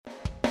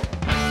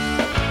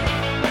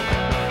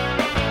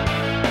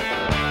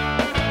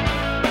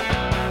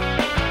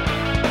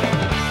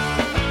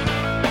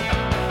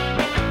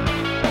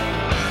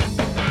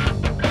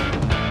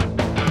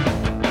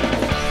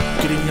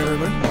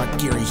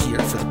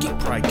Geek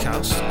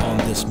Pridecast on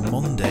this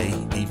Monday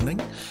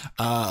evening.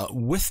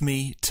 With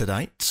me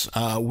tonight,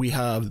 we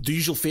have the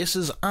usual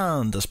faces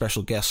and a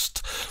special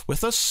guest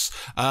with us.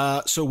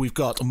 So we've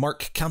got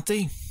Mark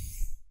Canty.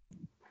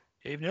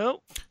 Evening.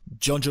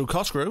 John Joe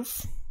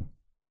Cosgrove.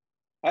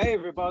 Hi,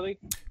 everybody.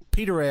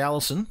 Peter Ray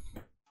Allison.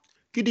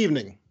 Good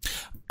evening.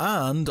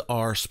 And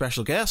our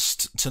special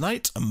guest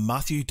tonight,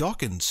 Matthew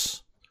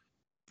Dawkins.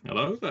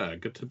 Hello there,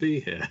 good to be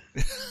here.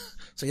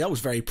 So that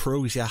was very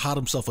pro. He had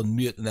himself on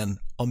mute and then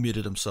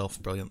unmuted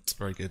himself. Brilliant,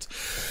 very good.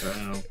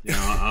 Well,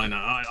 I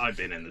know. I've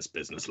been in this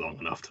business long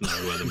enough to know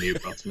where the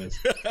mute button is.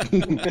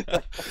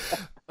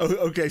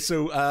 Okay,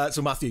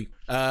 so Matthew,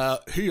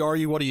 who are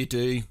you? What do you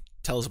do?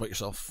 Tell us about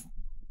yourself.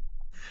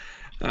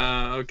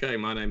 Okay,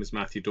 my name is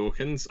Matthew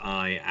Dawkins.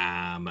 I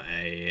am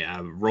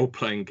a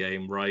role-playing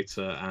game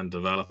writer and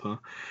developer.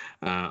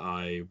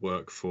 I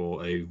work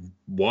for a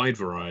wide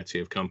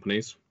variety of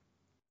companies.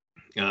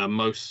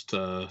 Most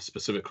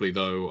specifically,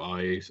 though,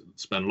 I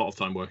spend a lot of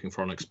time working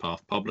for Onyx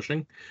Path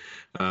Publishing.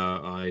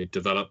 I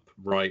develop,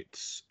 write,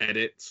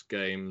 edit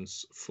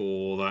games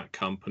for that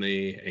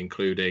company,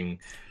 including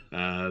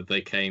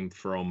They Came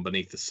From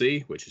Beneath the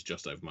Sea, which is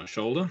just over my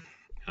shoulder.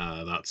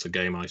 That's a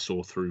game I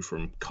saw through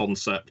from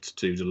concept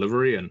to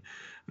delivery, and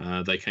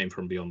They Came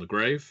From Beyond the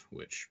Grave,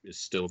 which is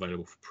still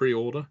available for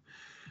pre-order.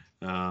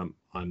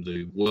 I'm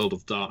the World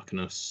of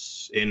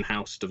Darkness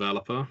in-house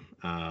developer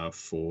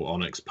for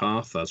Onyx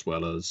Path, as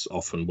well as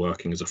often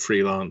working as a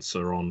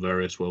freelancer on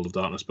various World of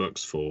Darkness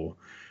books for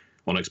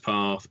Onyx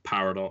Path,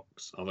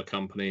 Paradox, other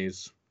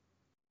companies.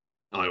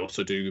 I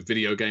also do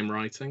video game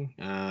writing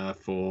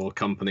for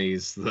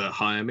companies that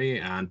hire me,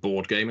 and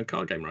board game and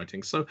card game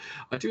writing. So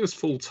I do this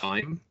full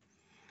time.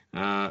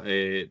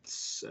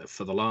 It's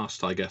for the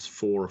last, I guess,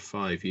 4 or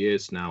 5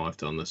 years now I've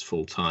done this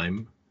full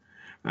time.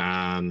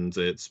 And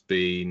it's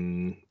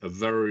been a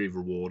very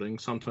rewarding,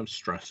 sometimes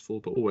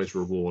stressful, but always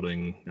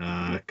rewarding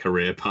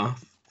career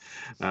path.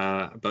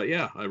 But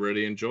yeah, I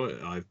really enjoy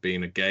it. I've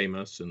been a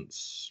gamer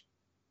since,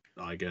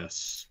 I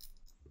guess,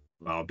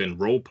 I've been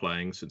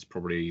role-playing since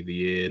probably the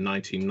year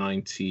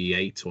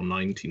 1998 or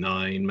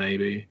 99,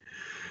 maybe.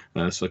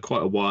 So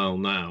quite a while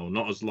now.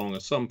 Not as long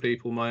as some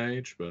people my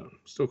age, but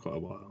still quite a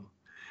while.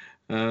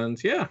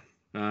 And yeah,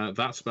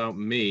 that's about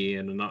me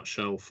in a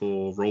nutshell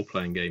for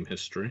role-playing game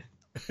history.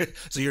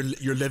 So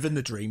you're living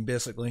the dream,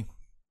 basically.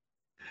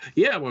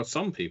 Yeah, well,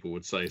 some people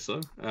would say so,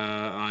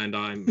 and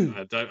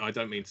I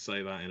don't mean to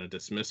say that in a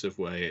dismissive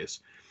way. It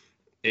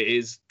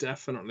is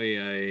definitely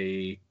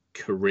a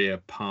career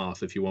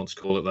path, if you want to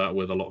call it that,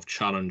 with a lot of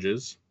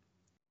challenges.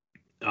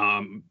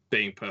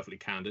 Being perfectly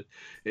candid,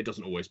 it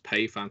doesn't always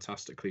pay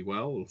fantastically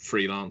well,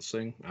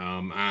 freelancing,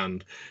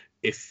 and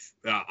if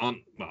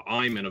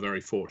I'm in a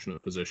very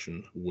fortunate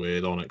position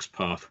with Onyx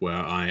Path, where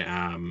I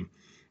am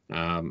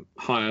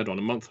hired on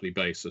a monthly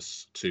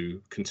basis to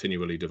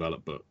continually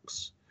develop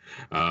books.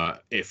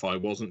 If I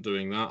wasn't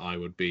doing that, I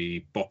would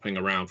be bopping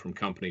around from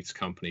company to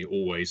company,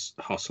 always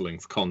hustling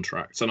for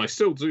contracts. And I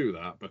still do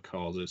that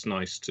because it's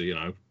nice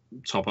to,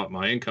 top up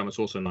my income. It's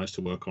also nice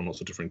to work on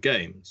lots of different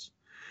games.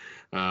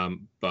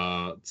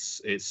 But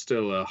it's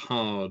still a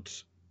hard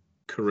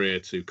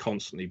career to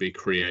constantly be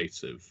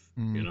creative,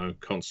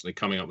 constantly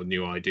coming up with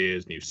new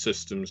ideas, new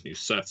systems, new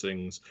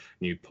settings,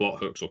 new plot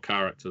hooks or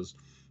characters.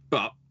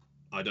 But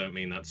I don't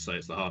mean that to say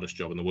it's the hardest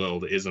job in the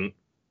world. It isn't.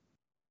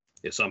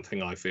 It's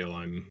something I feel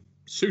I'm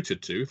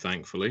suited to,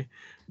 thankfully.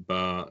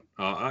 But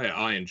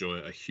I enjoy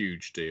it a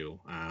huge deal,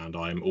 and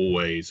I'm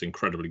always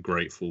incredibly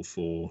grateful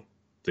for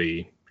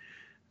the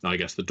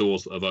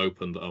doors that have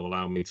opened that have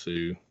allowed me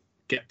to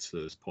get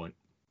to this point.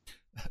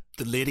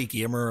 The Lady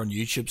Gamer on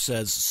YouTube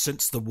says,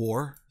 since the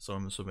war, so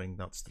I'm assuming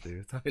that's to do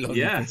with how long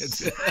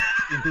yes.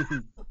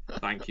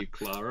 Thank you,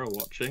 Clara,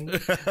 watching.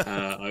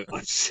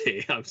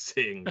 I'm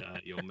seeing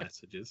your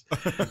messages.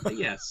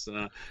 Yes,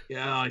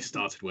 I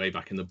started way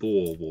back in the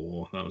Boer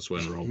War. That was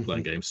when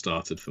role-playing games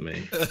started for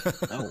me.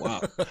 Oh,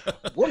 wow.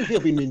 One thing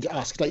I've been meaning to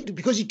ask,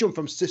 because you jump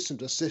from system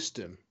to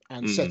system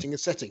and setting to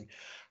setting,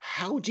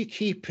 how do you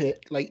keep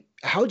it,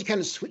 how do you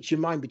kind of switch your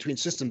mind between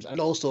systems and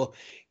also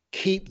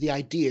keep the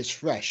ideas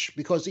fresh?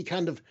 Because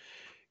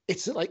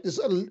it's like there's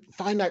a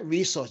finite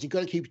resource. You've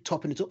got to keep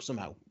topping it up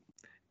somehow.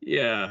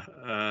 Yeah,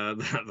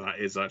 that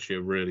is actually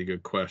a really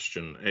good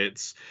question.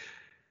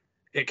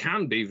 It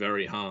can be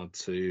very hard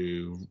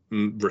to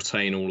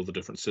retain all of the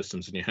different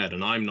systems in your head,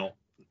 and I'm not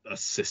a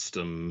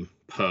system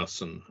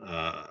person.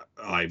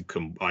 I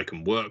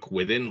can work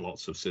within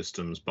lots of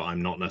systems, but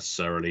I'm not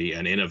necessarily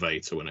an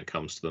innovator when it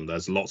comes to them.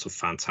 There's lots of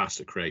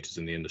fantastic creators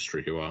in the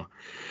industry who are.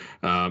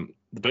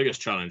 The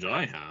biggest challenge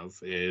I have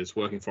is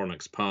working for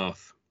Onyx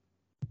Path.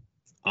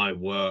 I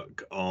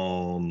work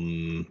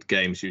on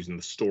games using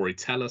the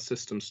storyteller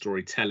system,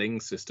 storytelling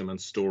system, and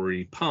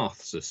story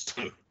path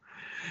system.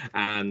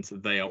 And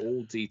they are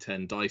all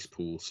D10 dice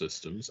pool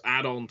systems.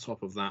 Add on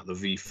top of that the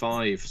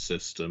V5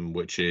 system,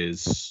 which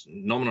is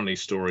nominally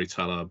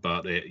storyteller,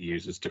 but it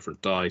uses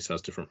different dice,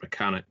 has different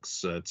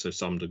mechanics to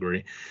some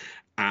degree.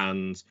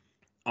 And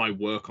I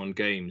work on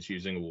games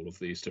using all of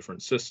these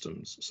different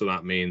systems. So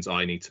that means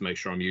I need to make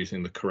sure I'm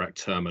using the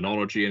correct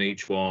terminology in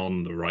each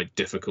one, the right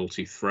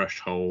difficulty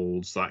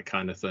thresholds, that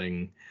kind of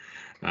thing.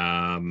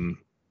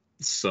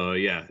 So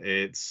yeah,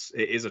 it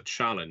is a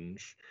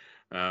challenge.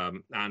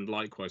 And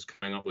likewise,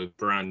 coming up with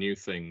brand new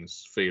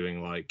things,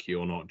 feeling like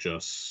you're not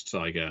just,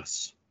 I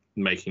guess,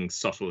 making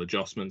subtle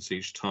adjustments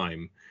each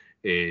time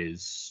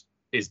is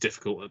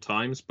difficult at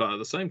times. But at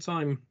the same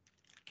time,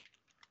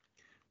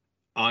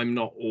 I'm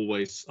not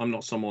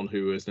someone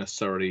who is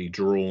necessarily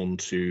drawn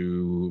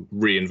to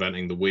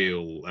reinventing the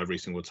wheel every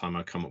single time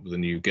I come up with a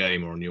new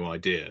game or a new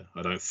idea.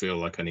 I don't feel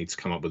like I need to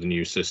come up with a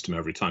new system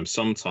every time.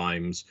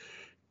 Sometimes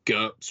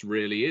GURPS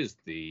really is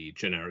the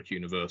generic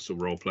universal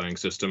role-playing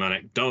system, and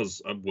it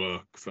does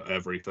work for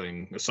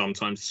everything.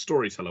 Sometimes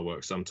Storyteller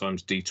works,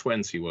 sometimes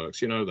D20 works.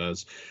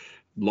 There's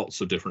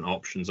lots of different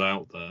options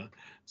out there.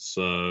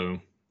 So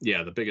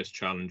yeah, the biggest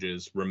challenge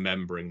is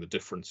remembering the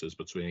differences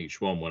between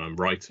each one when I'm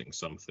writing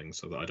something,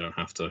 so that I don't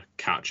have to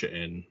catch it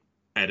in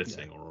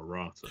editing or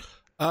errata.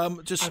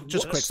 Just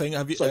a quick thing.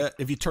 Have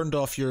you turned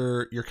off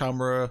your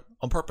camera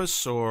on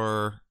purpose,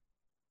 or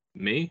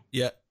me?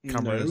 Yeah,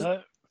 camera.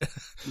 No.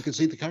 You can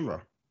see the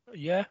camera.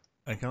 Yeah.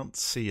 I can't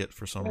see it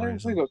for some Yeah,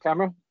 reason. we got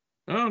camera.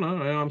 Oh no,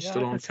 I'm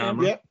still on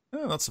camera. Yeah.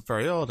 Oh, that's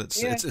very odd.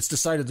 It's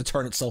decided to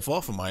turn itself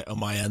off on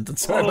my end, and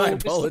so Oh, my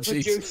Mr.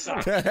 apologies.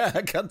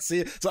 I can't see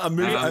it. So I'm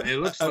moving. It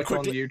looks like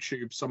quickly... on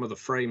YouTube some of the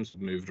frames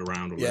have moved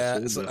around a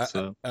little.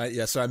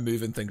 But, so I'm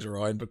moving things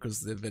around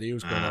because the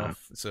video's gone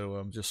off. So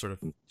I'm just sort of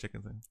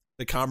checking things.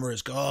 The camera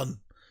is gone.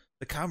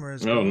 The camera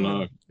is gone. Oh no.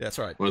 Yeah, that's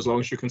right. Well, as long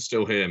as you can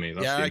still hear me,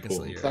 that's the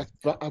important. That's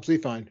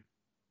absolutely fine.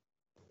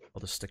 I'll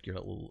just stick your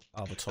little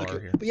avatar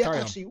here. But yeah,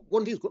 actually,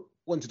 one thing I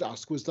wanted to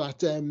ask was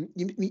that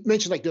you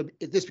mentioned like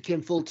this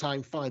became full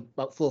time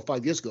about 4 or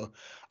 5 years ago.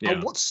 Yeah.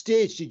 At what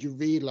stage did you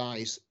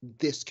realise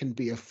this can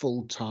be a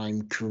full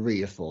time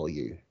career for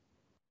you?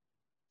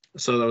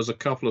 So there was a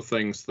couple of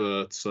things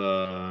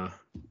that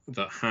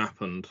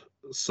happened.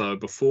 So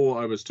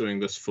before I was doing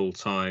this full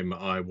time,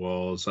 I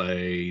was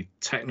a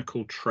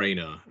technical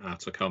trainer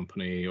at a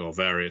company or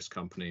various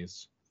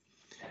companies.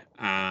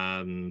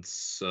 And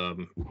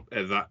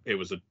that it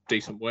was a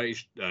decent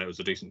wage. It was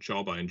a decent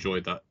job. I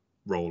enjoyed that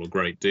role a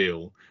great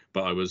deal,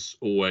 but I was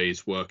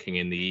always working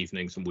in the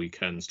evenings and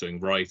weekends doing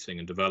writing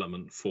and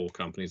development for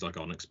companies like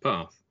Onyx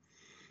Path.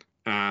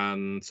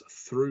 And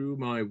through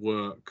my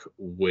work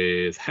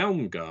with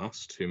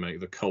Helmgast, who make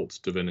the Cult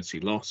Divinity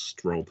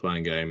Lost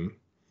role-playing game,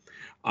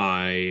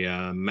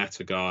 I met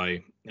a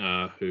guy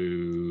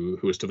who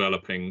was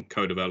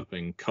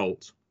co-developing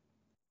Cult.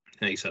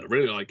 And he said, I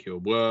really like your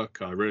work.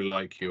 I really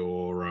like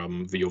your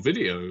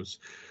videos.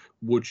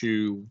 Would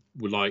you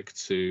like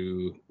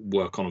to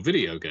work on a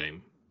video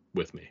game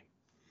with me?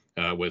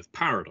 With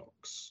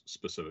Paradox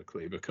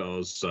specifically,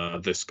 because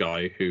this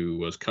guy who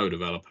was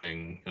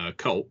co-developing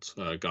Cult,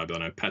 a guy by the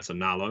name of Peter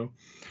Nallo,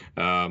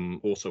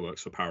 also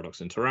works for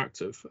Paradox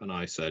Interactive. And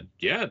I said,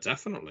 yeah,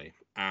 definitely.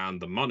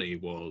 And the money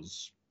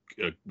was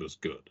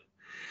good.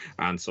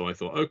 And so I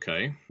thought,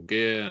 okay,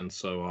 gear. And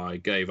so I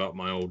gave up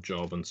my old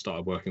job and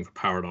started working for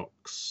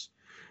Paradox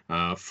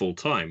full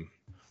time,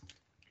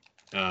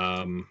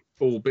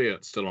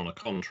 albeit still on a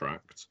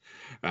contract.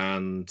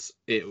 And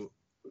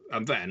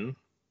then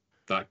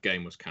that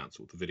game was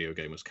cancelled. The video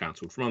game was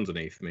cancelled from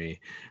underneath me.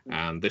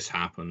 And this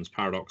happens.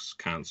 Paradox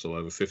cancel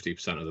over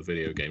 50% of the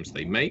video games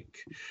they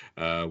make,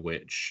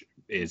 which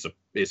is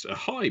a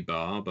high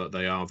bar, but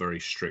they are very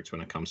strict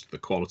when it comes to the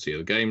quality of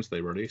the games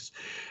they release.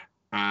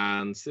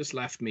 And this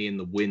left me in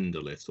the wind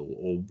a little,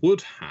 or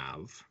would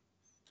have,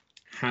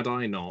 had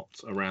I not,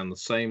 around the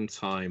same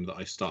time that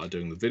I started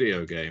doing the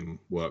video game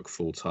work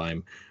full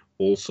time,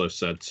 also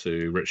said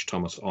to Rich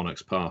Thomas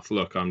Onyx Path,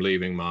 look, I'm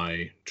leaving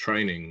my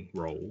training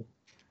role,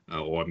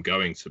 or I'm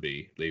going to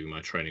be leaving my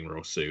training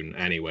role soon.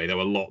 Anyway, there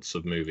were lots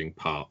of moving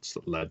parts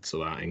that led to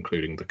that,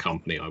 including the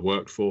company I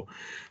worked for.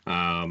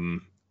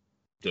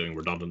 Doing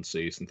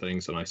redundancies and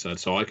things, and I said,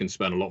 so I can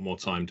spend a lot more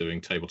time doing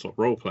tabletop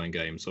role-playing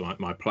games. So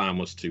my plan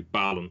was to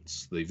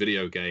balance the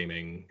video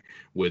gaming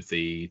with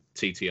the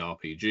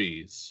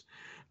TTRPGs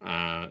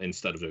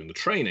instead of doing the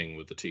training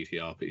with the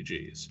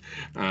TTRPGs.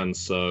 And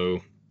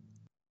so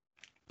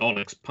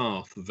Onyx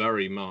Path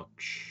very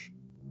much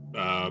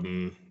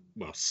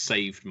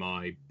saved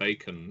my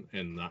bacon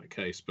in that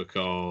case,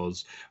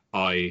 because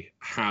I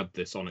had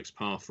this Onyx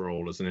Path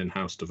role as an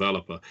in-house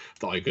developer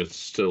that I could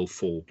still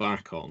fall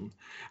back on.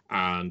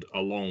 And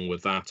along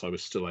with that, I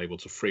was still able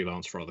to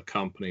freelance for other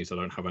companies. I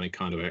don't have any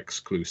kind of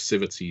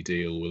exclusivity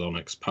deal with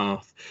Onyx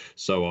Path.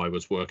 So I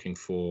was working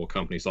for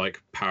companies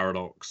like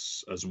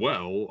Paradox as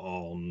well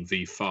on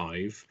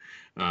V5,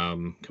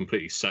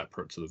 completely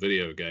separate to the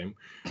video game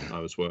I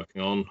was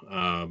working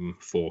on,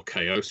 for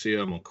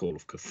Chaosium, on Call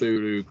of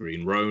Cthulhu,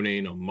 Green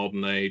Ronin, on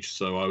Modern Age.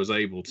 So I was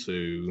able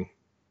to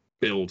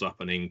build up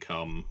an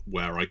income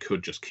where I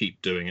could just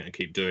keep doing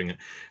it.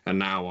 And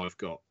now I've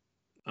got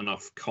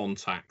enough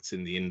contacts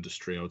in the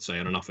industry, I would say,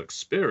 and enough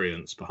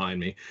experience behind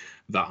me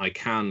that I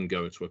can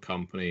go to a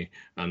company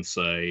and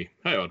say,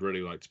 hey, I'd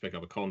really like to pick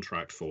up a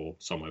contract for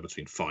somewhere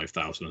between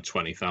 5,000 and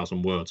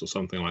 20,000 words or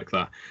something like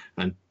that.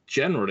 And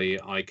generally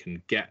I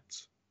can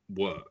get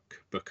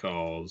work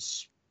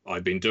because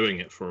I've been doing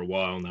it for a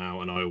while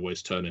now, and I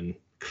always turn in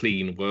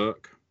clean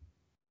work.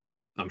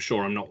 I'm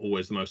sure I'm not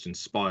always the most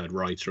inspired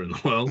writer in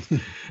the world,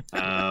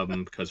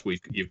 because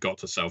you've got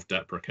to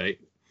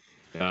self-deprecate.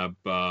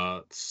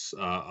 But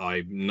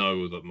I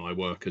know that my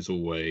work is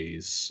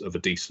always of a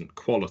decent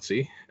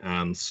quality,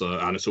 and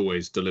it's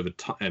always delivered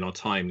in a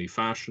timely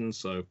fashion,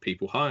 so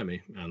people hire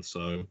me. And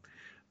so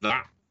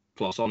that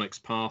plus Onyx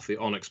Path, the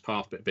Onyx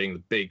Path bit being the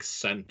big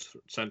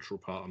central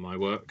part of my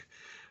work,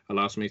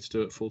 allows me to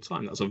do it full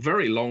time. That's a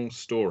very long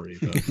story,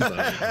 but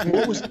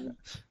what was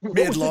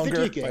Made the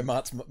longer video game? by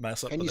Matt's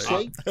mess up. Can you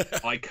today. say?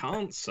 I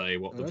can't say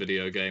what the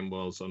video game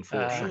was,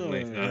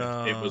 unfortunately.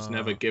 Oh. It was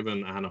never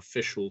given an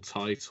official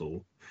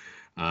title.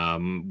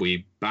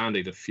 We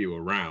bandied a few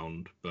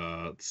around,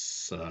 but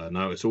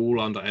no, it's all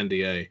under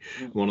NDA.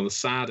 One of the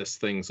saddest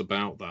things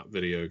about that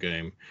video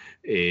game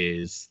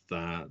is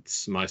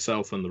that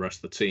myself and the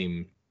rest of the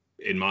team,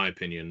 in my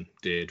opinion,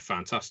 did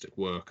fantastic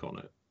work on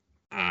it.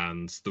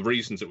 And the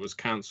reasons it was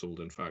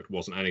cancelled, in fact,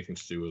 wasn't anything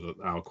to do with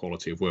our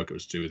quality of work. It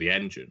was to do with the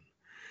engine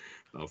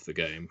of the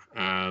game.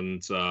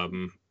 And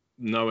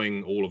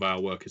knowing all of our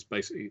work is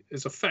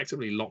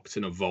effectively locked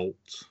in a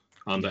vault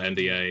under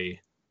NDA,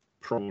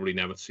 probably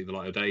never to see the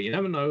light of day. You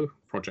never know.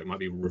 Project might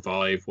be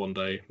revived one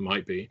day,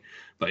 might be.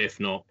 But if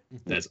not,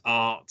 there's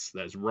art,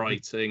 there's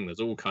writing,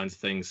 there's all kinds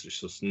of things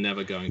that's just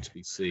never going to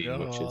be seen,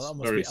 which is that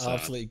must very be sad.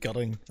 absolutely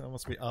gutting. That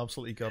must be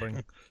absolutely gutting.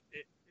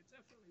 It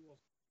definitely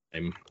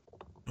was.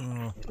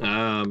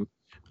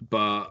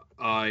 But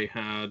I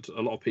had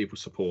a lot of people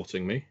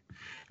supporting me.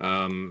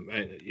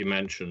 You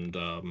mentioned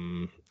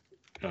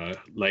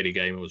Lady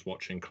Gamer was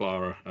watching.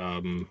 Clara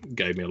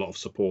gave me a lot of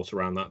support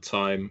around that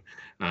time,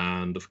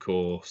 and of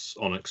course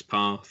Onyx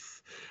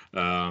Path,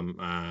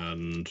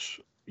 and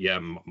yeah,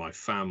 my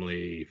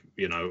family.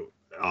 You know,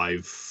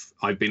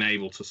 I've been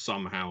able to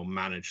somehow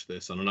manage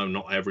this, and I know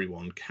not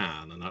everyone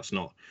can, and that's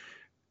not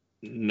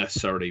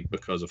necessarily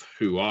because of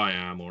who I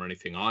am or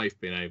anything I've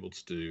been able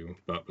to do,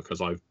 but because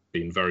I've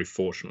been very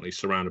fortunately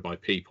surrounded by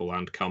people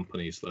and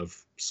companies that have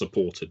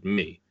supported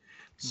me.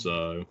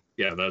 So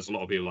yeah, there's a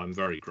lot of people I'm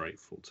very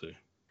grateful to.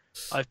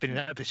 I've been in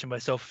that position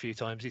myself a few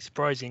times. It's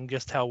surprising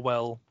just how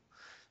well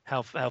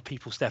how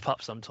people step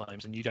up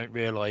sometimes, and you don't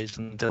realise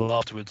until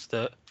afterwards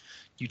that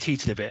you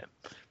teetered a bit,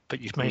 but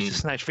you've managed to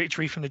snatch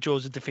victory from the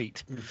jaws of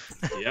defeat.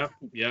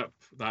 Yep.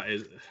 That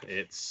is,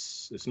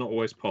 it's not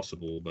always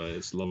possible, but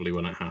it's lovely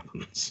when it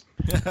happens.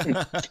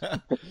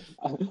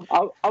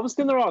 I was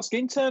going to ask,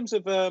 in terms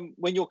of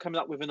when you're coming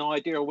up with an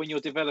idea or when you're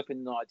developing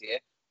an idea,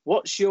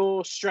 what's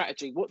your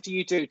strategy? What do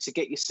you do to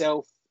get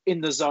yourself in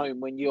the zone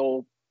when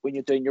you're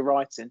doing your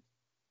writing?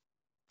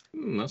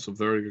 That's a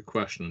very good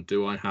question.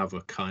 Do I have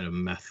a kind of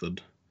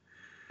method?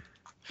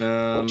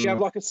 Or do you have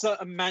like a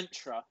certain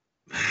mantra?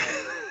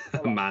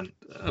 a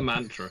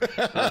mantra.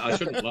 I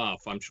shouldn't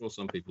laugh. I'm sure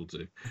some people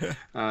do.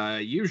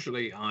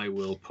 Usually I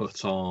will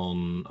put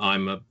on,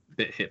 I'm a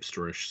bit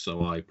hipsterish,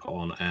 so I put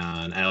on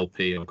an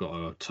LP. I've got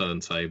a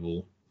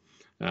turntable.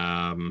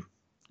 There's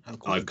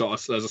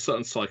a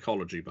certain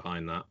psychology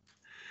behind that.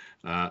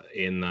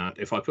 In that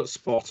if I put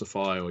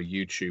Spotify or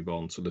YouTube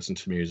on to listen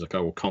to music, I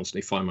will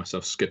constantly find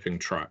myself skipping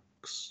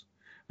tracks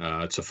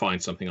to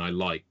find something I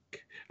like.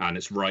 And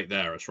it's right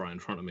there, it's right in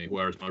front of me.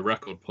 Whereas my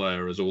record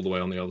player is all the way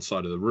on the other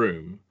side of the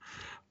room.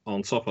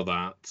 On top of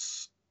that,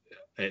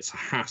 it's a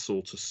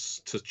hassle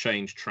to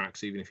change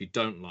tracks, even if you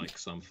don't like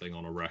something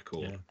on a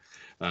record,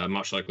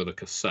 much like with a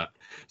cassette.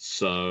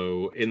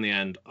 So in the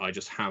end, I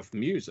just have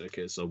music.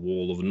 It's a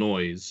wall of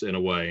noise in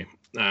a way.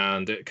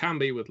 And it can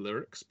be with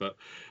lyrics, but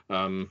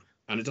and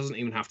it doesn't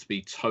even have to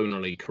be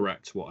tonally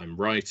correct what I'm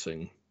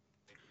writing.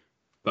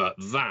 But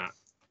that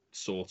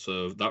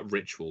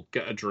ritual,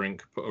 get a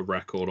drink, put a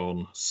record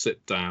on,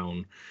 sit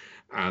down,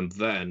 and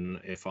then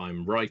if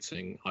I'm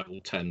writing, I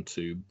will tend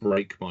to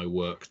break my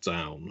work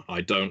down.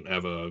 I don't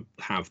ever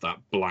have that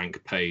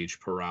blank page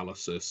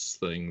paralysis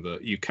thing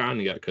that you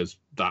can get, because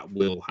that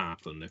will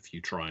happen if you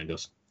try and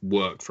just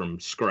work from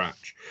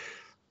scratch.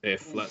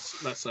 If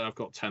let's say I've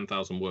got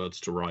 10,000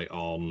 words to write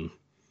on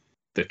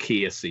the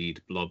Keoseed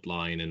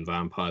bloodline in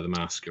Vampire the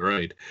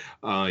Masquerade,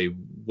 I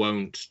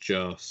won't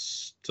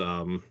just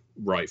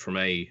write from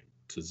A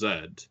to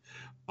Z.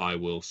 I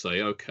will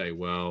say, okay,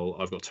 well,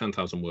 I've got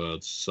 10,000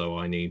 words, so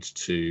I need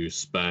to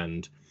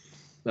spend,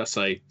 let's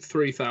say,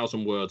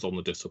 3,000 words on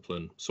the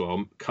discipline. So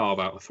I'll carve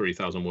out a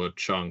 3,000 word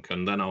chunk,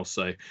 and then I'll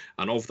say,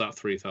 and of that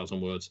 3,000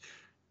 words,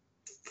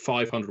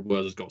 500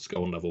 words has got to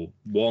go on level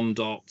 1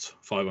 dot,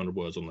 500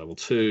 words on level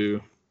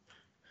 2.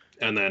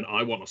 And then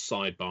I want a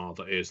sidebar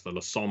that is the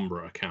La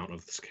Sombra account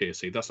of this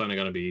Keoseed. That's only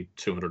going to be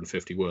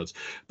 250 words.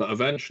 But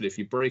eventually, if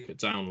you break it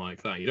down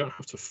like that, you don't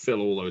have to fill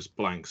all those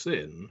blanks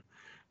in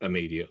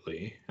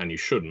immediately, and you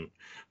shouldn't.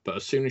 But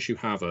as soon as you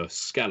have a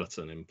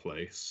skeleton in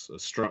place, a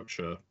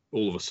structure,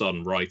 all of a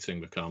sudden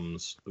writing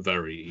becomes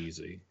very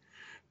easy.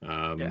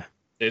 Yeah.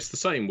 It's the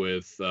same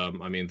with,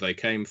 I mean, They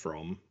Came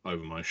From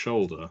Over My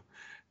Shoulder.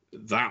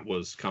 That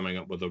was coming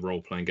up with a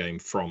role-playing game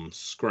from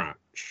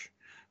scratch.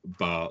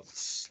 But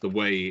the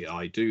way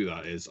I do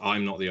that is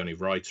I'm not the only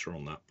writer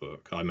on that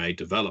book. I may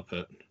develop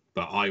it,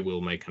 but I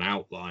will make an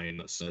outline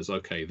that says,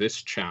 okay,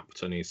 this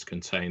chapter needs to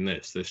contain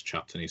this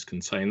chapter needs to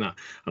contain that.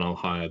 And I'll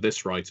hire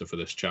this writer for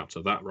this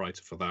chapter, that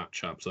writer for that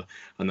chapter.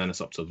 And then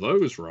it's up to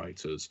those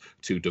writers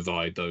to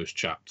divide those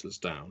chapters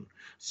down.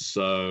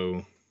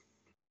 So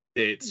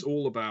it's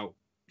all about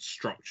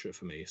structure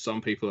for me.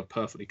 Some people are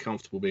perfectly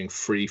comfortable being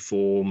free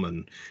form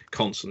and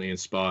constantly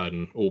inspired,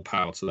 and all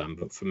power to them.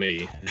 But for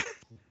me,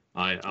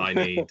 I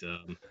need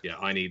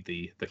I need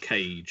the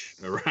cage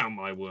around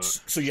my work.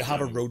 So you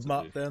have a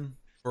roadmap then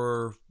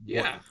for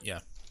yeah.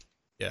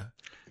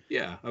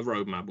 A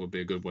roadmap would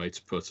be a good way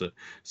to put it.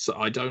 So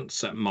I don't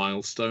set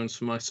milestones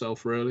for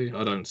myself, really.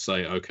 I don't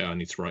say, okay, I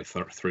need to write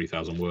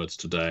 3,000 words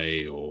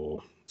today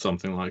or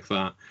something like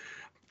that.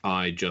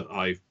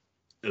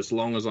 As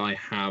long as I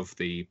have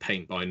the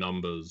paint by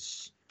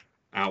numbers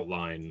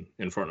outline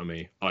in front of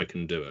me, I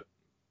can do it.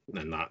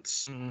 And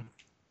that's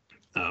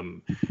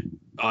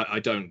I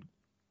don't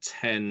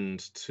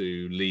tend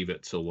to leave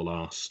it till the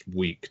last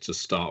week to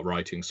start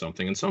writing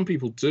something, and some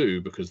people do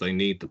because they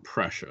need the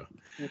pressure,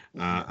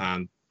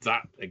 and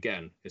that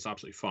again is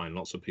absolutely fine.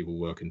 Lots of people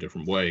work in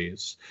different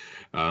ways,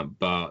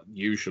 but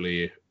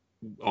usually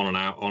on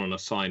an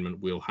assignment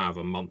we'll have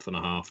a month and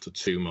a half to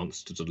 2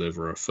 months to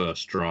deliver a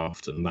first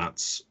draft, and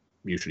that's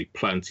usually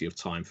plenty of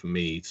time for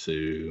me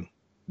to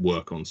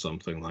work on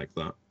something like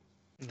that.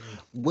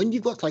 When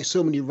you've got like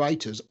so many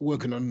writers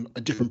working on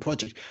a different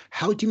project,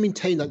 how do you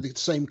maintain like the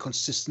same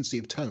consistency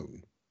of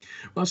tone?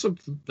 Well,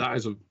 that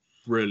is a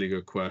really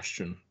good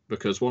question,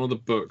 because one of the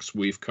books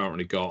we've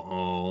currently got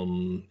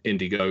on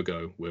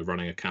Indiegogo, we're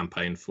running a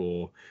campaign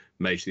for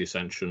Mage the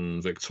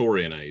Ascension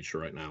Victorian Age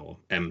right now, or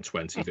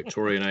M20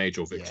 Victorian Age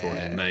or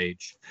Victorian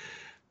Mage.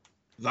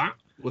 That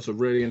was a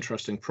really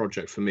interesting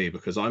project for me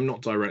because I'm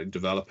not directly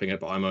developing it,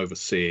 but I'm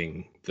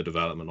overseeing the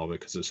development of it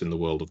because it's in the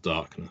World of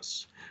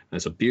Darkness. And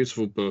it's a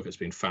beautiful book. It's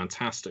been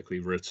fantastically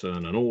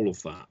written and all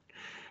of that.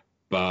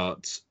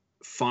 But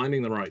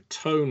finding the right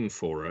tone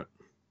for it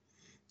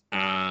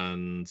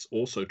and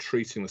also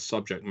treating the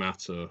subject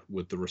matter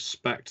with the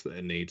respect that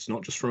it needs,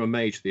 not just from a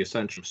Mage the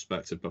Ascension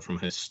perspective, but from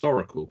a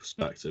historical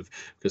perspective,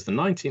 because the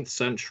 19th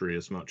century,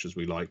 as much as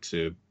we like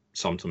to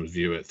sometimes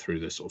view it through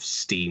this sort of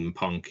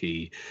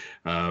steampunky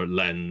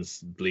lens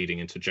bleeding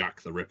into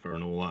Jack the Ripper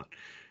and all that,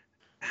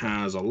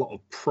 has a lot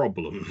of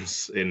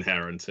problems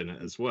inherent in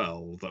it as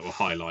well that were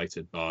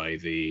highlighted by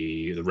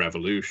the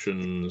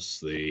revolutions,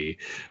 the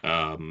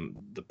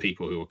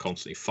people who were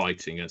constantly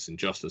fighting against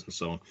injustice and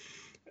so on.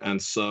 And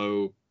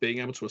so being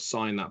able to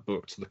assign that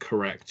book to the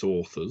correct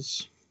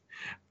authors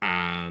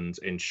and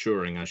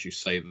ensuring, as you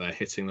say, that they're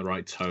hitting the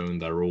right tone,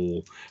 they're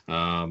all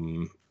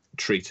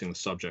treating the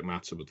subject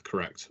matter with the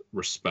correct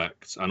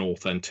respect and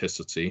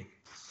authenticity,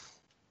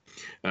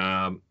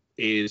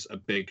 is a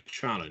big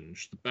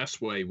challenge. The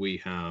best way we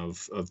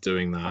have of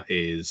doing that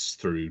is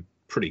through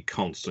pretty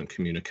constant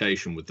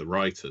communication with the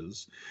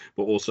writers,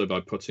 but also by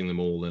putting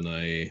them all in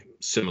a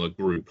similar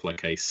group,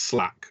 like a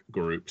Slack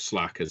group.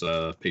 Slack is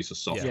a piece of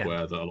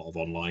software that a lot of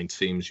online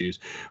teams use,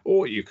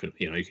 or you can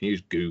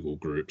use Google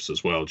Groups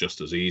as well,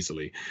 just as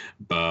easily.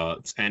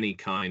 But any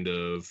kind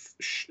of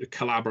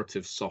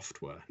collaborative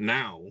software.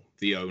 Now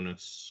the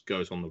onus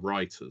goes on the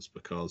writers,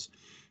 because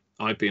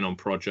I've been on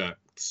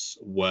projects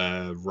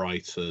where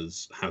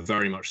writers have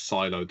very much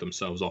siloed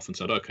themselves off and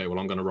said, okay, well,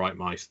 I'm going to write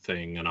my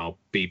thing and I'll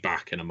be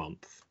back in a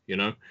month,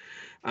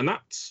 and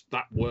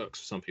that works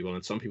for some people,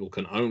 and some people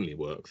can only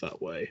work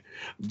that way.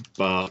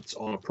 But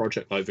on a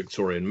project like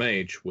Victorian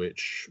Mage,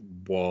 which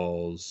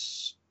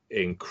was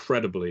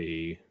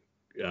incredibly,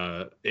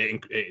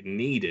 it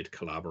needed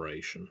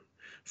collaboration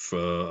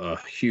for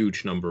a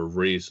huge number of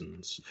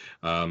reasons,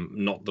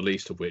 not the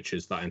least of which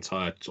is that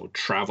entire sort of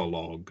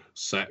travelogue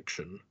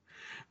section.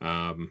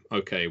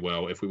 Okay,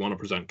 well, if we want to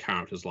present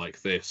characters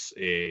like this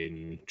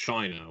in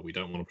China, we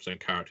don't want to present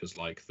characters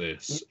like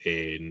this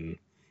in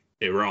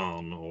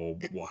Iran or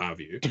what have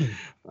you.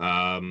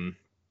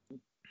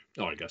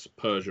 I guess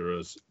Persia,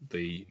 as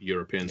the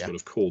Europeans would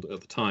have called it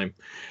at the time.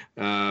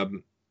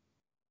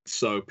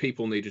 So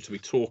people needed to be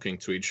talking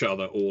to each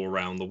other all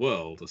around the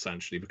world,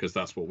 essentially, because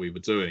that's what we were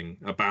doing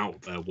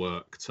about their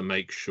work, to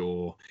make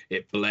sure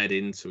it bled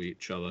into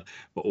each other,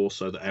 but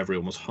also that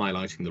everyone was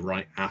highlighting the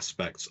right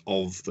aspects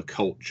of the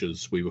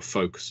cultures we were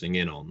focusing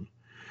in on.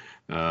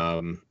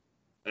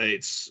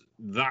 It's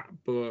that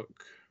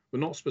book,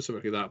 well, not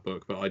specifically that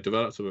book, but I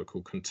developed a book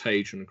called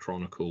Contagion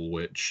Chronicle,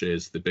 which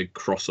is the big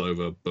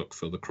crossover book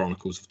for the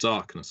Chronicles of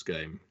Darkness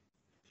game.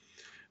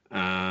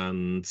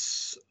 And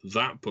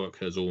that book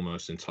has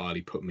almost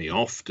entirely put me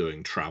off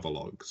doing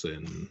travelogues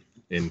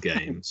in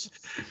games,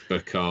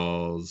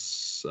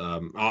 because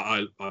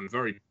I'm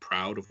very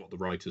proud of what the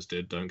writers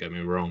did, don't get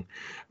me wrong,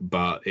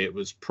 but it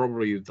was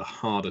probably the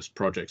hardest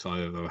project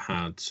I've ever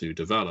had to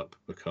develop,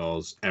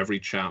 because every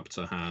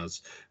chapter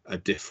has a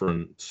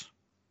different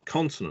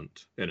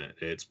continent in it.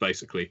 It's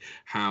basically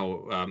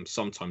how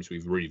sometimes we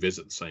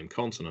revisit the same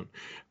continent,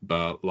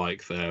 but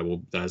like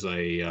there's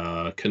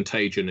a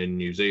contagion in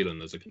New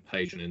Zealand, there's a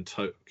contagion in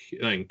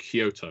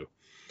Kyoto,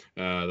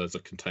 there's a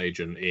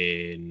contagion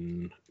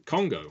in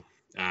Congo,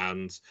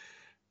 and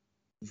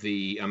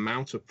the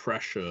amount of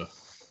pressure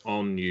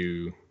on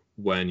you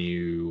when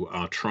you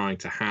are trying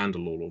to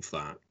handle all of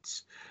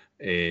that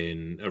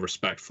in a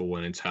respectful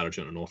and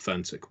intelligent and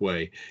authentic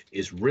way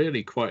is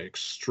really quite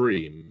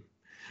extreme,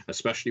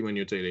 especially when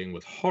you're dealing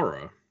with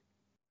horror,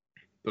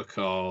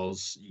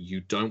 because you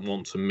don't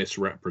want to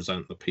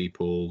misrepresent the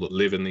people that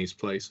live in these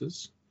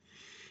places,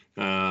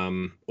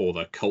 or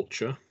their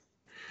culture.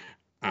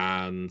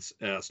 And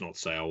that's not to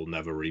say I will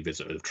never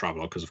revisit a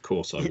travelogue, because of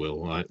course I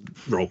will.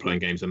 Role-playing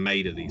games are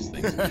made of these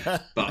things.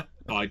 But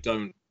I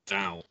don't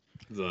doubt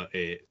that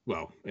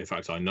in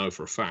fact, I know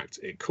for a fact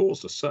it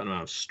caused a certain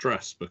amount of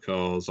stress,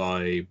 because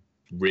I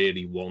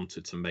really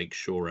wanted to make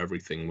sure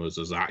everything was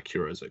as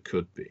accurate as it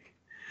could be.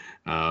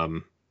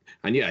 And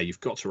yeah,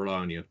 you've got to rely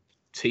on your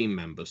team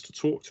members to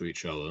talk to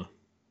each other,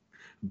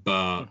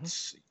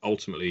 but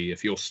ultimately,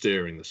 if you're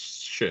steering the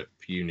ship,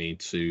 you need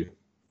to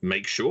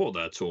make sure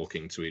they're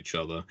talking to each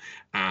other,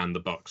 and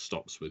the buck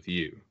stops with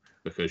you,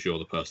 because you're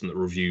the person that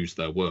reviews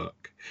their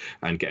work.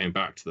 And getting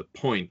back to the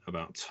point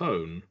about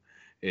tone,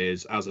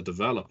 is as a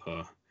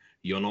developer,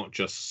 you're not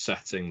just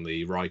setting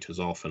the writers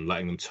off and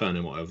letting them turn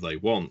in whatever they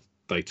want.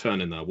 They turn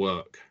in their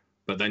work,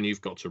 but then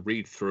you've got to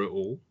read through it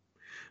all.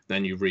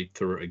 Then you read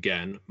through it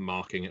again,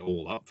 marking it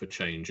all up for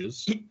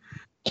changes.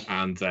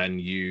 And then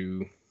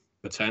you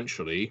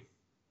potentially,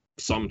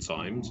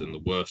 sometimes in the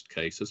worst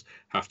cases,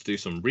 have to do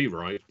some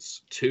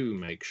rewrites to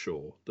make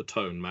sure the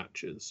tone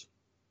matches.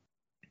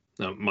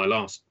 Now, my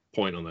last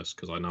point on this,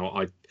 because I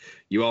know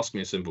you ask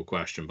me a simple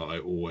question, but I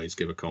always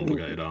give a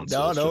complicated answer.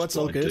 No, it's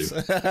all good.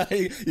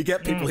 You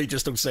get people who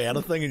just don't say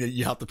anything, and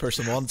you have the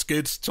person on. It's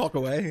good. Talk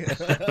away.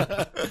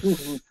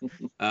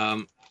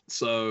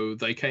 So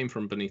They Came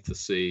From Beneath the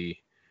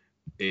Sea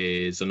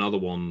is another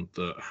one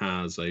that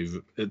has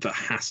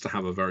to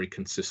have a very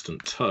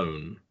consistent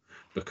tone,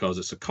 because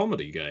it's a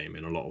comedy game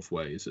in a lot of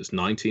ways. It's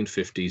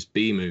 1950s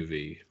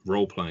B-movie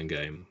role-playing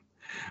game,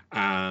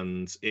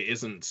 and it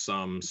isn't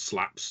some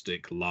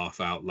slapstick laugh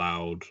out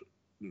loud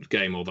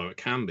game, although it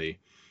can be.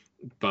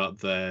 But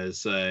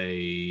there's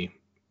a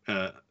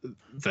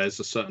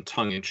certain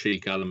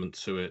tongue-in-cheek element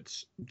to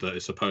it that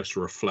is supposed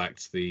to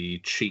reflect the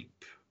cheap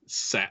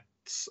sets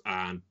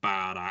and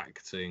bad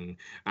acting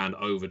and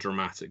over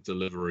dramatic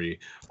delivery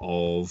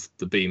of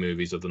the B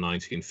movies of the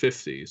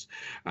 1950s.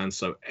 And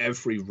so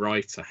every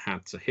writer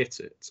had to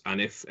hit it.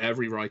 And if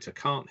every writer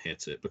can't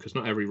hit it, because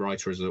not every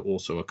writer is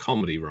also a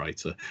comedy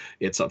writer,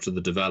 it's up to the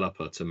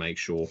developer to make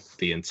sure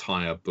the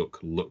entire book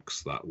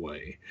looks that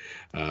way.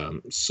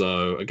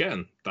 So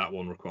again, that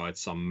one required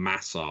some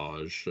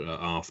massage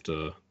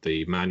after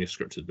the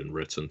manuscript had been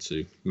written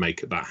to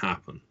make that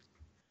happen.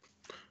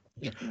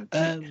 Yeah.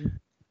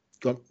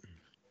 Go on.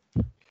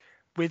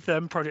 With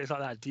projects like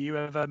that, do you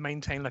ever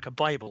maintain like a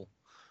Bible,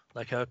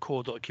 like a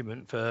core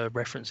document for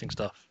referencing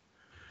stuff,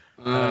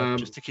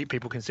 just to keep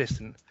people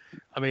consistent?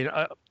 I mean,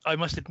 I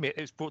must admit,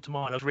 it was brought to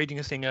mind. I was reading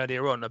a thing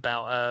earlier on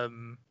about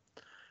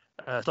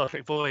Star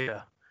Trek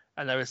Voyager,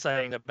 and they were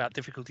saying about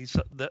difficulties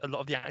that a lot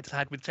of the actors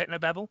had with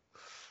technobabble,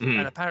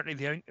 and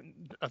apparently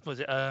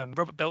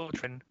Robert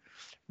Beltran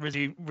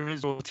really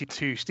resorted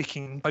to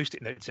sticking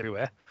post-it notes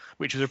everywhere,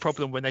 which was a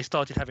problem when they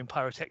started having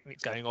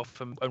pyrotechnics going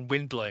off and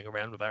wind blowing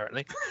around,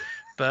 apparently.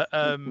 But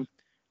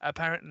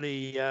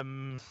apparently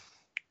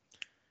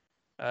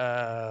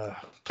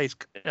plays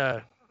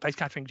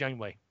Catherine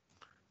Janeway.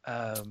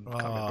 Can't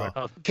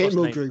remember. Kate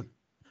Mulgrew.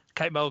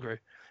 Kate Mulgrew.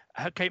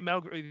 Kate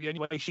Mulgrew, the only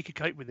way she could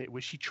cope with it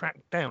was she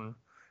tracked down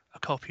a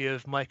copy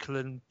of Michael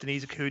and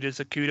Denise Okuda's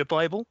Okuda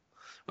Bible,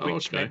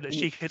 which meant that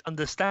she could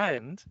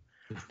understand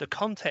the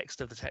context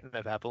of the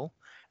technobabble,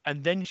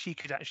 and then she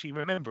could actually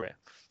remember it.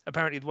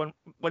 Apparently,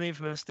 one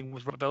infamous thing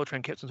was Robert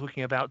Beltran kept on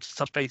talking about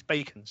subspace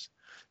bacons,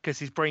 because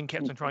his brain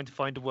kept on trying to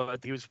find a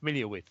word that he was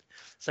familiar with.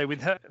 So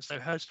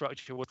her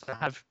structure was to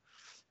have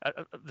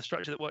the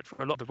structure that worked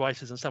for a lot of the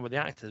writers and some of the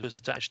actors was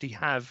to actually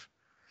have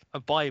a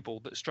Bible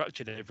that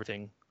structured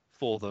everything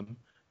for them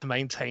to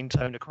maintain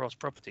tone across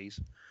properties,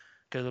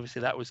 because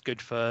obviously that was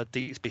good for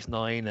Deep Space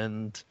Nine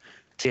and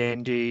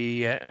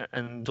TNG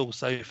and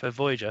also for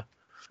Voyager.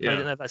 Yeah. I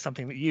don't know if that's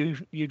something that you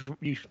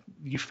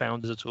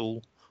found as a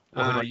tool.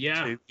 To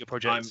your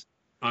projects.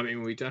 I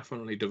mean, we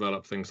definitely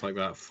develop things like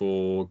that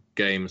for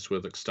games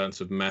with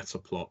extensive meta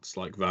plots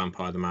like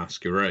Vampire the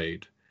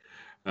Masquerade.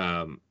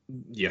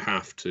 You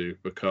have to,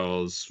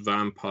 because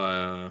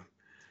Vampire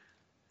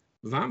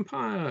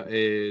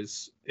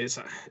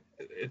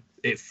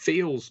it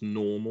feels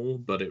normal,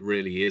 but it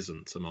really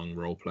isn't among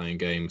role-playing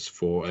games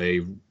for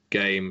a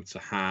game to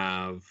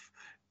have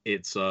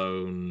its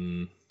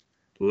own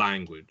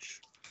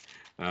language.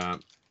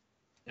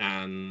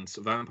 And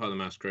Vampire the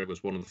Masquerade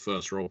was one of the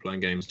first role-playing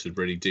games to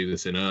really do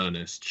this in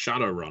earnest.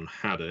 Shadowrun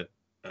had it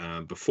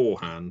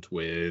beforehand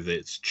with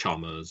its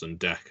chummers and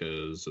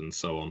deckers and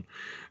so on.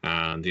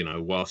 And,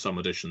 while some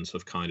editions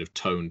have kind of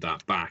toned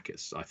that back,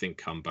 it's, I think,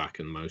 come back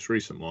in the most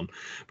recent one.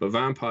 But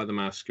Vampire the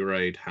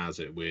Masquerade has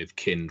it with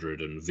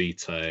Kindred and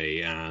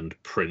Vitae and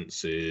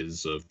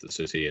Princes of the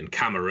City and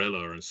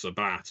Camarilla and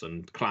Sabat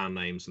and clan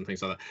names and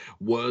things like that.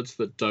 Words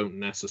that don't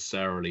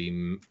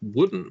necessarily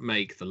wouldn't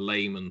make the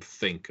layman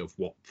think of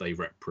what they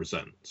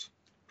represent.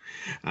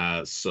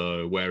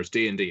 So whereas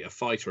D&D, a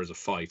fighter is a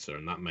fighter,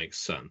 and that makes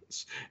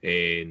sense.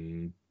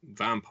 In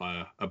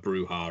Vampire, a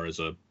Brujah is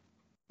a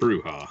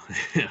Brujah.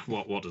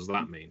 What does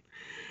that mean?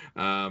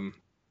 And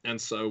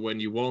so when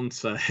you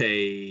want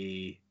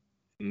a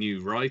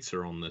new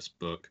writer on this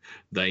book,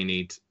 they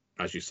need,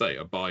 as you say,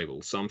 a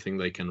Bible, something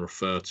they can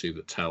refer to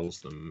that tells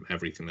them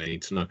everything they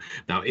need to know.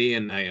 Now,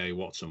 Ian A.A.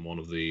 Watson, one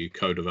of the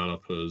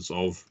co-developers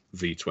of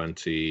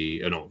M20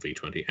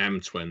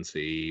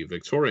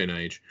 Victorian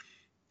Age,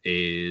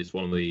 is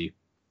one of the,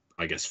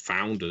 I guess,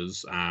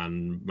 founders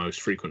and most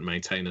frequent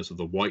maintainers of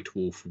the White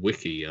Wolf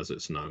Wiki, as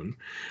it's known,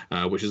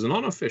 which is an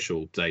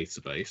unofficial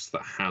database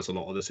that has a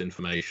lot of this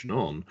information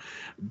on,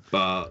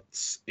 but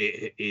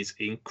it is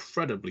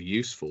incredibly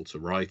useful to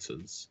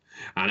writers.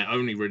 And it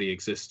only really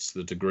exists to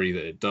the degree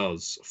that it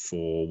does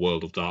for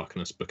World of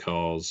Darkness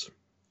because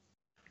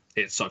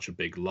it's such a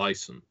big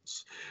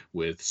license.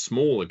 With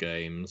smaller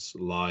games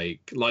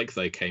like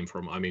They Came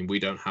From, I mean, we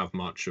don't have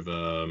much of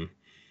a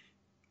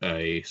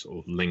sort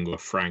of lingua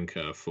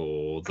franca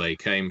for They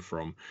Came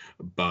From,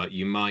 but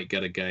you might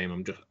get a game.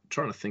 I'm just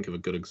trying to think of a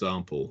good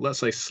example. Let's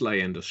say Slay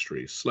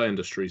Industries. Slay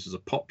Industries is a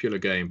popular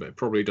game, but it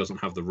probably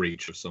doesn't have the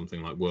reach of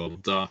something like World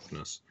of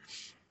Darkness.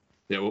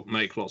 It will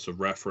make lots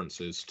of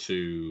references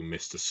to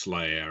Mr.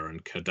 Slayer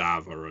and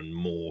Cadaver and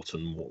Mort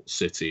and Mort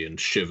City and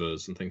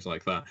Shivers and things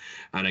like that.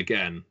 And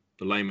again,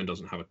 the layman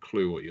doesn't have a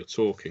clue what you're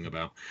talking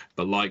about,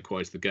 but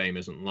likewise, the game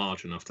isn't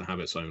large enough to have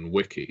its own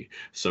wiki.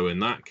 So in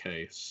that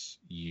case,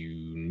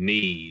 you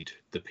need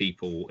the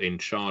people in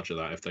charge of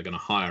that, if they're going to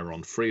hire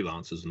on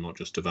freelancers and not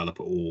just develop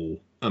it all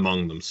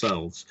among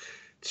themselves,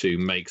 to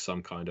make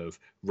some kind of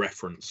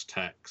reference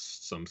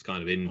text, some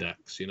kind of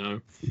index,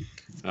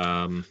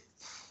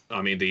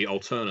 I mean, the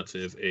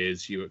alternative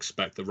is you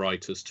expect the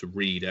writers to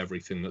read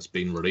everything that's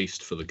been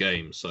released for the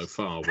game so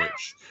far,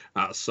 which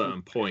at a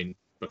certain point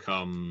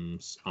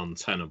becomes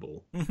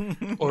untenable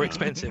or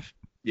expensive.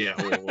 Yeah,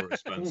 or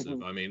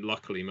expensive. I mean,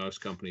 luckily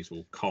most companies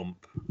will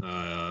comp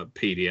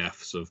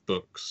PDFs of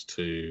books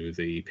to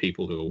the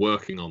people who are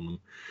working on them,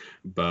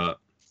 but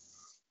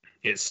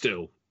it's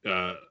still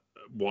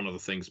one of the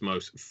things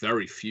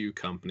very few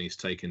companies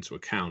take into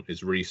account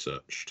is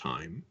research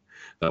time.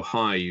 They'll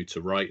hire you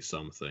to write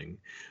something,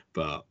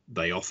 but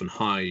they often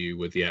hire you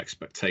with the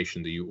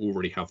expectation that you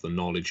already have the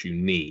knowledge you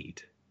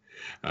need.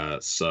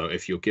 So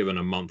if you're given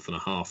a month and a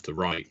half to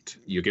write,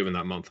 you're given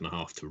that month and a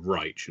half to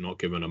write. You're not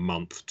given a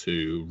month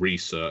to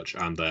research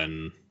and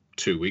then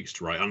 2 weeks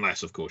to write,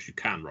 unless, of course, you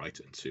can write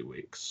it in 2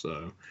 weeks.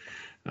 So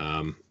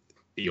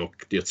your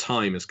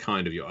time is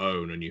kind of your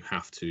own, and you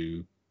have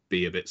to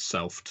be a bit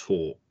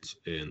self-taught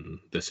in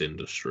this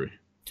industry.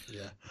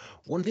 Yeah.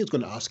 One thing I was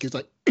going to ask is,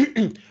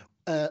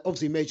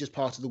 obviously Mage is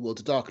part of the World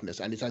of Darkness,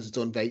 and it has its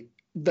own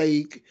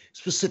vague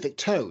specific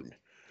tone.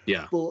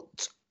 Yeah.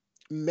 But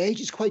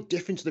Mage is quite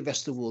different to the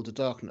rest of the World of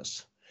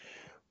Darkness.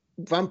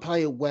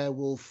 Vampire,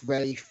 werewolf,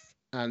 wraith,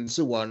 and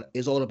so on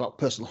is all about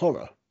personal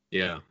horror.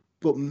 Yeah.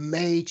 But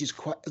Mage is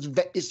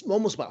it's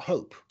almost about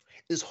hope.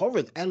 There's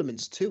horror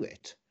elements to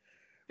it.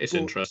 It's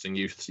interesting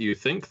you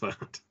think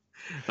that.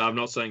 I'm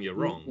not saying you're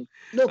wrong.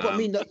 No, but I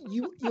mean that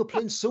you're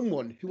playing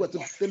someone who has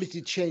the ability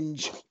to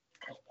change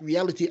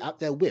reality at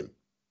their whim.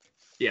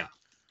 Yeah.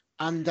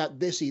 And that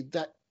they see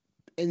that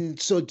in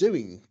so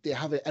doing, they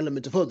have an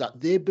element of hope that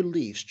they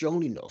believe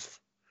strongly enough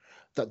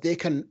that they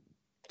can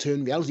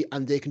turn reality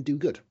and they can do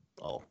good,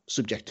 or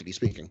subjectively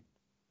speaking.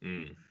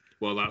 Mm.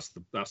 Well, that's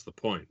the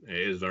point. It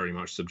is very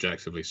much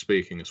subjectively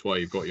speaking. It's why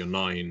you've got your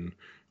 9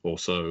 or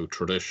so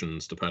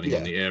traditions, depending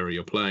on the area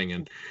you're playing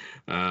in.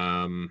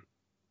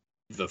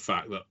 The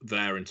fact that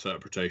their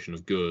interpretation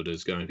of good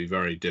is going to be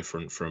very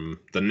different from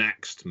the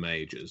next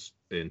mage's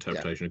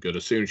interpretation of good.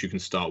 As soon as you can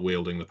start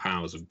wielding the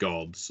powers of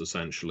gods,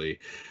 essentially,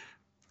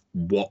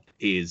 what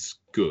is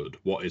good,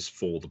 what is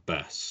for the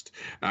best.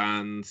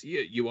 And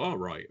you are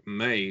right,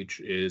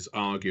 Mage is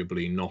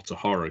arguably not a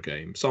horror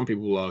game. Some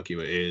people will argue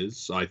it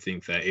is. I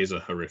think there is a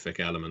horrific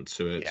element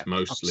to it,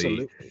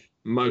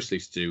 mostly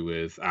to do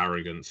with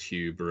arrogance,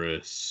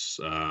 hubris,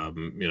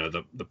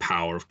 the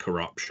power of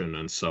corruption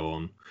and so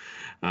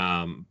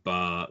on.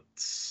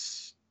 But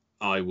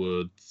I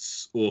would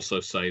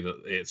also say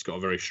that it's got a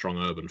very strong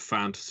urban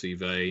fantasy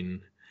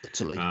vein.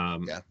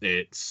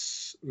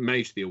 It's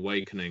Mage the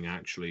Awakening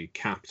actually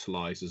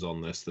capitalizes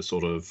on this, the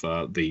sort of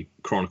the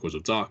Chronicles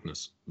of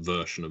Darkness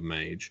version of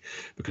Mage,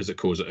 because it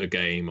calls it a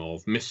game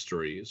of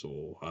mysteries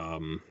or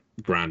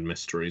grand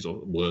mysteries or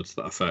words to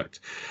that effect.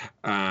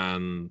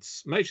 And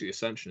Mage the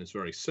Ascension is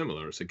very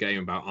similar. It's a game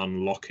about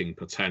unlocking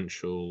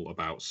potential,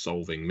 about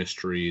solving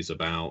mysteries,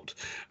 about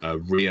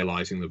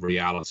realizing the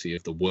reality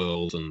of the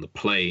world and the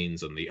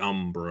planes and the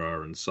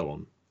Umbra and so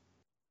on.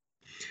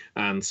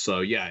 And so,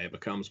 yeah, it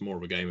becomes more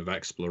of a game of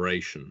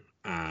exploration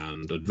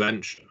and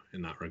adventure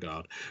in that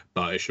regard,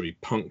 but it should be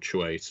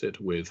punctuated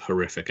with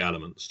horrific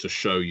elements to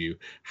show you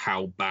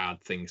how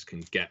bad things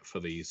can get for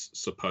these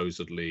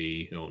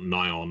supposedly,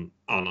 nigh on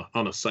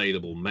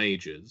unassailable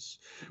mages,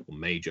 or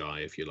magi,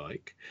 if you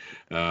like.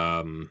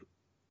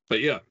 But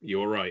yeah,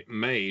 you're right.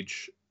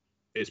 Mage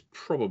is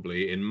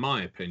probably, in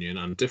my opinion,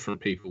 and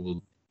different people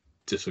will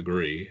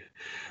disagree,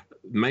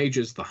 Mage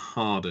is the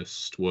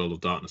hardest World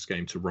of Darkness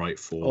game to write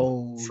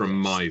for,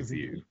 from my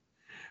view.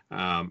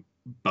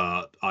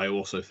 But I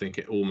also think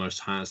it almost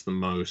has the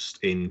most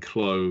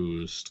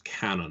enclosed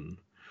canon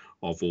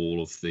of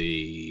all of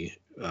the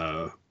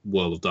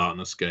World of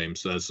Darkness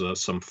games. There's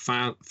some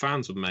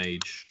fans of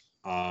Mage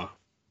are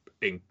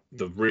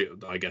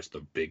I guess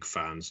the big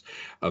fans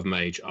of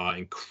Mage are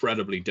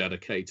incredibly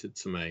dedicated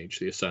to Mage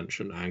the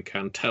Ascension and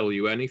can tell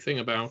you anything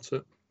about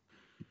it.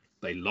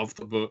 They love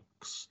the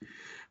books,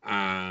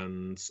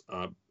 and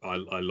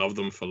I love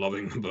them for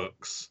loving the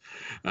books.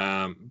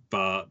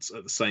 But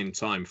at the same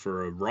time,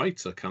 for a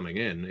writer coming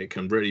in, it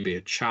can really be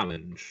a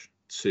challenge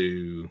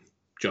to,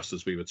 just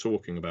as we were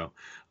talking about,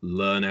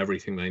 learn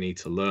everything they need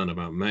to learn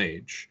about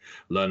Mage,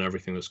 learn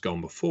everything that's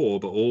gone before,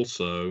 but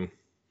also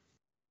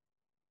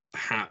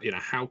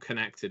how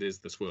connected is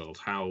this world?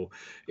 How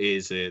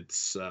is it?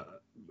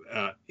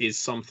 Is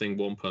something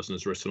one person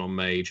has written on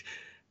Mage,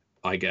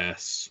 I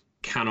guess,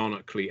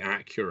 canonically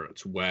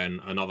accurate when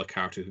another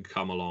character could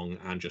come along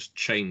and just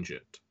change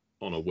it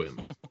on a whim?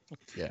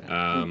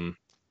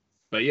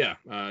 But yeah,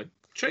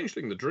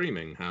 Changeling the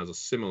Dreaming has a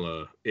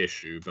similar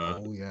issue,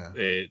 but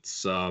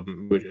it's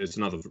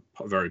another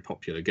very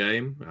popular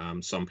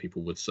game. Some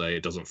people would say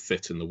it doesn't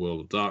fit in the World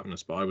of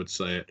Darkness, but I would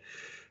say it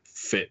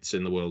fits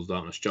in the World of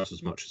Darkness just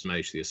as much as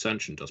Mage the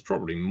Ascension does,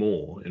 probably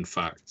more, in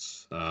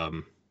fact,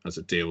 as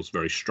it deals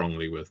very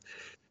strongly with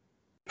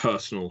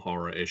personal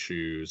horror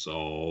issues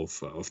of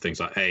things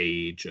like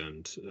age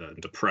and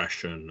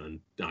depression and,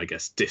 I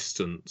guess,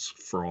 distance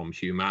from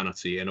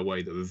humanity in a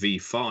way that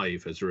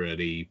V5 has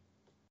really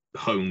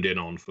honed in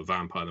on for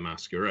Vampire the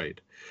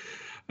Masquerade.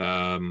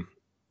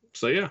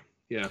 So yeah,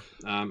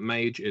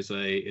 Mage is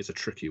a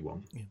tricky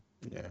one.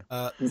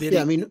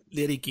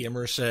 Lady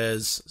Gamer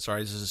says,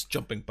 sorry, this is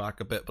jumping back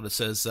a bit, but it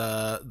says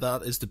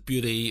that is the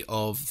beauty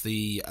of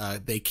the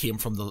they came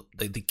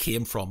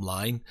from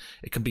line.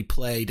 It can be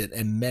played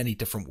in many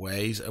different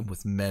ways and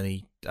with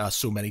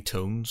so many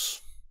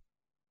tones.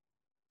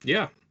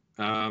 Yeah,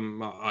 I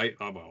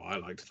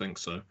like to think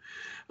so.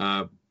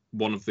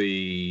 One of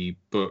the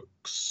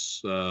books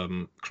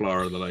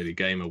Clara the Lady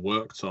Gamer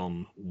worked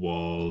on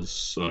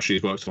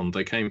she's worked on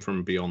They Came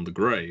From Beyond the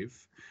Grave,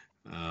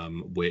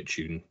 which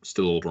you can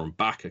still order on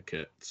Backer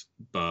Kit,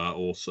 but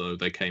also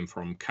They Came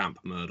From Camp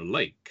Murder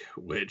Lake,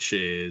 which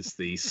is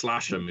the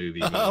slasher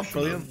movie version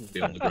of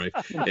Beyond the Grave.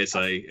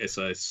 It's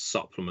a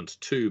supplement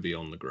to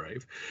Beyond the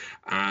Grave,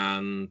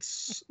 and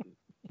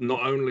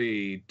not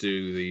only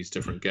do these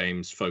different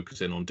games focus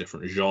in on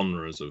different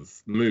genres of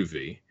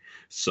movie,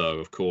 so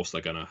of course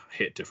they're going to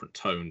hit different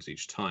tones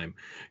each time,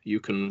 you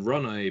can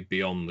run a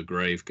Beyond the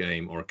Grave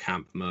game or a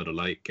Camp Murder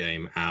Lake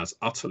game as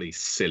utterly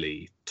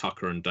silly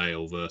Tucker and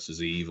Dale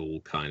versus Evil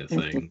kind of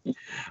thing,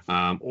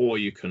 or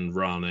you can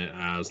run it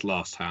as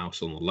Last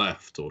House on the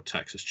Left or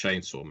Texas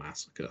Chainsaw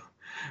Massacre.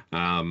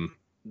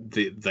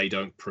 They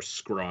don't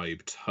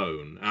prescribe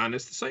tone, and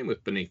it's the same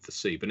with Beneath the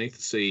Sea. Beneath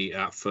the Sea,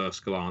 at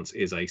first glance,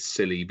 is a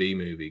silly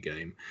B-movie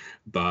game,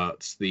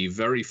 but the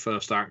very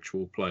first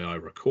actual play I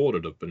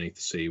recorded of Beneath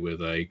the Sea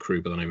with a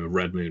crew by the name of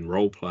Red Moon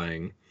Role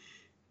Playing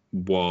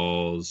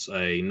was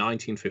a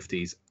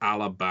 1950s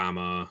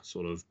Alabama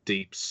sort of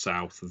deep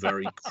south,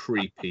 very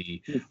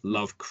creepy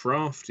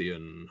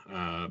Lovecraftian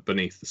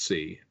Beneath the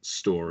Sea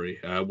story,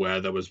 where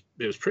it was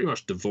pretty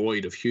much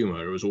devoid of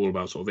humor. It was all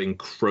about sort of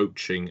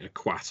encroaching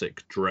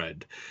aquatic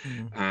dread,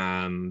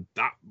 and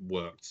that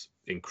worked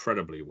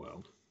incredibly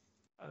well.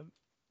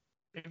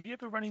 Have you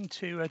ever run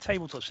into a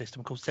tabletop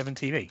system called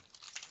 7TV?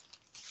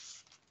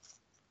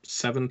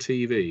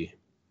 7TV?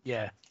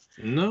 Yeah.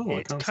 No,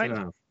 I can't say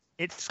I have.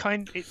 It's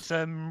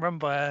run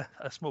by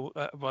a small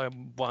by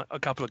a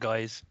couple of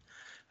guys,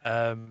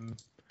 and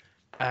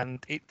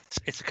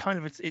it's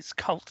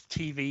cult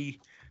TV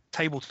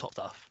tabletop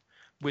stuff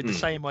with the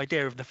same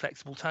idea of the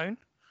flexible tone.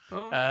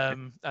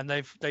 And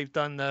they've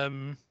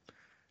done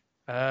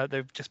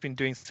they've just been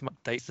doing some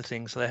updates to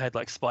things. So they had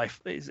like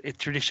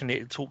traditionally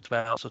it talked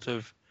about sort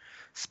of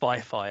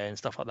spy-fi and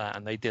stuff like that,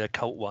 and they did a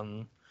cult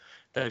one.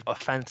 They've got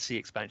a fantasy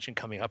expansion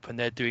coming up, and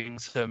they're doing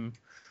some.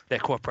 They're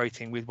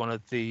cooperating with one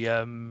of the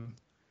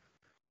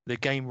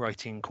game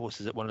writing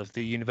courses at one of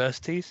the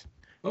universities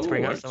to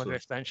bring out some of their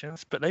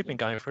expansions. But they've been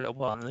going for a little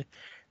while, and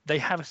they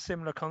have a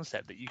similar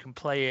concept that you can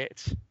play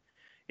it.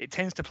 It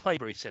tends to play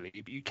very silly,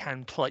 but you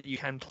can play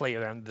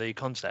around the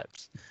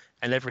concepts.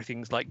 and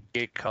everything's like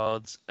gear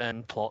cards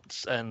and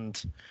plots,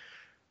 and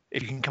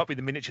if you can copy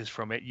the miniatures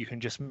from it, you can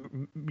just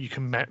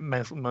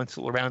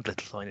mantle around a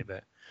little tiny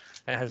bit.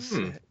 It has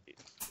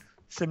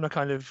similar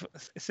kind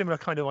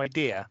of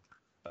idea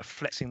of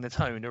flexing the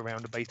tone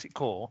around a basic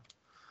core,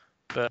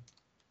 but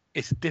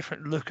it's a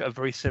different look at a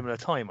very similar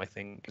time, I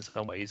think, in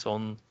some ways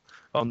on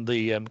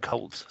the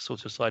cult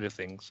sort of side of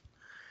things.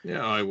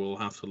 Yeah, I will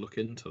have to look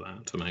into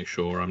that to make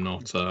sure I'm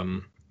not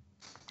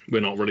we're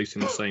not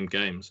releasing the same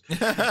games. It's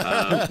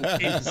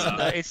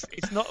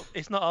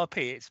not RP.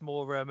 It's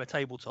more a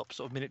tabletop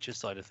sort of miniature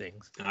side of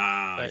things.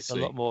 It's a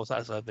lot more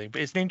that side of thing.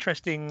 But it's an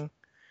interesting.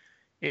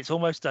 It's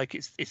almost like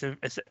it's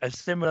a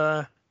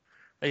similar.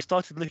 They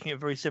started looking at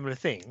very similar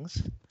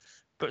things,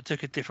 but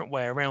took a different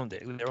way around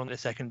it. They're on the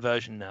second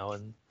version now,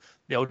 and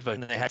the old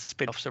version they had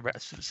spin-offs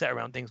set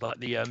around things like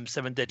the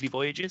 7 Deadly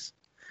Voyages,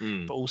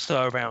 but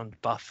also around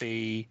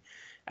Buffy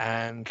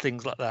and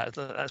things like that.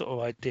 That sort of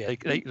idea.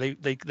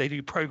 They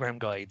do program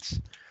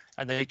guides,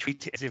 and they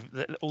treat it as if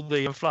all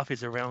the fluff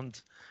is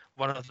around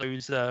one of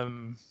those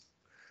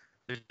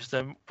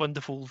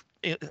wonderful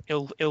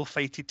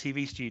ill-fated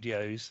TV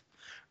studios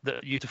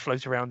that used to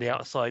float around the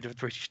outside of the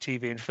British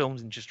TV and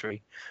films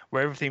industry,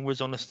 where everything was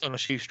on a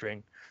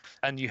shoestring,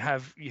 and you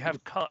have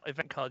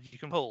event cards you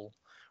can pull,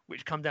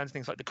 which come down to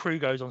things like the crew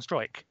goes on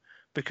strike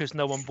because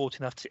no one bought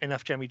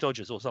enough Jammy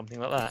Dodgers or something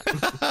like that.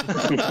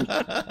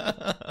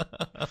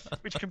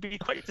 Which can be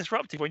quite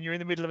disruptive when you're in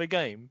the middle of a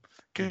game,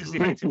 because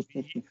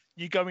effectively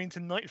you go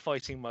into night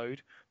fighting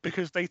mode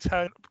because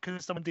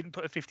someone didn't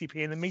put a 50p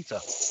in the meter.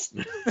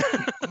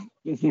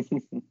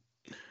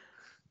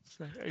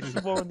 So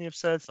it's more on the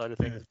absurd side of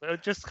things. But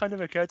it just kind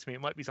of occurred to me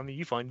it might be something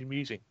you find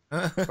amusing.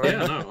 I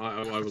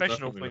will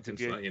definitely look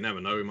into that. You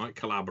never know, we might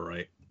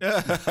collaborate.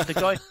 The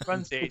guy who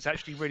runs it, it's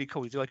actually really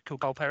cool. He's a guy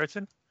called Carl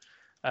Perriton,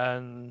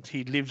 and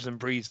he lives and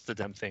breathes the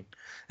damn thing.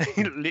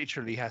 He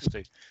literally has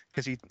to,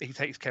 because he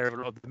takes care of a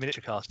lot of the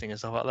miniature casting and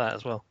stuff like that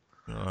as well.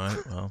 All right,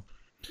 well.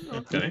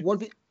 Okay. One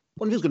thing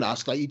I was going to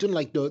ask, like, you done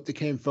like they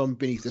came from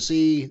Beneath the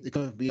Sea, they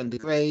come from Beyond the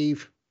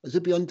Grave. Is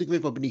it Beyond the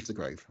Grave or Beneath the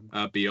Grave?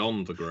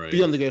 Beyond the Grave.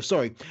 Beyond the Grave,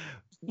 sorry.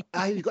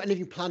 Have you got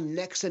anything planned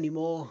next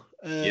anymore?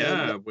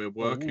 Yeah, we're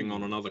working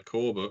on another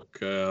core book.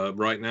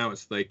 Right now,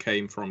 they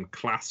came from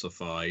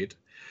Classified.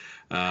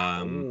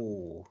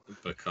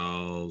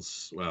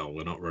 Because, well,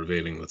 we're not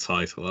revealing the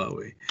title, are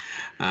we?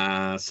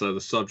 So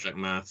the subject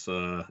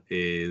matter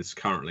is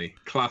currently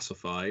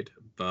Classified,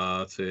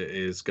 but it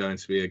is going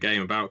to be a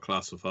game about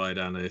Classified,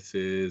 and it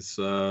is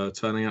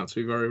turning out to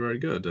be very, very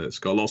good. It's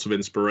got lots of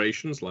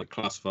inspirations, like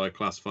Classified,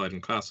 Classified,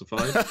 and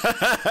Classified.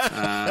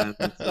 And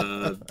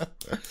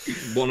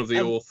one of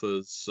the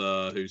authors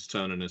who's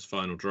turning his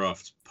final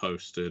draft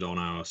posted on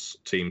our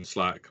team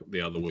Slack the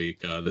other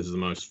week, this is the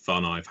most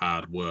fun I've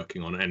had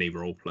working on any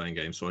role-playing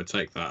game, so I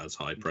take that as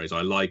high praise.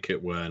 I like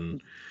it when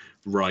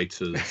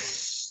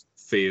writers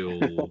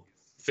feel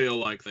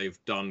like they've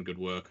done good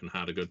work and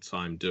had a good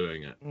time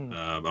doing it.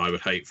 I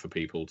would hate for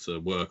people to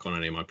work on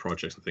any of my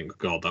projects and think,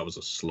 God, that was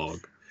a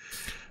slog.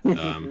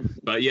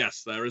 But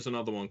yes, there is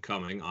another one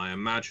coming. I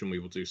imagine we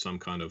will do some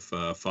kind of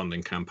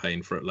funding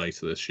campaign for it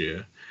later this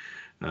year.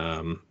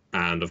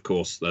 And of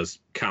course, there's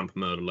Camp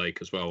Murder Lake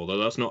as well, although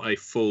that's not a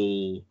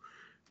full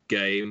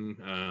game.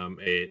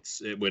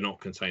 We're not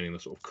containing the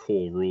sort of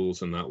core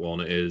rules in that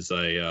one. It is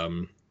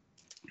a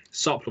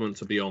supplement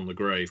to Beyond the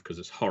Grave because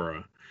it's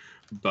horror,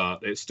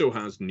 but it still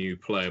has new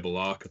playable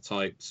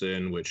archetypes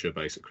in, which are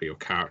basically your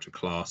character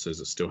classes.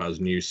 It still has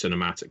new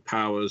cinematic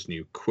powers,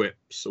 new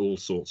quips, all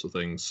sorts of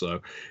things. So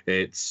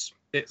it's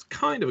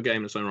kind of a game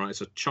in its own right.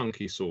 It's a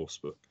chunky source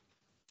book.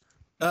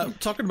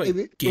 Talking about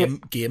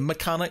game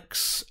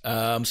mechanics,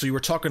 so you were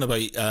talking about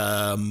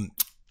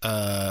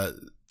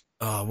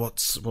what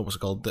was it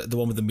called? The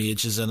one with the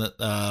mages in it.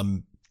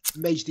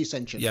 Mage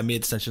Descension. Yeah,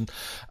 Mage Descension.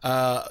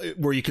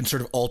 Where you can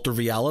sort of alter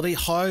reality.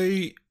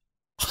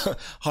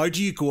 How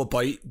do you go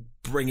about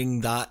bringing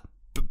that,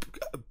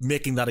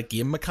 making that a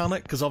game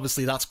mechanic? Because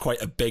obviously that's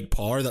quite a big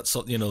power. That's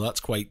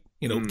that's quite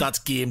that's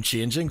game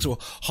changing. So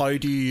how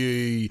do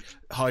you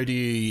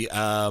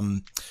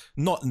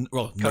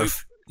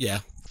nerf? Yeah.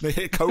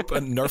 Cope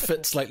and nerf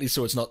it slightly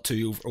so it's not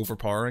too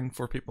overpowering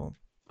for people?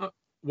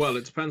 Well,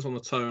 it depends on the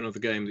tone of the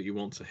game that you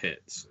want to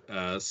hit.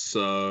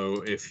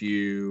 So if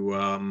you,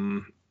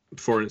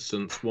 for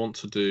instance, want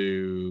to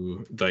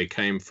do They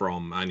Came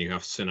From, and you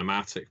have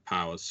cinematic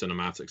powers,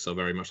 cinematics are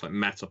very much like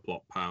meta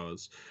plot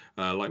powers,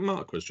 like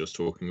Mark was just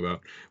talking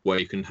about, where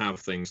you can have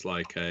things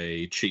like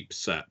a cheap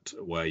set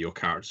where your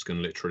characters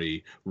can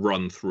literally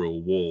run through a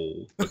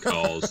wall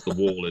because the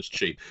wall is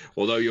cheap.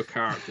 Although your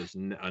characters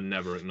are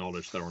never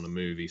acknowledged they're on a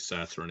movie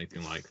set or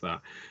anything like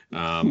that,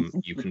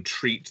 you can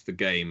treat the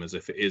game as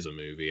if it is a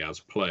movie as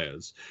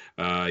players.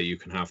 You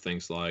can have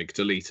things like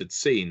deleted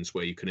scenes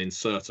where you can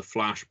insert a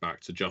flashback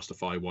to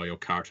justify why your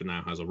character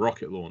now has a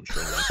rocket launcher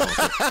on their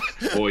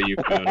pocket. or you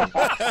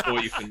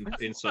can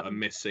insert a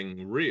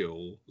missing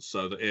reel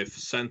so that if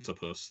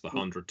Centipus, the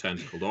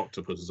 100-tentacled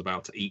octopus, is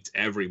about to eat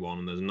everyone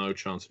and there's no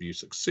chance of you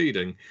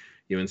succeeding,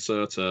 you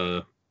insert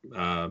a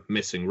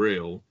missing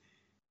reel,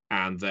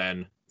 And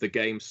then the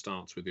game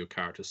starts with your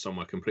character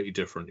somewhere completely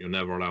different. You're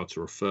never allowed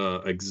to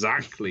refer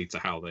exactly to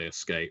how they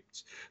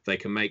escaped. They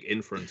can make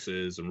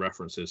inferences and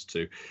references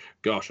to,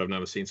 gosh, I've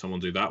never seen someone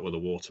do that with a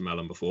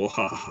watermelon before.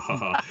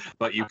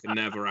 But you can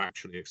never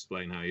actually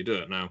explain how you do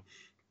it. Now,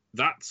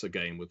 that's a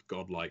game with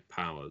godlike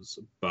powers,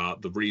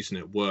 but the reason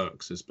it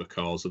works is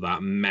because of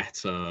that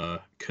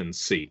meta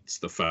conceit,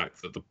 the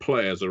fact that the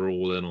players are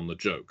all in on the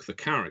joke. The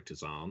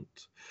characters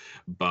aren't,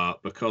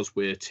 but because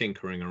we're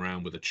tinkering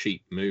around with a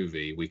cheap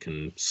movie, we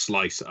can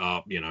slice it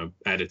up,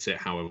 edit it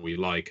however we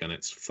like, and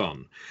it's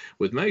fun.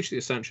 With Mage the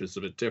Ascension, it's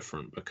a bit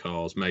different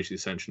because Mage the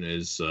Ascension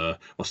is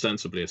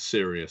ostensibly a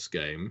serious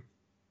game.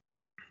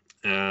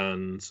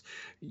 And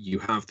you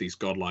have these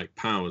godlike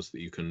powers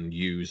that you can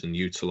use and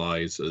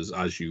utilize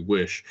as you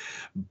wish,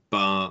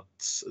 but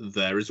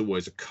there is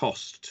always a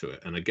cost to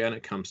it. And again,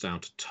 it comes down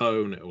to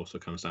tone. It also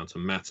comes down to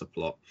meta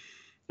plot.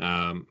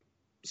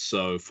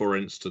 So, for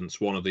instance,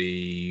 one of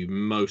the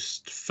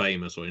most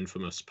famous or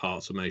infamous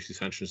parts of Mage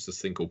Ascension is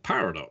this thing called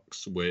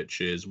Paradox,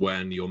 which is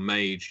when your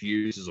mage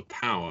uses a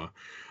power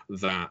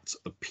that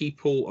the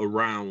people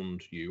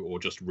around you, or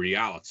just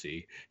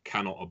reality,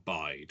 cannot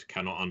abide,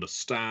 cannot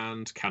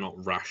understand,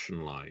 cannot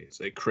rationalize.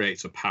 It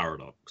creates a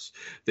paradox.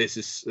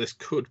 This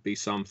could be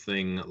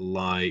something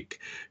like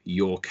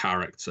your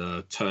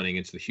character turning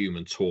into the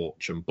Human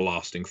Torch and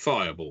blasting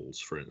fireballs,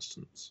 for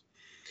instance.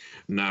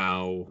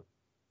 Now,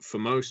 for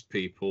most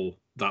people,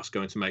 that's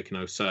going to make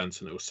no sense,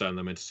 and it will send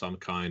them into some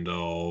kind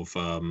of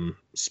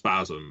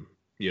spasm,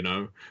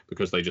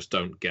 because they just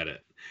don't get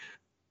it.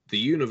 The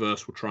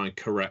universe will try and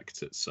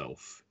correct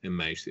itself in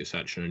Mage the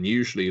Ascension, and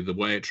usually the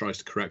way it tries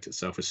to correct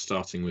itself is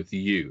starting with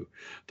you,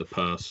 the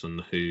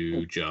person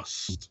who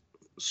just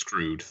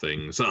screwed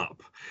things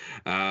up.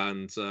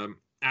 And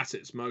at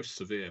its most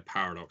severe,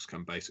 Paradox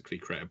can basically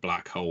create a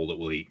black hole that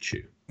will eat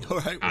you. All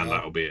right, and wow.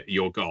 that'll be it.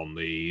 You're gone.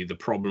 The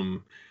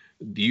problem,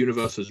 the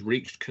universe has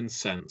reached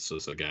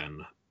consensus again.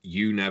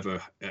 You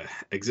never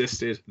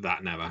existed.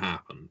 That never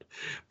happened.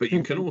 But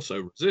you can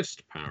also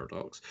resist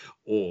Paradox,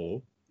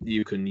 or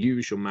you can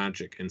use your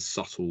magic in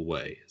subtle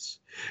ways.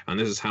 And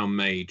this is how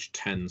Mage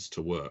tends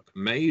to work.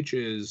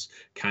 Mages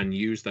can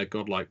use their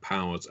godlike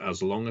powers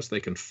as long as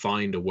they can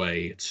find a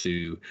way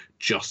to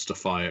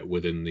justify it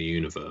within the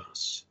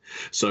universe.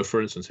 So,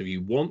 for instance, if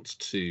you want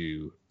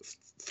to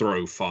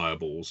throw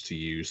fireballs to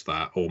use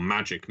that, or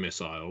magic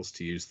missiles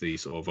to use the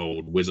sort of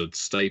old wizard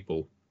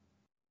staple,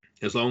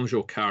 as long as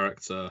your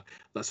character,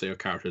 let's say your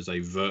character is a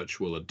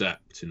virtual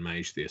adept in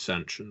Mage the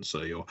Ascension,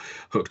 so you're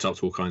hooked up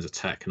to all kinds of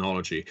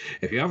technology.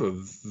 If you have a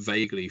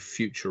vaguely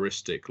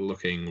futuristic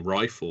looking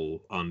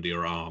rifle under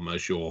your arm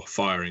as you're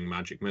firing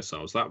magic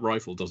missiles, that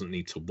rifle doesn't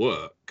need to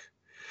work.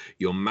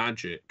 Your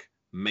magic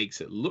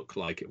makes it look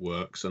like it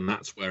works, and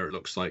that's where it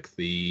looks like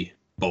the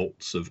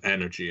bolts of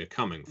energy are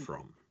coming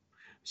from.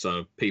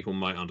 So people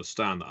might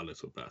understand that a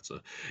little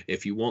better.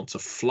 If you want to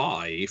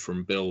fly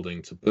from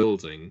building to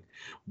building,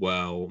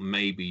 well,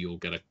 maybe you'll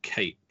get a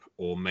cape,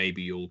 or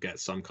maybe you'll get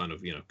some kind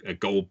of, a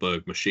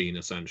Goldberg machine,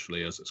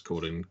 essentially, as it's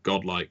called in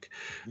Godlike,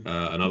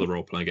 another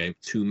role-playing game,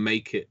 to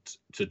make it,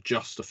 to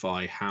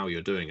justify how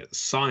you're doing it. The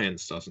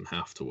science doesn't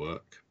have to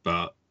work,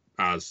 but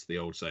as the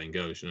old saying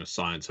goes,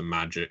 science and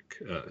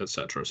magic,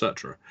 etc.,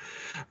 etc.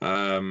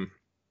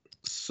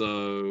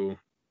 So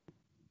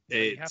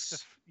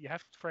it's... You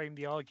have to frame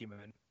the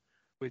argument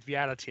with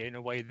reality in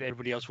a way that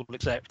everybody else will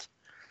accept.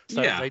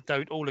 So they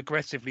don't all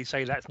aggressively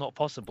say that's not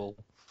possible,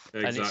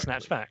 and it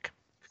snaps back.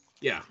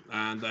 Yeah,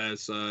 and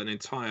there's an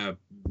entire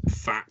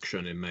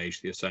faction in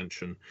Mage the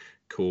Ascension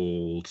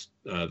called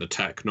the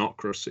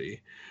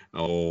Technocracy,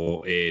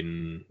 or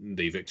in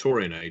the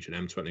Victorian Age, in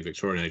M20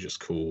 Victorian Age, it's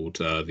called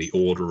the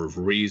Order of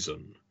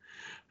Reason,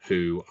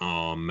 who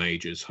are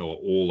mages who are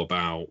all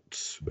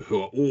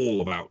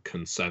about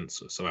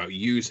consensus, about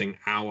using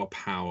our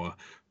power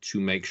to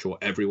make sure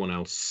everyone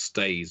else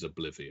stays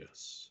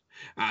oblivious.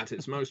 At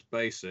its most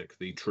basic,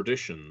 the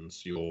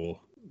traditions, your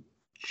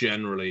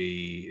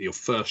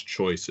first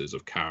choices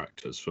of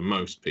characters for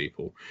most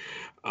people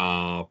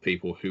are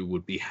people who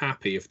would be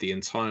happy if the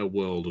entire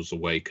world was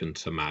awakened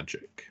to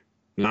magic.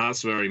 Now,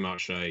 that's very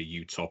much a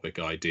utopic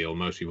ideal.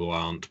 Most people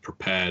aren't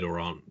prepared or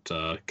aren't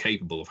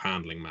capable of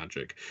handling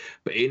magic.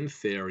 But in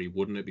theory,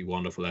 wouldn't it be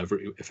wonderful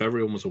if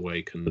everyone was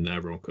awakened and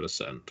everyone could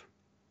ascend?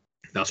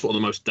 That's what the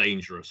most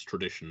dangerous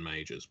tradition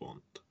mages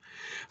want.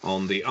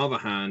 On the other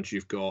hand,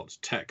 you've got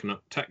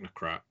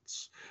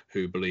technocrats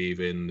who believe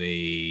in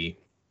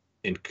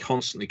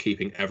constantly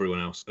keeping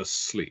everyone else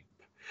asleep.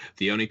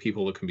 The only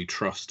people that can be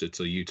trusted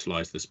to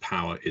utilize this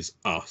power is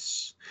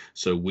us.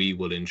 So we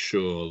will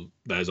ensure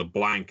there's a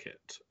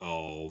blanket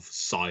of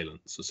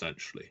silence,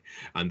 essentially.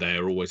 And they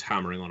are always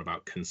hammering on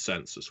about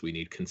consensus. We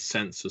need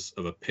consensus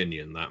of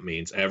opinion. That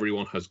means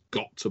everyone has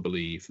got to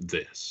believe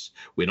this.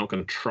 We're not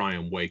going to try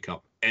and wake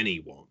up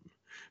anyone,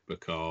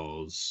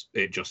 because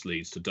it just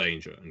leads to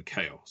danger and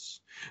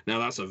chaos. Now,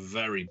 that's a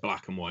very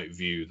black and white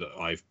view that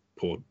I've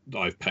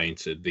I've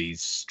painted,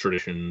 these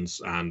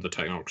traditions and the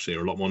technocracy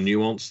are a lot more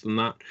nuanced than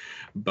that.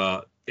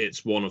 But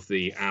it's one of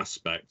the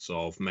aspects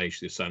of Mage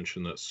the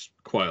Ascension that's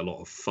quite a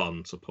lot of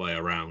fun to play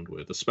around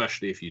with,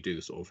 especially if you do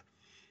the sort of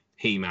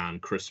He-Man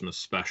Christmas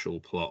special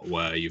plot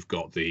where you've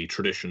got the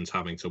traditions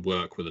having to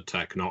work with a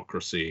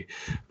technocracy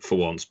for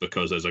once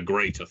because there's a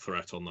greater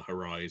threat on the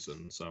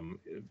horizon, some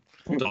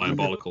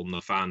diabolical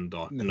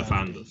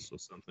Nefandus or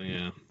something.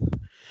 Yeah.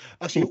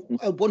 Actually,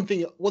 one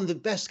of the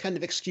best kind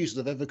of excuses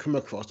I've ever come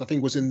across, I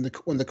think, was in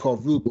one of the core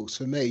rulebooks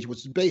for Mage,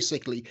 was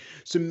basically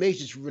some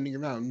mages running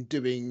around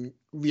doing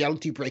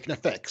reality-breaking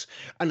effects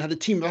and had a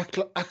team of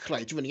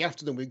acolytes running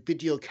after them with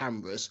video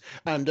cameras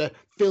and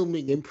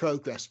filming in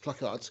progress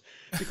placards.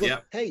 Because,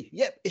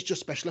 it's just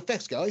special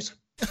effects, guys.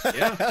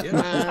 Yeah.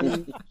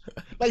 And,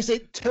 like I say,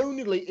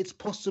 tonally, it's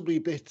possibly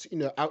a bit,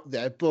 out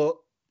there, but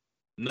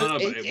no,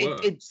 but it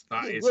works.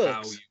 That is works.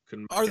 how you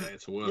can get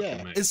it to work.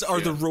 Yeah.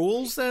 Are the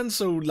roles then?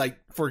 So, like,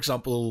 for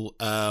example,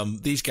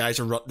 these guys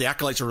the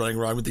acolytes are running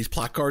around with these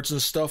placards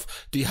and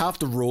stuff. Do you have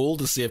to roll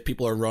to see if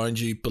people around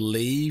you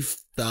believe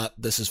that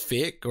this is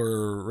fake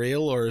or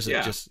real, or is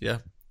it just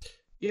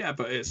Yeah,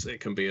 but it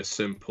can be as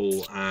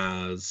simple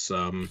as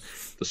the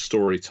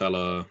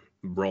storyteller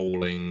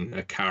rolling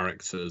a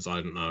character's,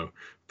 I don't know,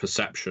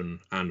 perception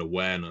and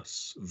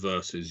awareness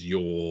versus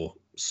your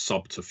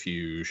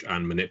subterfuge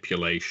and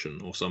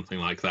manipulation or something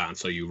like that, and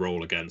so you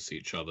roll against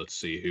each other to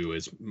see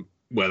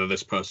whether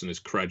this person is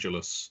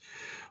credulous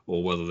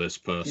or whether this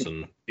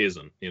person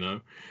isn't,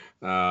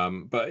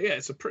 but yeah,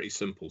 it's a pretty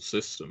simple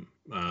system,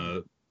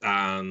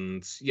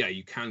 and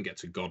you can get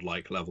to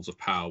godlike levels of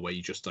power where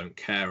you just don't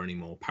care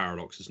anymore.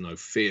 Paradox is no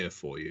fear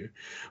for you.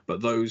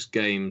 But those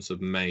games of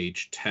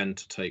Mage tend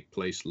to take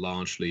place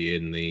largely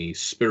in the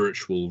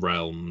spiritual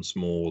realms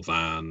more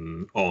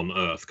than on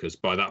Earth, because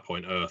by that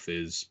point Earth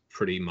is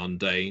pretty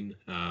mundane.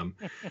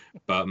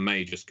 But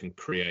mages can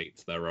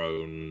create their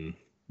own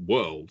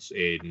worlds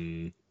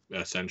in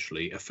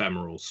essentially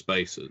ephemeral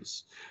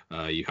spaces.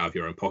 You have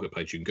your own pocket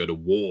plate. You can go to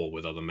war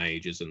with other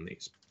mages in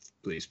these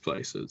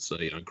places, so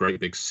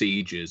great big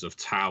sieges of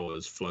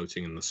towers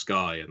floating in the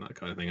sky and that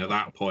kind of thing. At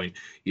that point,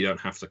 you don't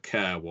have to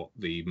care what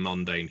the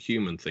mundane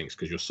human thinks,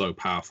 because you're so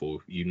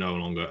powerful you no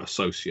longer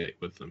associate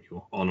with them.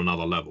 You're on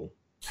another level,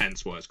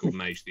 hence why it's called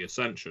Mage the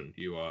Ascension.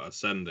 You are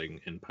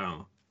ascending in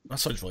power. That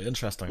sounds really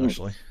interesting,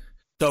 actually.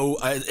 Though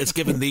it's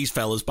given these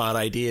fellas bad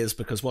ideas,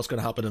 because what's going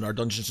to happen in our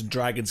Dungeons and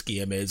Dragons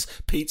game is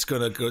Pete's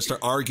going to go start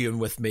arguing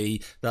with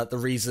me that the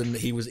reason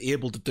he was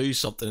able to do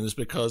something is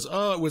because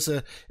it's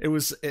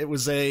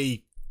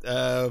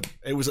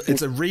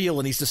a reel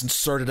and he's just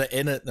inserted it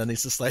in it, and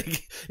he's just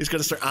like he's going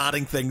to start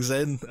adding things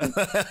in.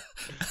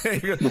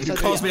 It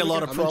caused me a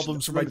lot of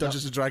problems for my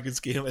Dungeons and Dragons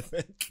game, I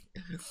think.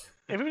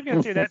 If we were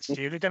going to do that,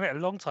 Stu, we'd done it a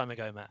long time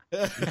ago, Matt.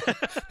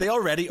 They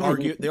already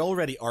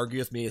argue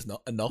with me is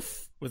not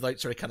enough without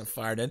sort of kind of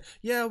firing in.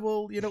 Yeah,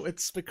 well,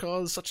 it's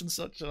because such and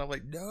such, and I'm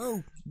like,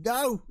 no.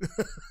 That's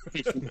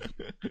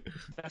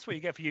what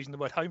you get for using the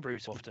word homebrew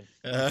so often.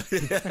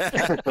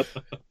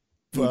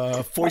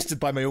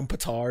 Foisted by my own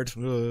petard.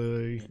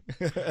 So,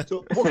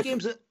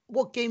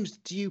 what games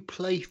do you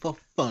play for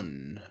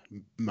fun,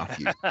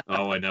 Matthew?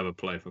 Oh, I never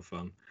play for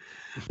fun.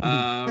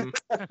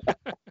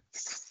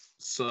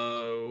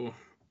 So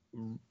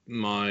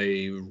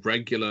my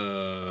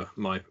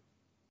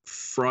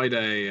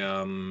Friday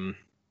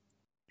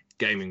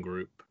gaming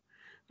group,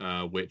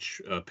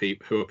 which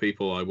who are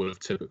people I would have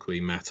typically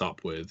met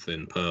up with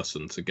in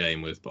person to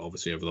game with, but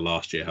obviously over the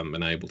last year haven't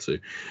been able to.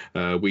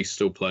 We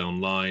still play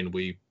online.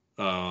 We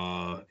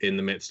are in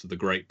the midst of the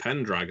Great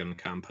Pendragon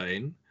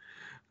campaign.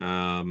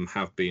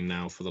 Have been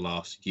now for the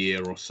last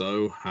year or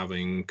so,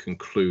 having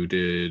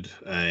concluded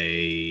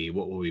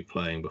what were we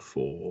playing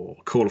before?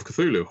 Call of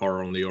Cthulhu,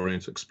 Horror on the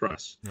Orient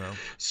Express. Wow.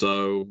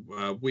 So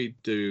we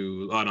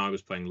do, and I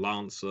was playing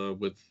Lancer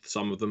with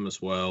some of them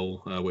as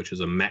well, which is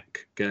a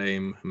mech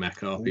game,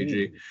 mech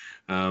RPG.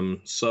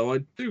 So I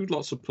do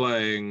lots of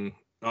playing.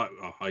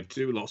 I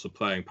do lots of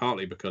playing,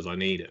 partly because I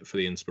need it for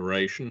the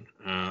inspiration,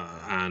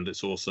 and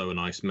it's also a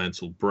nice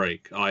mental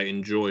break. I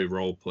enjoy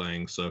role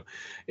playing, so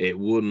it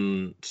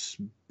wouldn't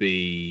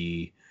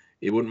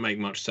make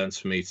much sense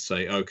for me to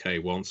say, okay,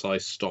 once I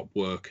stop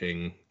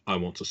working, I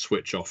want to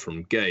switch off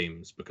from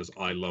games, because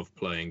I love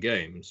playing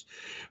games.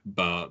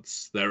 But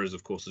there is,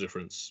 of course, a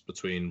difference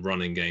between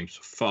running games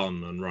for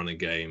fun and running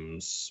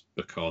games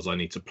because I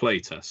need to play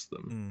test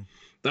them.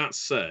 That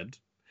said,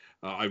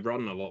 I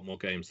run a lot more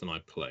games than I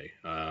play.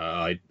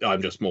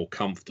 I'm just more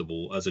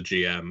comfortable as a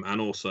GM, and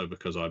also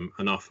because I'm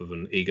enough of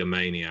an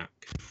egomaniac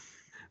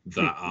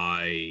that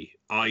I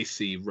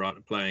see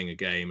playing a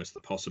game as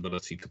the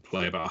possibility to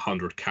play about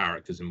 100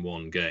 characters in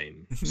one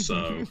game.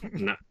 So,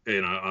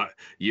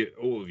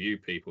 all of you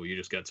people, you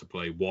just get to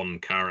play one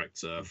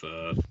character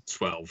for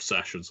 12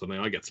 sessions. I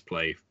mean, I get to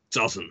play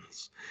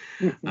dozens.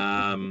 But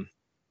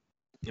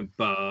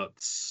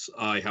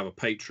I have a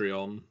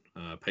Patreon,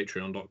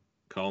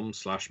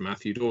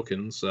 patreon.com/Matthew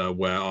Dawkins,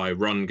 where I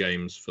run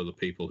games for the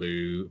people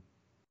who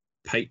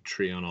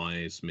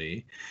patronize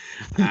me,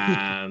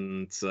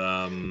 and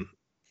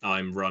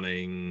I'm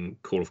running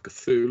Call of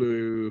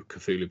Cthulhu,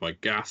 Cthulhu by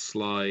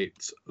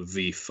Gaslight,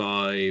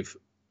 V5,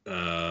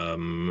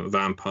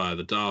 Vampire: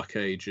 The Dark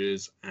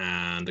Ages,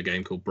 and a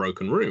game called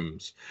Broken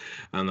Rooms,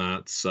 and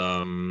that's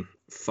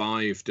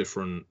 5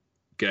 different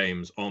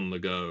games on the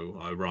go.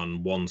 I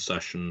run 1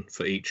 session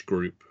for each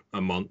group a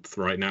month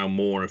right now,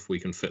 more if we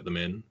can fit them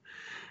in.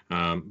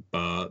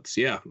 But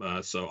yeah,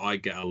 so I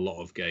get a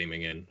lot of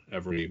gaming in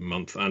every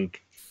month, and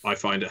I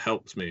find it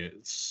helps me.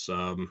 It's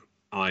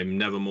I'm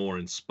never more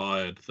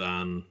inspired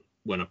than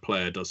when a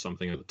player does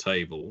something at the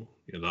table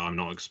that I'm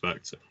not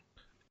expecting.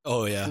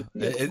 Oh yeah,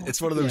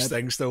 it's one of those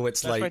things though.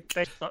 It's like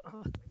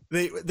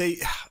they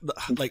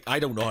like, I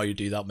don't know how you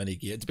do that many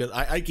games, but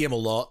I game a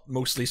lot,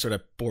 mostly sort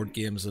of board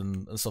games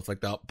and stuff like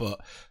that.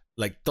 But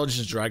like Dungeons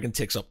and Dragons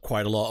takes up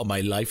quite a lot of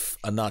my life,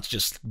 and that's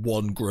just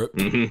one group.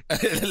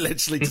 It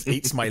literally just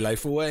eats my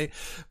life away.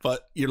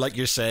 But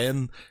you're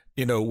saying,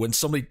 when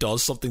somebody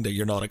does something that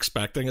you're not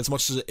expecting, as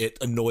much as it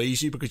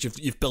annoys you because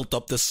you've built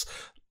up this.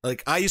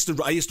 Like I used to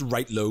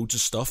write loads of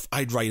stuff.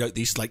 I'd write out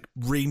these like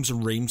reams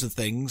and reams of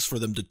things for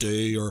them to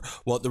do, or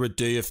what they would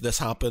do if this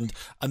happened,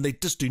 and they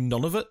just do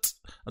none of it.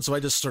 And so I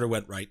just sort of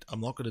went, right, I'm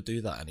not going to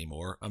do that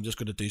anymore. I'm just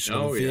going to do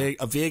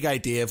a vague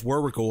idea of where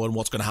we're going,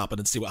 what's going to happen,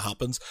 and see what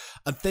happens.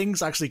 And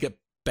things actually get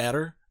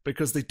better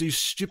because they do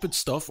stupid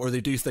stuff, or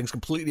they do things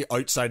completely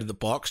outside of the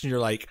box, and you're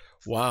like,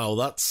 wow,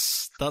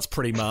 that's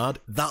pretty mad.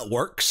 That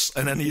works,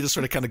 and then you just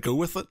sort of kind of go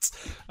with it,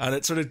 and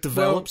it sort of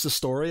develops the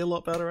story a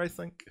lot better, I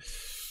think.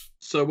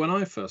 So when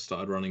I first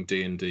started running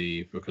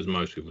D&D, because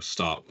most people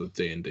start with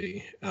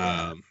D&D,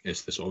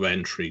 it's the sort of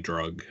entry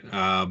drug.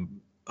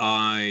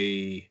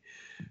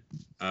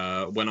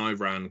 When I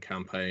ran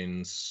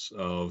campaigns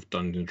of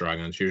Dungeons and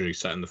Dragons, usually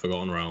set in the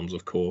Forgotten Realms,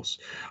 of course,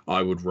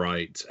 I would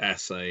write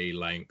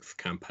essay-length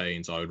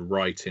campaigns. I would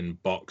write in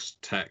boxed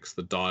text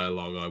the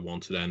dialogue I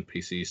wanted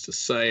NPCs to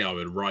say. I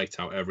would write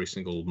out every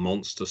single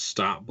monster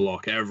stat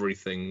block,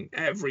 everything.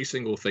 Every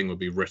single thing would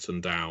be written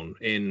down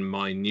in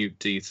minute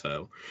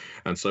detail.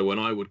 And so when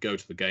I would go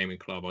to the gaming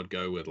club, I'd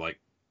go with like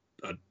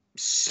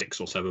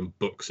 6 or 7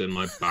 books in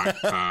my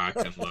backpack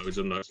and loads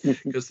of notes,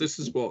 because this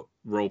is what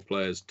role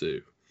players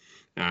do.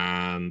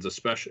 And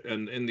especially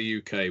in the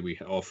UK, we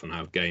often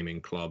have gaming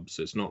clubs.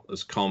 It's not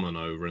as common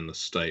over in the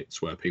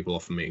States, where people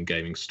often meet in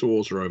gaming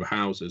stores or over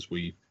houses.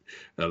 We,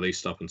 at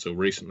least up until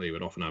recently,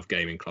 would often have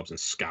gaming clubs in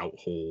scout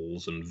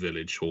halls and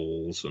village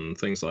halls and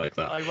things like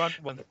that. I run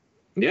one.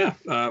 Yeah,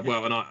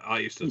 well, and I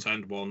used to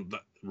attend one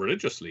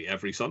religiously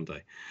every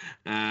Sunday,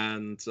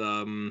 and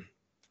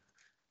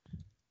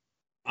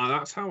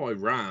that's how I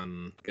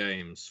ran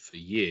games for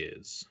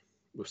years.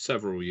 With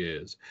several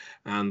years.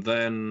 And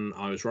then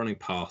I was running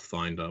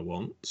Pathfinder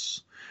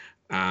once,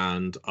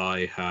 and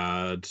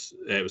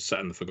it was set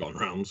in the Forgotten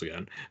Realms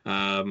again.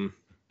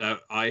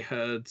 I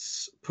had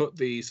put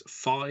these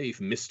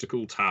 5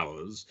 mystical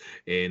towers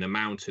in a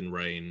mountain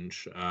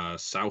range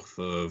south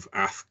of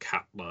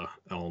Athkatla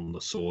on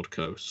the Sword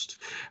Coast.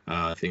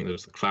 I think there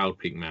was the Cloud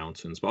Peak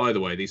Mountains. But either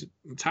way, these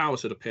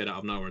towers had appeared out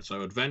of nowhere, and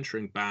so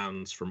adventuring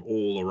bands from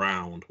all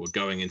around were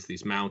going into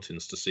these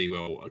mountains to see,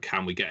 well,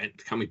 can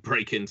we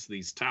break into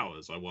these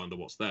towers? I wonder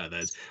what's there.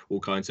 There's all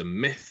kinds of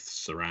myths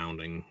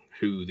surrounding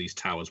who these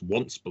towers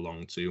once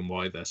belonged to and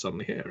why they're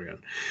suddenly here again.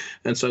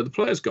 And so the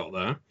players got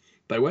there.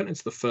 They went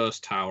into the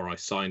first tower I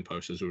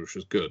signposted, which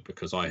was good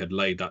because I had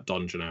laid that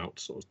dungeon out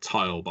sort of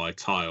tile by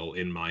tile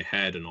in my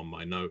head and on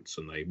my notes,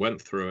 and they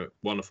went through it.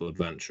 Wonderful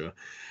adventure.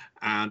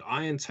 And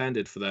I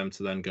intended for them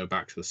to then go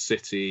back to the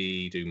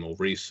city, do more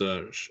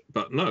research.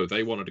 But no,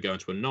 they wanted to go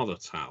into another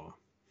tower.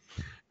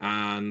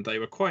 And they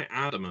were quite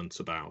adamant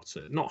about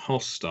it. Not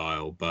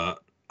hostile, but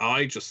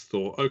I just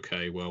thought,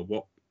 okay, well,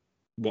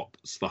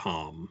 what's the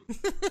harm?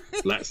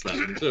 Let's let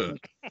them do it.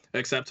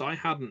 Except I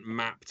hadn't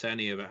mapped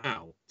any of it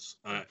out.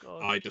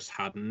 I just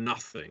had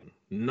nothing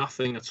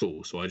at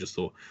all. So I just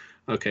thought,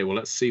 okay, well,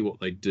 let's see what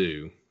they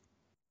do.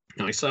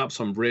 And I set up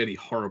some really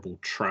horrible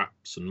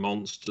traps and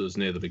monsters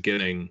near the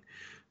beginning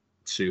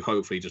to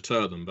hopefully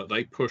deter them, but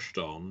they pushed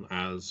on,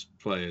 as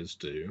players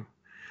do.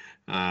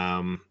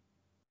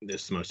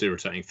 This is the most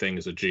irritating thing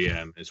as a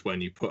GM, is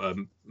when you put a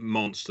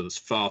monster that's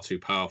far too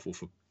powerful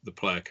for the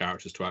player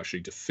characters to actually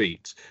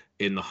defeat,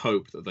 in the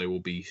hope that they will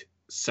be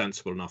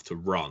sensible enough to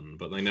run,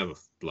 but they never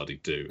bloody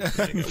do.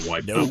 They get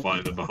wiped out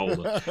by the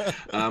beholder.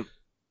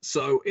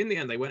 So in the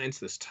end, they went into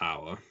this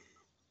tower,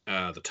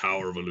 the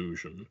Tower of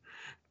Illusion,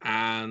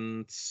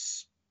 and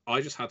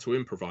I just had to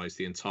improvise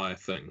the entire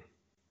thing.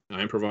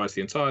 I improvised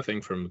the entire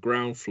thing from the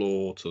ground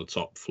floor to the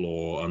top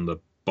floor and the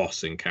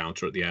boss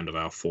encounter at the end of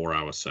our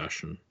 4-hour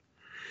session.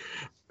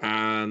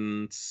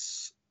 And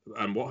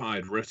what I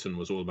had written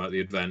was all about the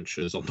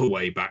adventures on the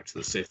way back to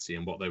the city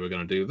and what they were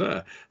going to do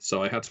there.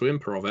 So I had to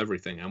improv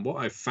everything. And what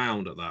I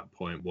found at that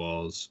point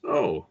was,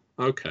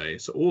 okay,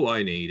 so all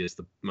I need is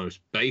the most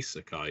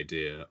basic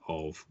idea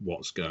of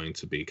what's going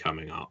to be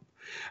coming up,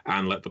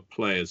 and let the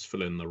players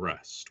fill in the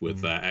rest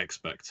with their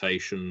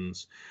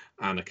expectations,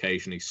 and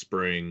occasionally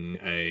spring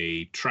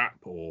a trap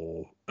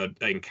or an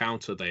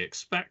encounter they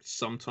expect,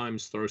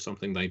 sometimes throw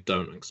something they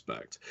don't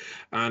expect.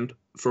 And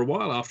for a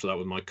while after that,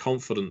 with my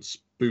confidence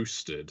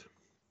boosted,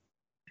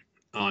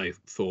 I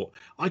thought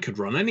I could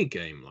run any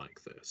game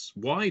like this.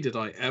 Why did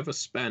I ever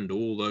spend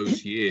all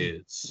those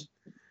years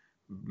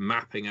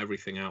mapping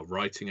everything out,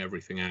 writing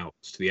everything out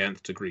to the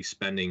nth degree,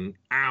 spending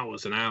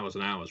hours and hours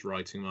and hours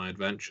writing my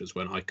adventures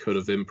when I could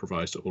have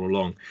improvised it all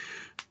along?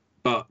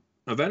 But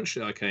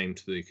eventually I came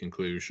to the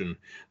conclusion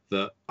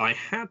that I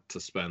had to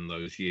spend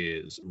those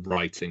years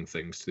writing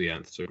things to the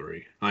nth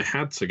degree. I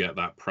had to get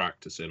that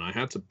practice in. I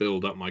had to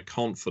build up my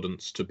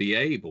confidence to be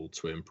able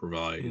to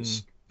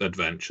improvise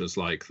adventures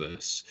like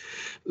this,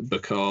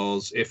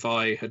 because if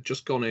I had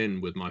just gone in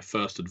with my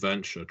first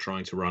adventure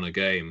trying to run a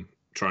game,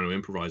 trying to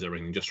improvise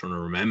everything, just trying to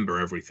remember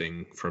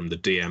everything from the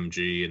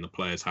DMG and the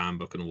player's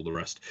handbook and all the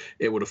rest,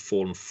 it would have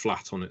fallen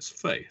flat on its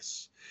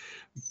face.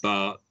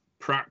 But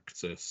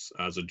practice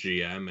as a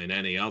GM in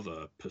any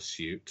other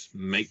pursuit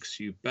makes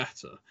you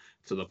better,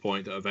 to the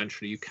point that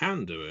eventually you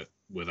can do it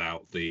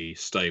without the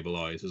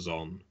stabilizers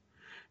on.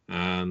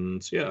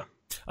 And yeah,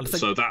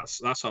 so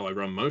that's how I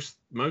run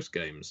most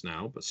games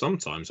now. But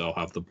sometimes I'll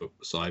have the book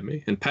beside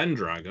me. In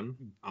Pendragon,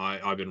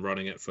 I've been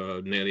running it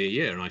for nearly a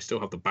year, and I still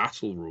have the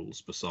battle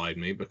rules beside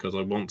me because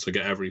I want to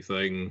get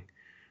everything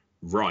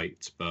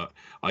right, but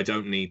I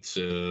don't need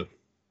to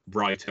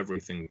write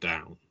everything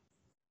down.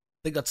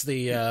 I think that's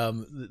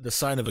the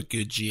sign of a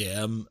good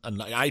GM,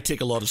 and I take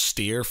a lot of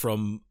steer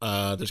from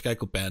there's a guy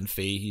called Ben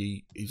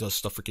Fee. He does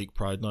stuff for Geek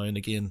Pride now and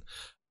again.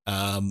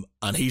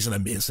 And he's an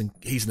amazing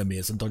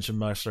dungeon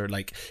master.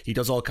 Like, he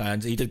does all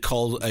kinds. He did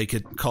Call of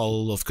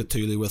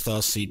Cthulhu with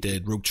us. He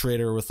did Rogue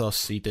Trader with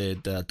us. He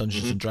did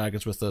Dungeons and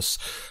Dragons with us,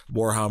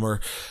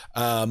 Warhammer.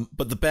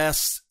 But the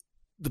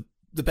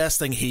best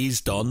thing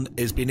he's done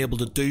is being able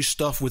to do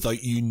stuff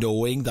without you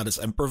knowing that it's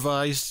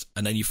improvised,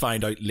 and then you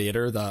find out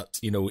later that,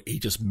 you know, he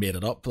just made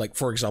it up. Like,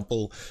 for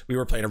example, we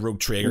were playing a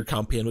Rogue Trader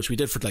campaign, which we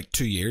did for like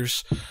 2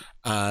 years,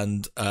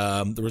 and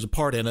there was a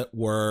part in it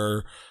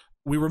where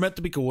we were meant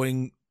to be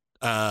going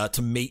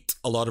to meet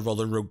a lot of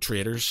other rogue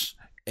traders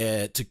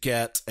to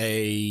get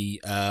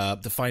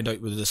to find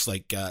out where this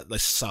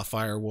this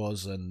sapphire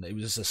was, and it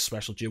was just a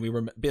special gem. We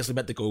were basically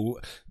meant to go.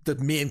 The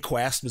main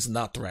quest was in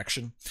that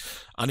direction,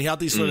 and he had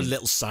these sort of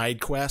little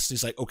side quests.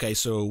 He's like, okay,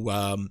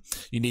 so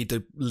you need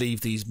to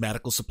leave these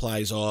medical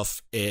supplies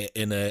off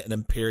in an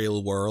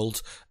imperial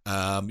world.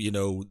 You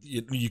know,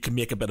 you can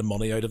make a bit of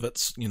money out of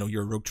it. You know,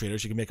 you're rogue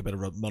traders, you can make a bit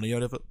of money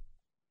out of it.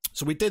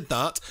 So we did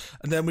that,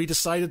 and then we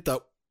decided that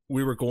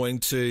we were going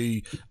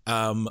to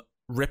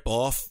rip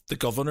off the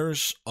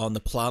governors on the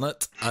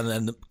planet and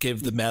then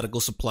give the medical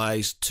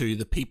supplies to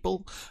the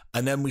people.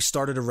 And then we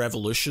started a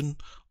revolution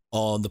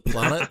on the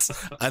planet.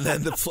 and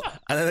then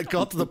it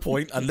got to the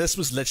point, and this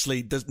was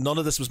literally, none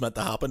of this was meant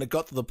to happen. It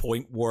got to the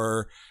point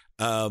where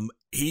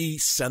he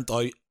sent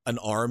out an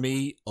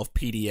army of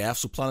PDF,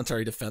 so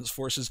Planetary Defense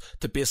Forces,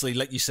 to basically,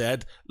 like you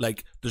said,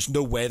 like, there's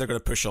no way they're going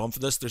to push on for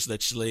this.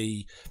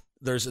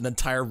 There's an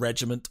entire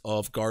regiment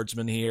of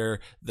guardsmen here.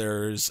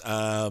 There's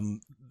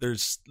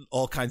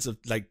all kinds of,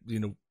 like, you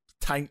know,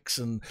 tanks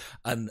and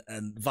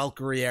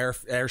Valkyrie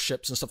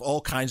airships and stuff,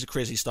 all kinds of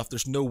crazy stuff.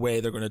 There's no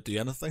way they're going to do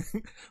anything.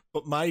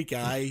 But my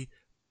guy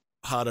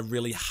had a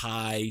really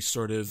high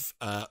sort of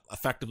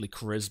effectively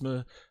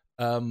charisma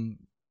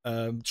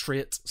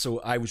trait. So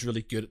I was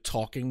really good at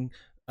talking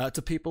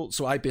to people.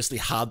 So I basically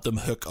had them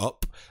hook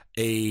up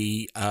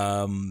a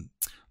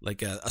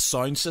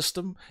sound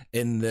system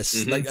in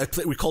this,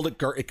 we called it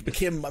Gurk. It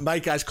became, my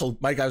guy was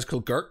called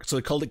Gurk, so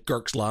they called it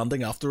Gurk's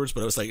Landing afterwards,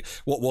 but it was like,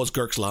 what was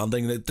Gurk's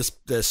Landing?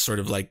 This sort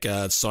of like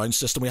sound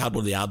system. We had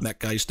one of the AdMech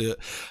guys do it,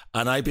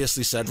 and I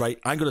basically said, right,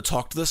 I'm going to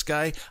talk to this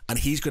guy, and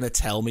he's going to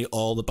tell me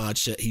all the bad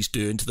shit he's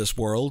doing to this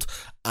world,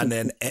 and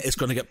then it's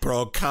going to get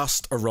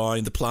broadcast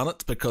around the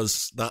planet,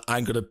 because that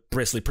I'm going to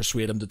basically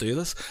persuade him to do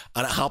this.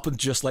 And it happened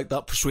just like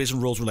that. Persuasion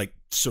rolls were like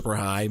super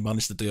high,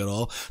 managed to do it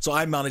all. So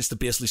I managed to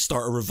basically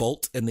start a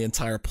revolt in the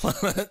entire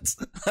planet,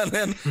 and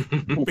then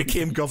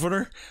became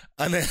governor.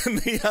 And then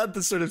he had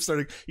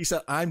to he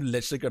said, I'm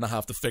literally going to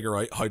have to figure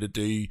out how to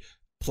do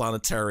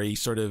planetary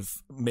sort of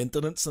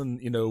maintenance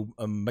and, you know,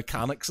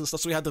 mechanics and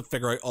stuff. So we had to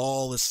figure out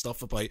all this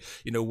stuff about,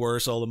 you know,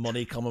 where's all the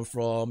money coming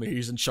from,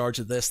 who's in charge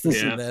of this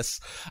and this.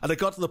 And it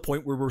got to the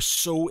point where we're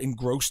so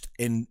engrossed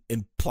in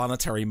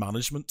planetary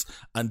management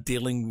and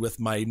dealing with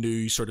my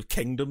new sort of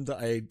kingdom that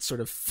I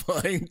sort of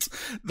find,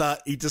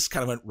 that he just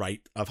kind of went, right,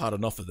 I've had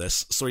enough of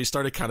this. So he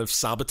started kind of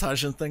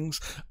sabotaging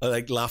things,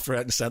 like left, right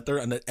and center,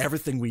 and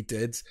everything we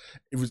did,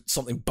 it was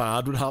something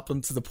bad would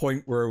happen, to the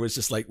point where it was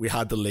just like we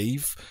had to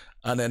leave.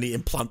 And then he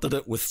implanted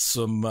it with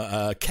some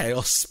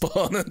chaos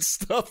spawn and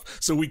stuff,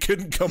 so we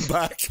couldn't come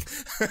back.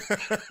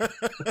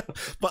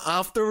 But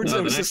afterwards,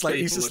 it was just like,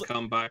 he's just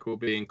come back will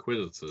be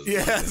inquisitors.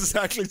 Yeah,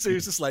 exactly. So he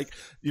was just like,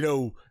 you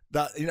know,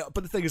 that, you know.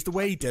 But the thing is, the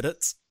way he did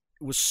it,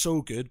 was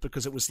so good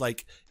because it was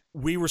like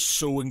we were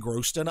so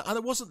engrossed in it, and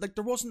it wasn't like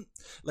there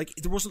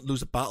wasn't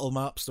loads of battle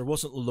maps, there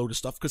wasn't a load of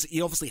stuff because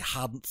he obviously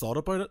hadn't thought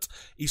about it.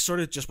 He sort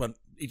of just went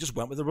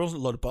with there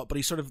wasn't a lot of but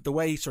he sort of the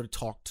way he sort of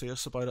talked to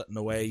us about it and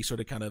the way he sort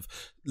of kind of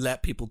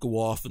let people go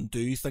off and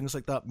do things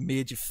like that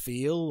made you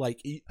feel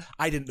like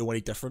I didn't know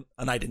any different,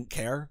 and I didn't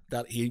care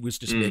that he was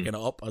just making it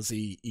up as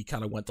he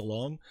kind of went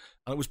along,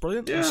 and it was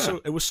brilliant. Yeah.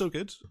 It was so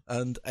good,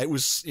 and it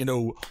was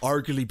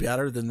arguably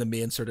better than the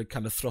main sort of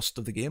kind of thrust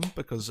of the game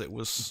because it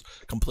was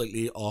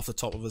completely off the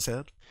top of his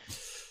head.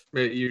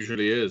 It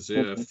usually is,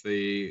 yeah.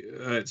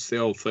 It's the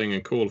old thing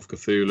in Call of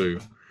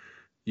Cthulhu.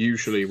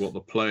 Usually, what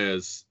the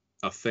players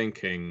are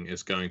thinking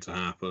is going to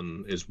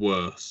happen is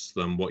worse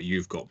than what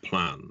you've got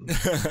planned,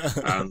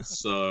 and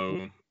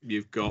so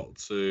you've got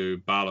to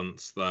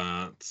balance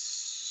that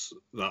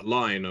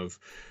line of,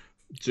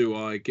 do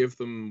I give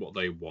them what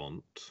they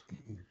want,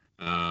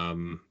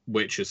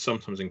 which is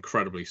sometimes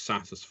incredibly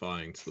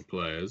satisfying to the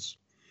players,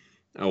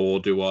 or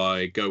do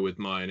I go with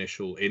my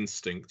initial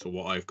instinct to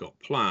what I've got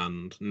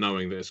planned,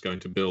 knowing that it's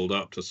going to build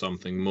up to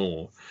something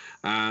more?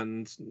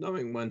 And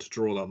knowing when to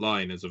draw that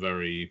line is a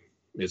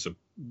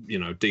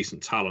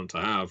decent talent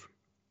to have.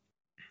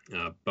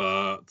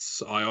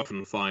 But I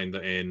often find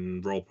that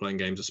in role-playing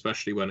games,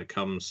 especially when it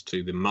comes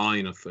to the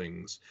minor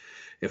things,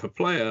 if a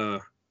player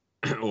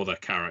or their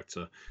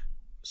character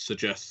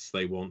suggests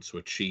they want to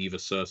achieve a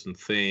certain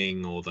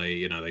thing, or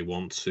they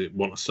want a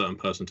certain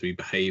person to be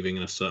behaving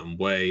in a certain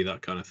way,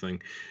 that kind of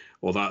thing,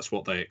 or that's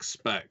what they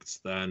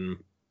expect, then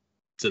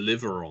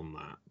deliver on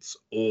that,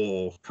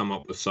 or come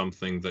up with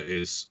something that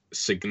is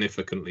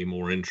significantly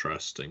more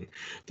interesting.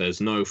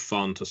 There's no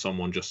fun to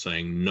someone just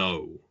saying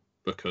no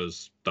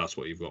because that's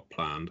what you've got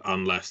planned,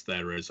 unless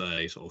there is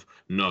a sort of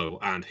no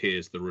and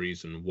here's the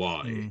reason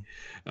why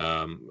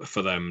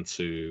for them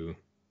to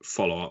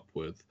follow up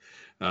with.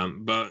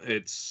 But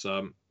it's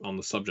on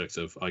the subject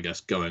of, I guess,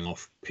 going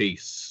off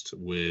piste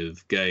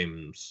with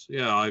games.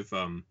 Yeah, I've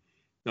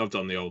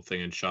done the old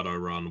thing in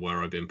Shadowrun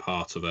where I've been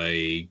part of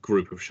a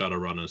group of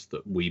Shadowrunners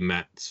that we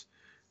met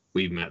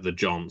the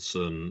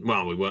Johnson.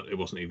 Well, we weren't. It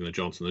wasn't even the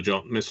Johnson.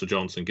 Mr.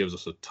 Johnson gives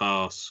us a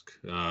task.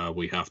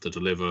 We have to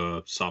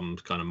deliver some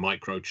kind of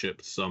microchip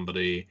to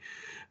somebody,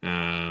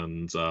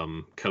 and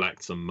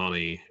collect some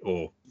money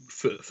or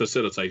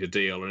facilitate a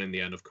deal. And in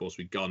the end, of course,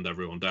 we gunned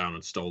everyone down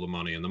and stole the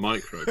money and the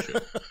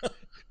microchip,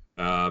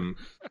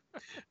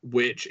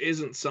 which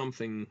isn't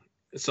something.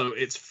 So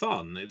it's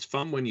fun. It's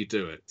fun when you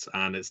do it,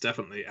 and it's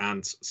definitely.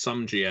 And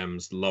some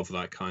GMs love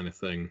that kind of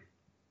thing.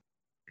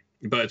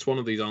 But it's one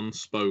of these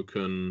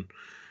unspoken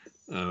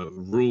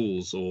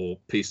rules or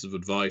pieces of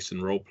advice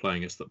in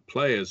role-playing. It's that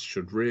players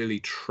should really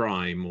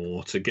try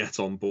more to get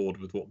on board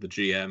with what the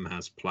GM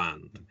has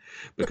planned,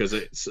 because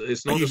it's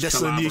not just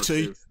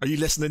collaborative. Are you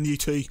listening, you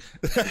two?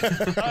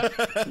 I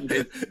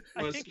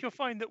think you'll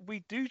find that we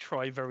do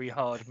try very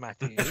hard,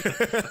 Matty.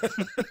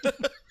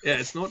 Yeah,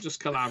 it's not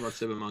just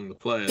collaborative among the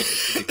players.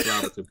 It's to be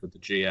collaborative with the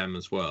GM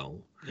as well.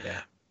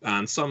 Yeah.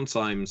 And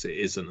sometimes it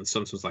isn't, and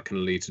sometimes that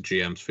can lead to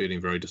GMs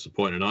feeling very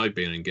disappointed. I've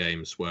been in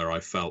games where I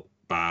felt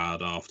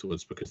bad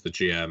afterwards because the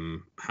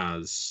GM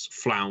has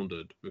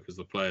floundered because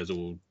the players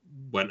all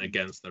went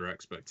against their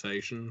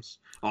expectations.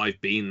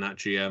 I've been that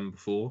GM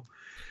before.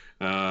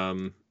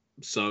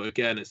 So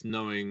again, it's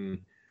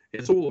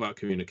all about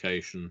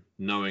communication.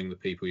 Knowing the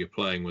people you're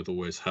playing with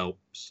always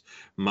helps.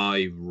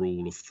 My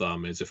rule of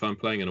thumb is if I'm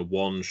playing in a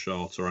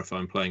one-shot or if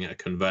I'm playing at a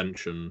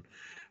convention,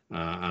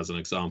 as an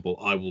example,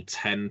 I will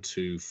tend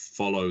to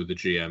follow the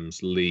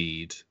GM's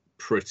lead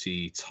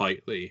pretty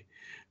tightly,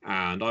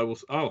 and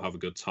I'll have a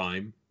good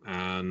time,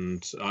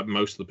 and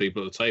most of the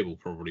people at the table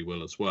probably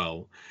will as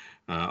well.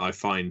 I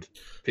find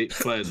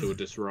players who are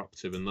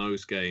disruptive in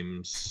those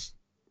games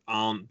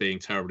aren't being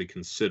terribly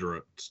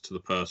considerate to the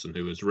person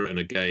who has written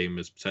a game,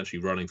 is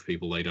potentially running for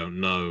people they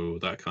don't know,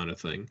 that kind of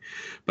thing.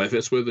 But if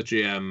it's with a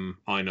GM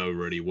I know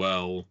really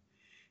well,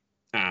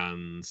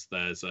 and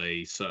there's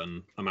a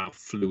certain amount of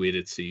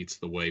fluidity to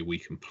the way we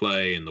can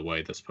play and the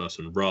way this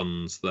person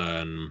runs,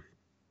 then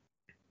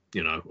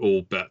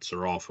all bets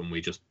are off, and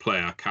we just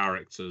play our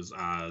characters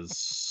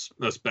as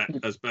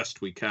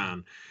best we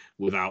can,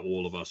 without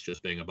all of us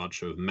just being a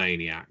bunch of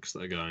maniacs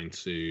that are going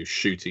to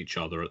shoot each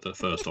other at the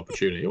first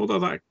opportunity.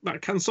 Although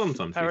that can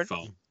sometimes be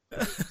fun.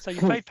 So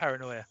you played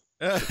Paranoia.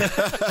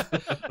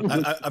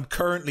 I'm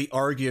currently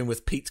arguing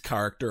with Pete's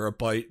character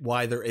about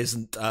why there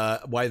isn't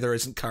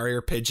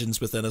carrier pigeons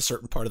within a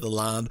certain part of the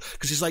land,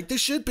 because he's like, there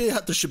should be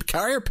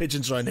carrier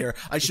pigeons around here.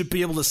 I should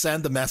be able to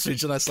send a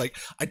message, and I was like,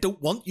 I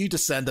don't want you to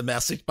send a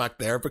message back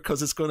there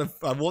because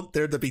I want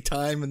there to be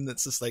time, and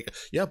it's just like,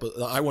 yeah, but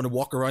I want to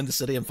walk around the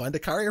city and find a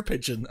carrier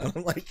pigeon, and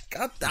I'm like,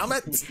 God damn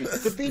it!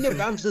 The Bean of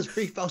Ramses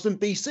 3000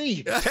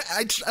 BC.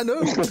 I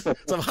know. So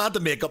I've had to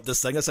make up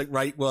this thing. It's like,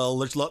 right, well,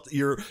 there's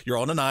you're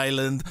on an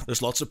island.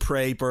 There's lots of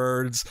prey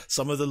birds.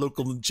 Some of the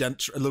local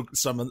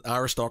some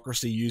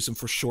aristocracy use them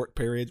for short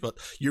periods, but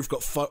you've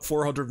got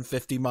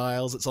 450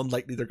 miles. It's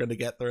unlikely they're going to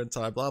get there in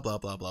time. Blah blah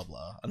blah blah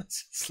blah. And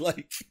it's just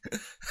like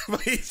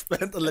we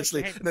spent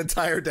literally an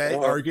entire day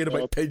arguing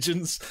about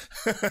pigeons.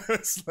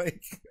 It's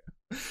like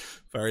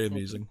very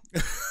amusing.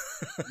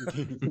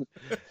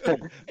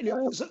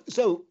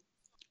 So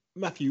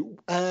Matthew,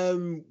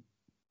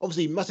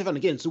 obviously massive fan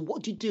again. So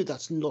what do you do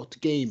that's not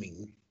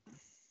gaming?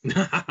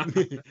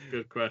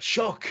 Good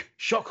question.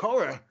 Shock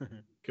horror.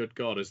 Good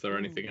God, is there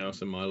anything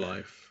else in my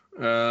life?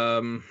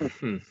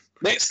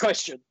 Next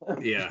question.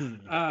 Yeah,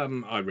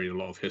 I read a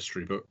lot of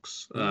history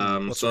books, so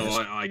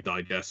I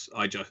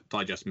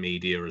digest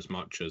media as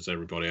much as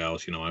everybody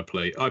else. You know, I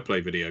play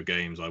video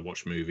games, I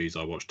watch movies,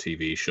 I watch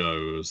TV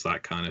shows,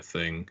 that kind of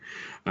thing.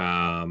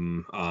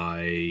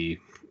 I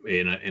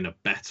in a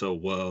better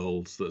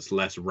world that's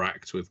less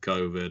racked with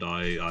COVID,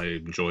 I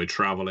enjoy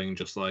traveling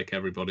just like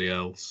everybody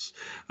else,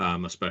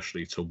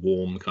 especially to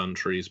warm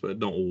countries, but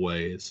not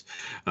always.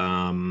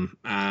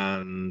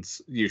 And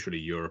usually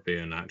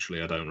European,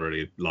 actually. I don't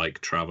really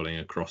like traveling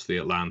across the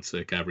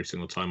Atlantic. Every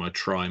single time I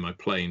try, my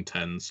plane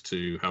tends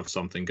to have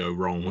something go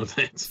wrong with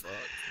it.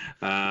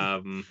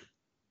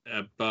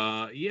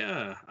 But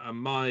yeah,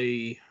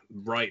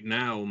 right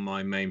now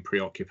my main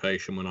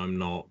preoccupation when I'm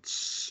not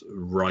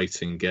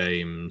writing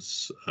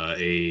games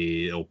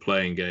or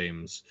playing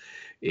games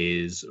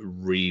is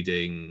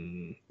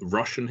reading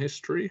Russian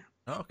history.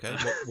 Okay,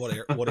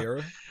 what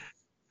era?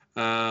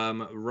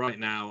 Right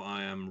now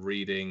I am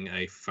reading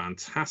a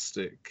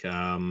fantastic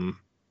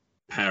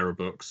pair of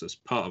books as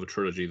part of a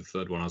trilogy. The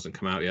third one hasn't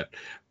come out yet,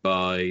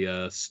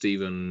 by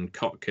Stephen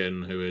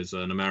Kotkin, who is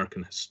an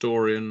American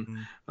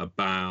historian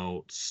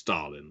about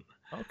Stalin.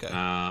 Okay.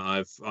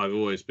 I've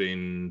always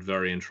been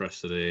very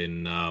interested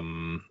in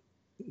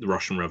the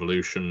Russian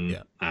Revolution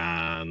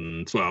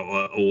and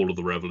all of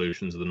the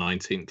revolutions of the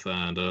 19th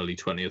and early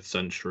 20th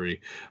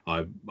century.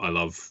 I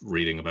love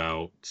reading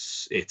about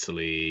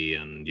Italy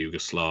and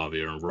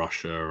Yugoslavia and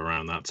Russia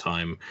around that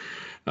time.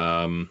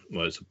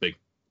 It's a big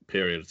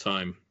period of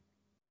time.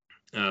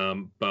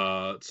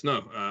 But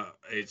no,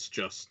 it's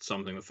just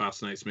something that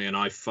fascinates me, and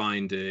I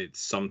find it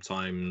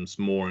sometimes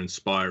more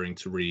inspiring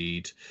to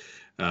read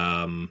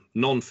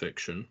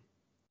non-fiction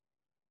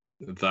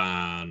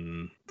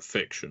than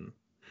fiction.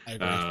 I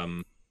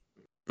agree.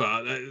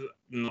 But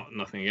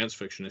nothing against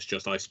fiction. It's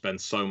just I spend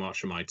so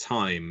much of my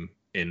time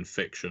in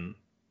fiction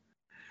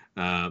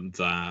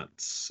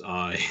that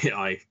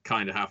I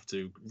kind of have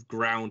to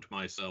ground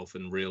myself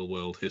in real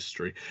world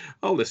history.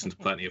 I'll listen to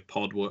plenty of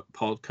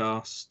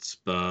podcasts,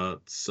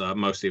 but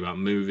mostly about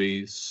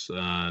movies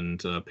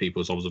and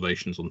people's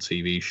observations on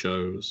TV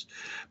shows.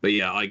 But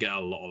yeah, I get a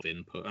lot of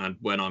input, and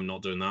when I'm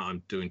not doing that,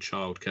 I'm doing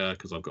childcare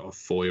because I've got a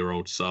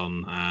 4-year-old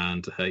son,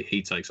 and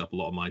he takes up a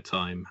lot of my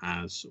time,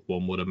 as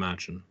one would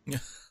imagine.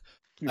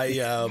 Carry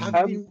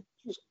Have you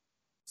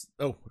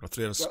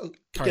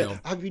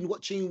been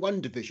watching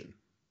WandaVision?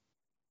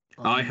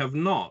 I have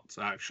not,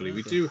 actually.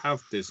 We do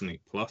have Disney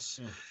Plus,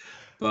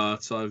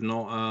 but I've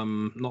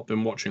not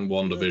been watching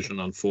WandaVision,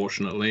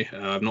 unfortunately.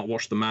 I've not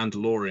watched The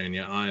Mandalorian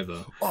yet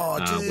either,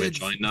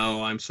 which I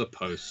know I'm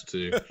supposed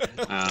to.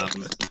 I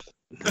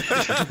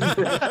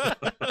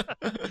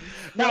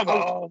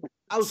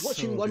was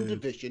watching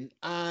WandaVision,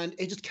 and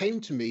it just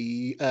came to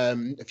me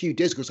a few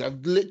days ago, so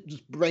I've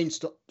just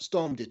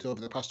brainstormed it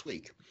over the past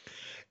week.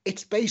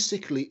 It's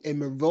basically a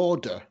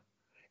marauder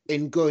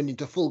in going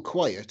into full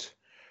quiet,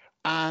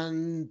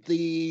 and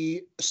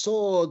the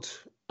Sword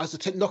as a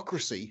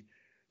technocracy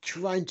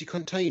trying to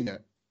contain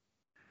it.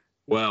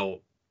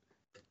 Well,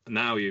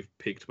 now you've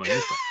piqued my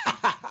interest.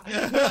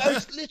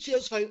 I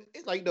was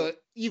like, no,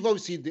 you've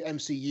obviously seen the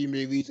MCU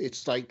movies.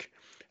 It's like,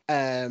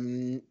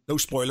 no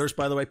spoilers,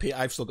 by the way, Pete.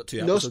 I've still got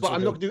 2 episodes. No,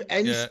 I'm not going to do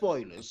any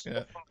spoilers.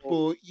 Yeah.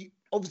 But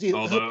obviously,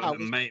 although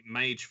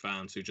Mage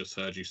fans who just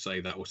heard you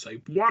say that will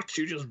say, "What?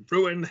 You just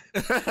ruined?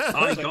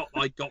 I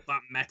got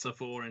that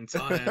metaphor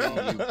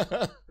entirely."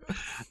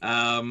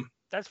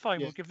 That's fine.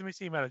 We'll give them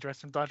his email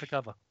address and dive for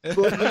cover.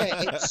 But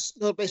yeah, it's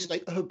basically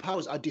like her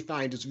powers are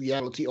defined as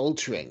reality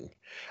altering,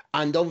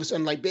 and obviously,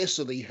 and like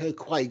basically, her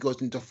Kwai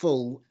goes into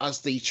full,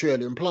 as the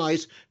trailer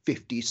implies,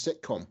 50s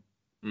sitcom.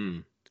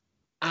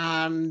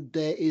 And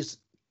there is,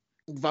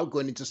 without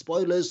going into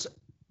spoilers,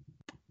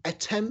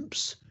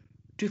 attempts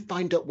to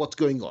find out what's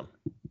going on.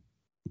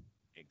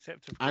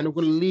 And I'm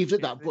going to leave it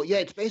at that. But yeah,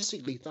 it's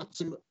basically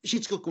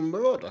she's got a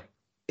marauder.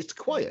 It's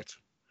quiet.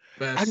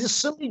 And it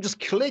suddenly just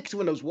clicked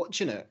when I was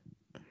watching it.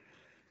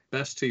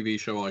 Best TV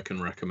show I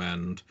can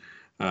recommend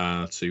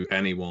to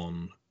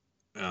anyone,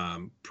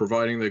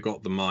 providing they've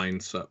got the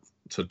mindset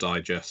to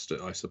digest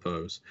it, I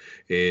suppose,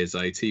 is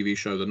a TV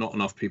show that not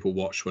enough people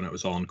watched when it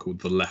was on, called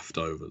The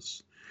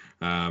Leftovers.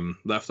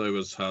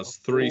 Leftovers has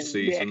 3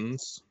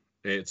 seasons.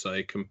 Yeah. It's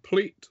a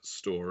complete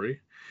story.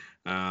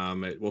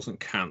 It wasn't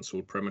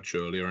cancelled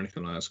prematurely or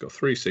anything like that. It's got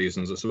 3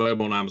 seasons. It's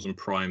available on Amazon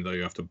Prime, though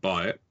you have to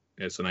buy it.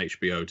 It's an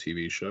HBO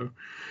TV show.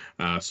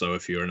 So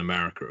if you're in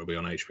America, it'll be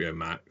on HBO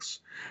Max.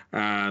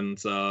 And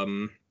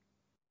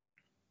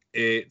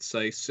it's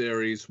a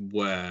series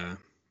where,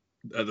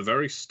 at the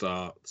very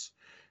start,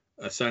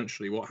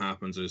 essentially what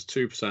happens is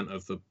 2%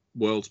 of the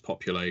world's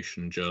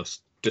population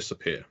just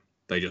disappear.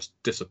 They just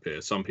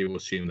disappear. Some people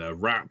assume they're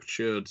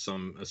raptured.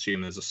 Some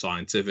assume there's a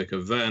scientific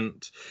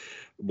event.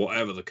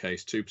 Whatever the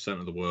case, 2%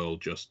 of the world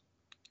just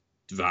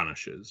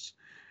vanishes.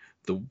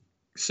 The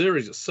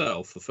series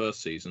itself, the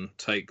first season,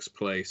 takes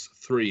place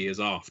 3 years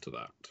after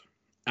that,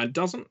 and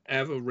doesn't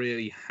ever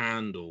really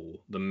handle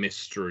the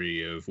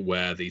mystery of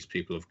where these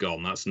people have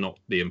gone. That's not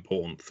the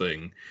important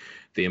thing.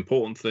 The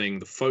important thing,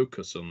 the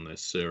focus on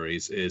this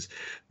series, is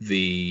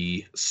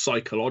the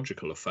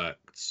psychological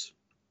effects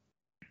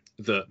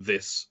that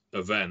this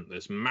event,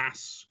 this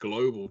mass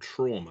global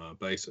trauma,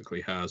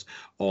 basically has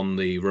on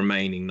the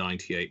remaining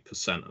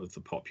 98% of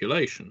the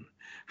population.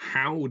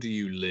 How do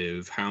you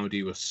live? How do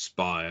you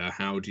aspire?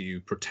 How do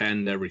you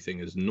pretend everything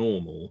is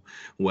normal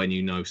when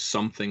you know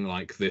something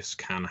like this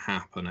can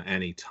happen at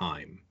any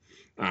time?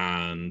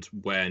 And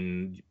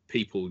when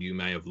people you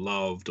may have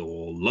loved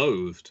or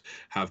loathed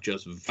have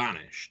just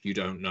vanished, you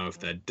don't know if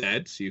they're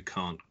dead, so you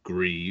can't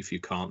grieve, you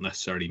can't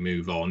necessarily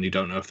move on, you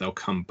don't know if they'll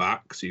come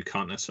back, so you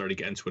can't necessarily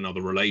get into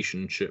another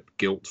relationship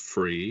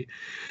guilt-free.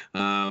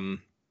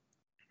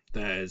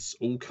 There's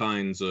all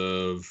kinds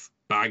of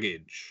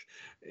baggage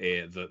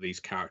that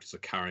these characters are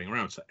carrying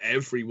around. So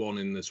everyone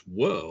in this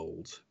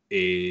world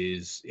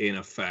is, in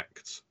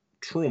effect,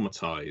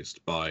 traumatized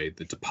by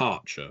the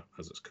departure,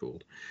 as it's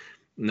called.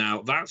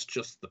 Now, that's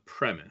just the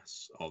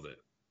premise of it.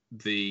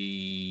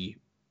 The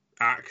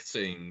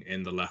acting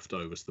in The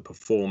Leftovers, the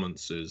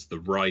performances, the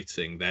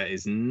writing, there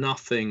is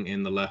nothing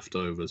in The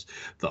Leftovers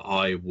that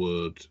I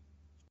would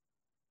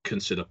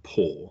consider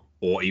poor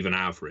or even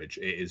average.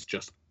 It is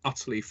just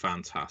utterly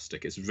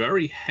fantastic. It's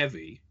very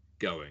heavy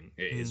going.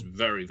 It is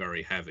very,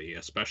 very heavy,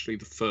 especially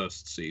the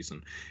first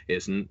season.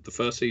 The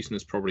first season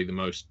is probably the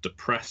most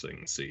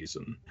depressing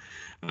season,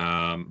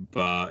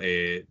 but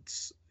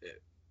it's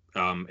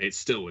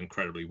still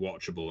incredibly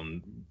watchable,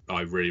 and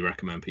I really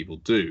recommend people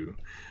do.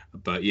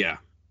 But yeah,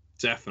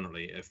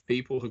 definitely, if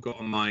people have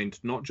got a mind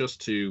not just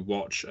to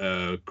watch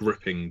a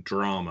gripping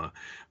drama,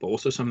 but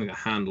also something that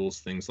handles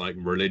things like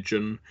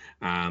religion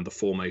and the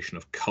formation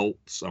of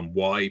cults and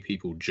why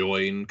people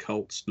join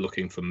cults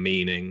looking for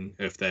meaning,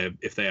 if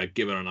they are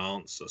given an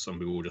answer, some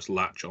people will just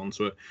latch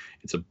onto it.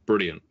 It's a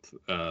brilliant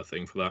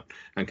thing for that,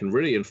 and can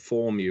really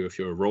inform you if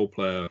you're a role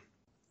player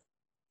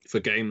for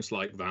games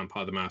like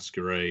Vampire the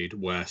Masquerade,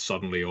 where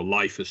suddenly your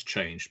life has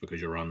changed because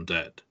you're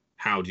undead.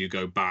 How do you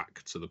go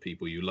back to the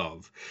people you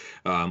love?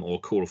 Or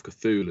Call of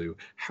Cthulhu,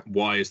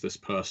 why is this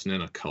person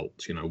in a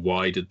cult? You know,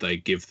 why did they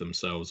give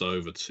themselves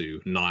over to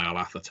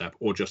Nyarlathotep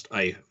or just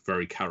a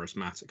very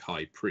charismatic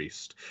high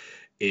priest?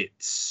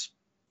 It's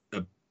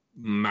a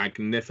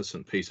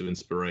magnificent piece of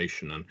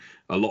inspiration, and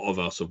a lot of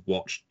us have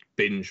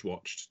binge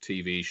watched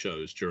TV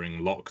shows during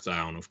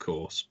lockdown, of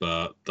course,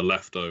 but The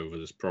Leftovers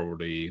is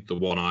probably the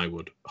one I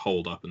would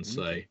hold up and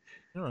say,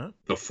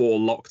 before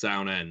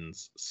lockdown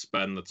ends,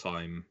 spend the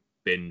time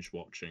binge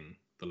watching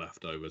The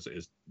Leftovers.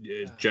 It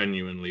is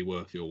genuinely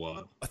worth your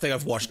while. I think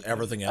I've watched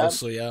everything else,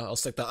 so yeah, I'll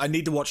stick that. I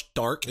need to watch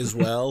Dark as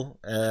well,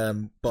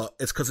 but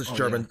it's because it's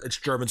German. Yeah. It's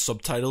German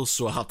subtitles,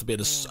 so I have to be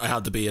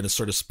in a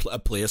sort of a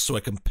place so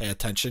I can pay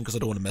attention because I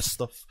don't want to miss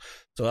stuff.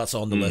 So that's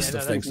on the list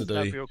of things to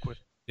do.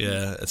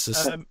 Yeah, it's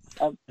just. And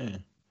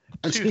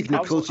speaking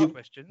of culture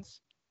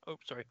questions. Oh,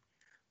 sorry.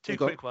 Two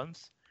quick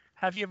ones.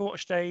 Have you ever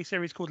watched a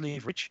series called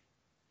Leverage?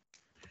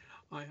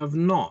 I have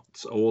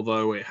not,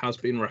 although it has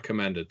been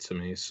recommended to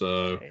me.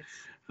 So,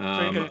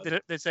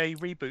 there's a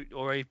reboot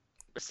or a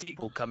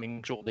sequel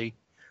coming shortly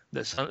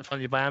that's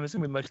funded by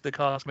Amazon, with most of the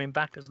cast coming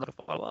back as like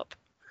a follow-up.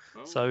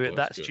 So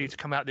that's due to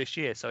come out this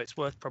year. So it's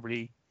worth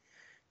probably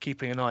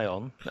keeping an eye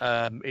on.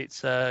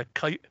 It's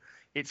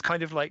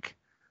kind of like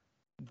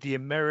the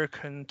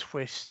American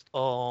twist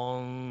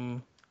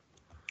on.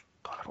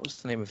 God, what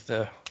was the name of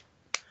the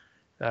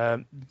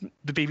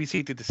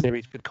BBC did the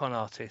series with con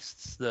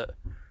artists that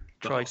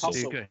tried to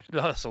do good.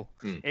 The Hustle.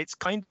 It's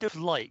kind of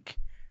like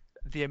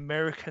the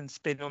American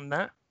spin on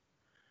that,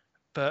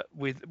 but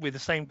with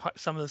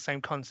some of the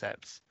same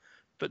concepts.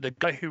 But the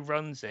guy who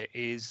runs it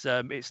is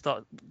it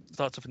starts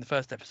off in the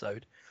first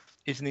episode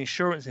is an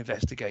insurance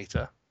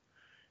investigator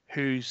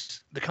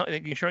who's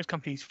the insurance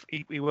company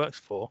he works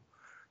for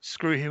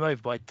screw him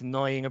over by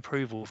denying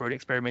approval for an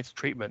experimental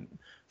treatment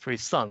for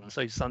his son.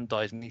 So his son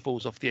dies and he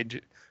falls off the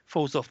edge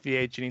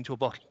and into a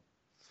bottle.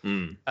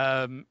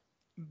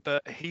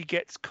 But he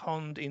gets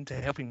conned into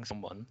helping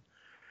someone,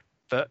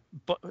 but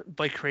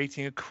by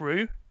creating a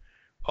crew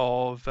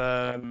of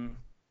I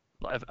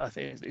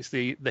think it's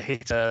the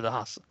hitter,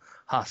 the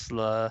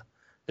hustler,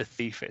 the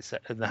thief,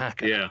 and the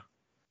hacker. Yeah,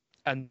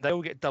 and they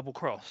all get double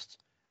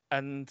crossed,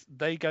 and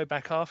they go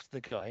back after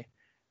the guy.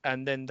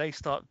 And then they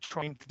start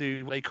trying to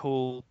do what they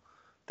call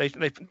they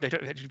don't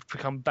actually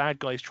become bad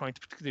guys trying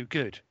to do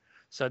good.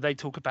 So they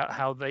talk about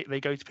how they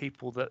go to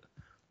people that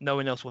no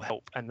one else will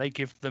help, and they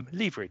give them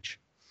leverage.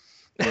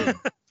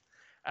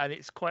 And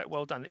it's quite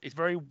well done. It's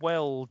very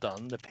well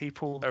done. The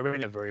people that are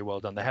in it are very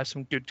well done. They have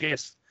some good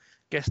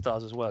guest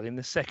stars as well. In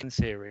the second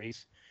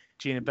series,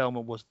 Gina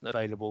Bellman wasn't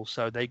available,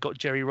 so they got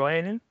Jerry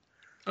Ryan in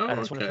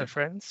as one of her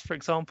friends, for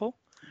example.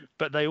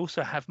 But they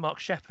also have Mark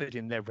Sheppard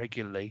in there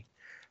regularly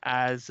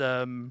as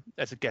a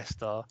guest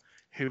star,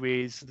 who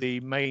is the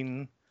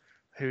main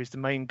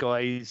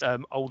guy's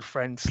old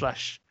friend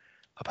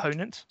 /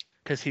 opponent,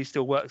 because he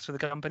still works for the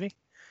company,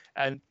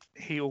 and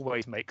he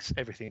always makes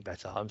everything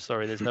better. I'm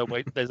sorry, there's no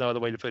other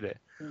way to put it.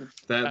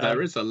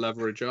 There is a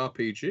leverage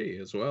RPG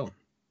as well.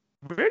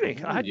 Really?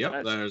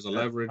 Yep, there's a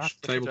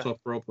leverage tabletop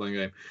role-playing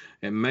game.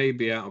 It may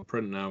be out of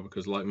print now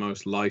because, like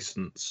most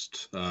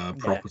licensed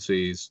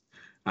properties,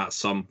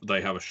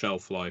 they have a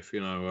shelf life.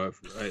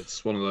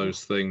 It's one of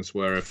those things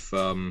where if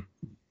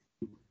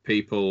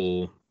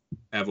people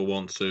ever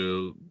want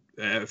to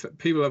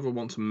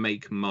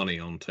make money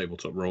on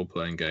tabletop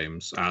role-playing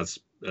games, as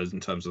in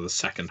terms of the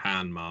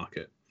second-hand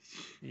market,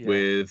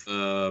 with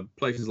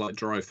places like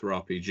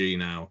DriveThruRPG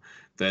now,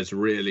 there's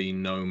really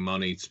no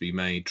money to be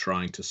made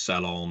trying to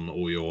sell on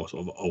all your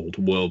sort of old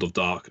World of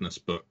Darkness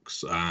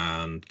books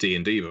and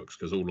D&D books,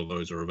 because all of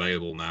those are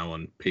available now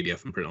on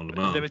PDF and print on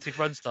demand. Limited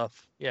run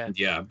stuff,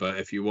 yeah. But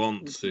if you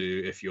want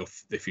to, if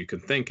you can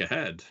think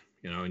ahead,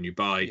 and you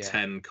buy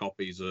 10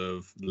 copies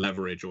of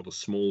Leverage or the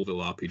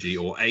Smallville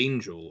RPG or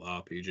Angel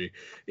RPG.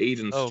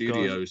 Eden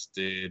Studios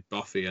did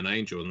Buffy and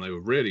Angel, and they were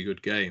really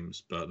good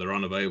games, but they're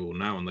unavailable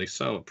now, and they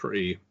sell at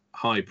pretty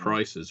high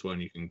prices when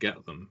you can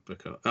get them.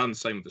 And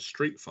same with the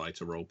Street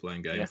Fighter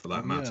role-playing game, for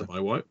that matter, by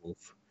White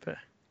Wolf. Fair.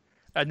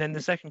 And then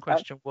the second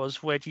question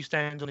was, where do you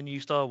stand on the new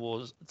Star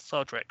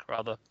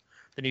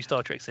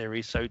Trek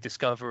series, so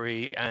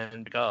Discovery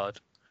and Guard?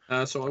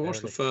 So I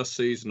watched the first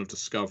season of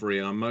Discovery,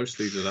 and I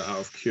mostly did that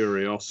out of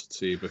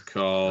curiosity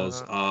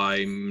because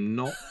I've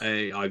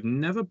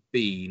never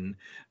been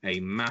a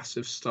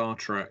massive Star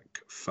Trek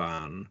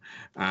fan,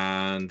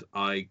 and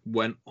I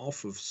went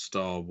off of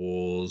Star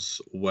Wars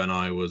when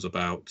I was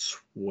about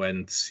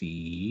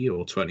 20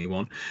 or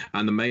 21,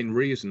 and the main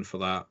reason for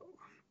that,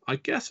 I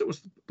guess it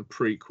was the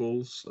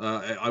prequels.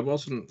 I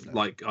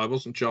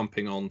wasn't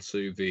jumping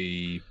onto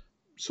the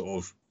sort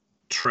of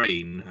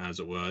train, as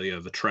it were,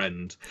 the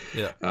trend.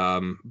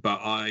 But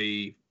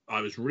I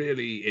was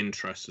really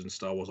interested in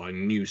Star Wars. I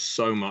knew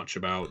so much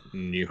about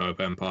New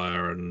Hope,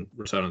 Empire, and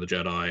Return of the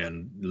Jedi,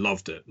 and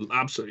loved it,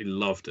 absolutely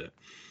loved it.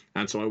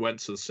 And so I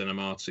went to the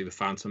cinema to see The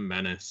Phantom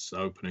Menace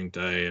opening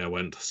day. I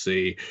went to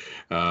see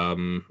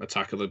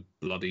Attack of the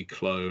Bloody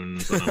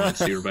Clones, and I went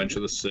to see Revenge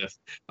of the Sith.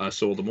 I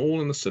saw them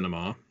all in the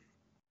cinema,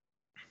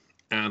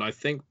 and I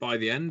think by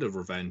the end of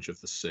Revenge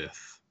of the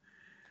Sith,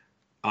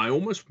 I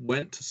almost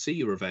went to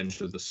see Revenge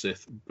of the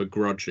Sith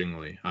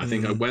begrudgingly. I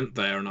think I went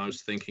there and I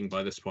was thinking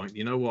by this point,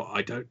 you know what,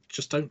 I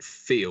don't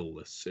feel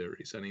this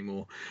series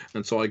anymore.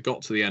 And so I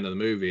got to the end of the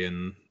movie,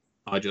 and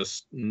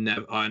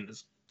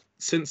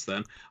since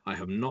then, I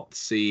have not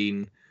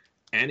seen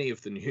any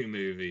of the new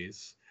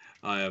movies.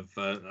 I have,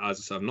 as I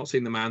said, I've not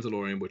seen The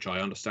Mandalorian, which I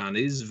understand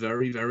is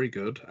very, very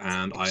good.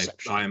 And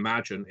I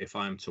imagine if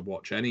I'm to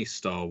watch any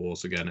Star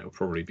Wars again, it will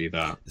probably be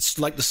that. It's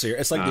like the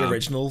series. It's like the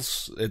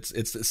originals. It's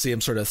the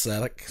same sort of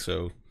aesthetic,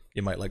 so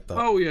you might like that.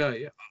 Oh yeah.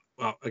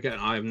 Well, again,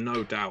 I have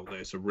no doubt that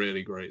it's a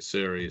really great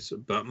series.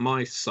 But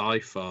my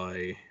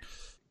sci-fi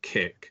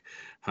kick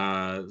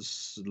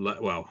has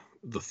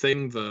the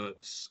thing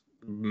that's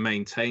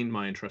maintained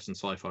my interest in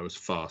sci-fi was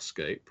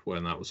Farscape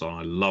when that was on.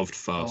 I loved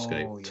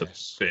Farscape to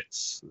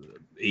bits.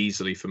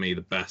 Easily for me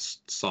the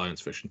best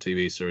science fiction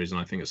TV series, and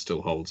I think it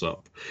still holds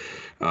up.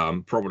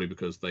 Probably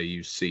because they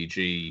use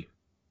CG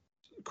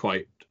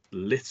quite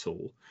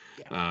little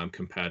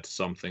compared to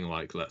something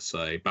like, let's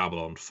say,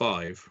 Babylon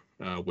 5,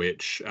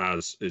 which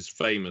as is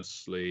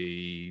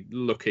famously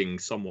looking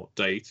somewhat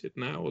dated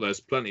now. There's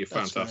plenty of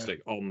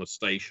fantastic on the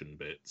station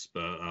bits,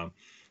 but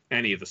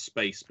any of the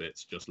space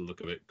bits just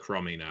look a bit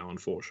crummy now,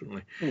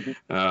 unfortunately.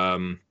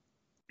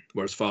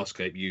 Whereas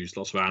Farscape used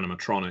lots of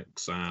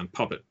animatronics and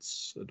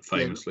puppets,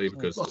 famously,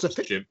 because lots of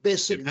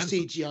basically the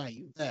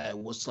CGI there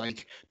was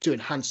like to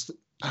enhance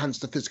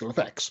the physical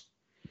effects.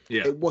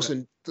 Yeah, it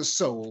wasn't the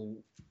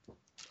sole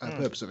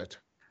purpose of it.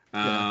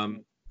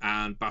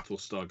 And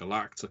Battlestar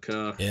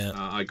Galactica.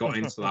 I got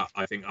into that,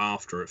 I think,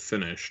 after it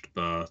finished,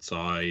 but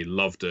I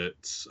loved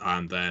it.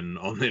 And then,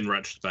 in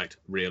retrospect,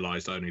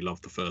 realised I only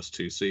loved the first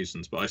 2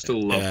 seasons, but I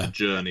still love the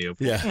journey of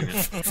watching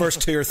it.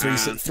 First 2 or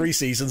 3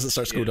 seasons, it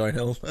starts to go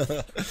downhill.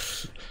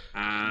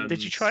 And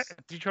did you try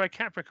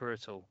Caprica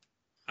at all?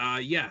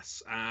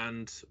 Yes,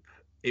 and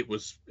it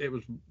was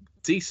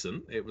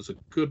decent. It was a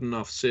good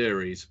enough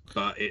series,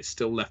 but it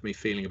still left me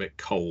feeling a bit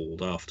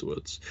cold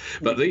afterwards.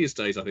 But these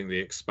days, I think The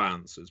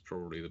Expanse is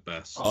probably the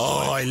best.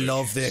 I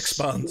love The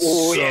Expanse.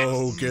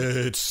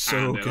 Good,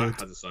 so good.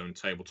 It has its own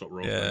tabletop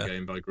role-playing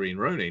game by Green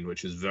Ronin,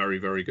 which is very,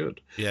 very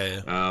good.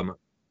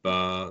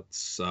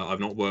 But I've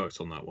not worked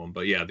on that one.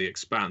 But yeah, The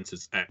Expanse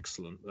is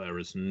excellent.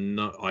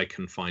 I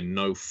can find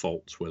no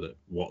faults with it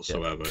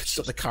whatsoever.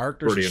 The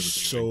characters are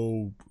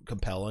so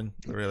compelling.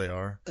 They really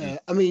are.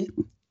 I mean,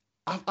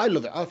 I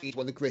love it. I think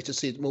one of the greatest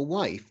scenes. My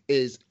wife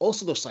is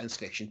also loves science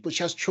fiction, but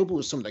she has trouble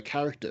with some of the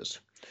characters.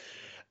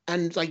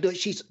 And like, no,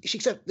 she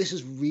said this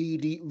is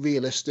really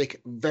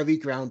realistic, very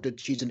grounded.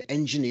 She's an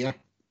engineer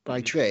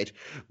by trade,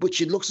 but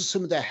she looks at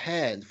some of their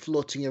hair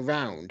floating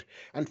around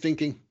and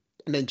thinking,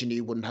 an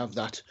engineer wouldn't have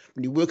that.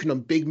 When you're working on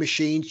big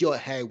machines, your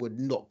hair would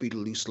not be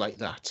loose like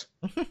that.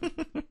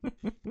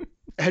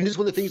 And it's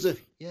one of the things that,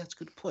 yeah, it's a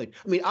good point.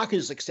 I mean, I can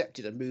just accept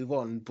it and move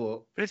on,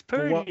 but it's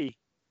pretty.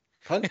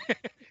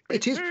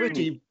 It is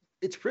pretty.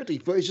 It's pretty,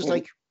 but it's just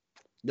like,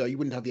 no, you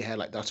wouldn't have your hair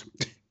like that.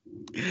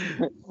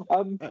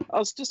 I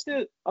was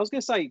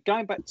gonna say,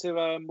 going back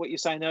to what you're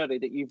saying earlier,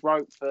 that you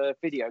wrote for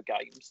video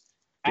games,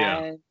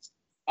 and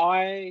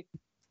I've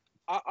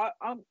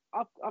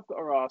got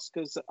to ask,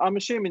 because I'm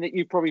assuming that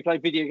you've probably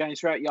played video games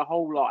throughout your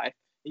whole life,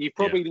 and you've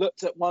probably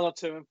looked at one or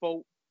two and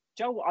thought,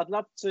 Joe, I'd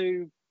love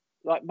to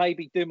like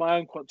maybe do my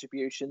own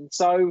contribution.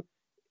 So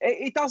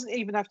it doesn't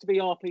even have to be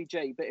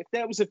RPG, but if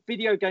there was a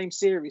video game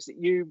series that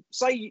you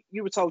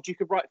were told you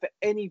could write for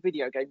any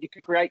video game, you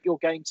could create your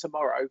game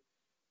tomorrow,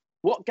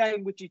 what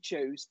game would you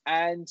choose?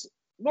 And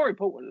more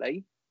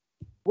importantly,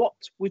 what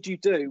would you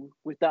do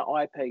with that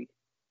IP?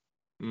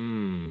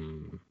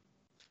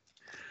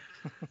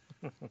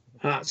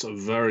 That's a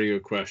very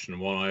good question.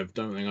 One I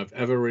don't think I've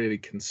ever really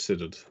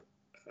considered.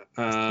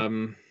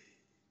 Great,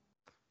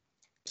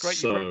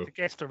 you wrote the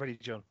guest already,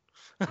 John.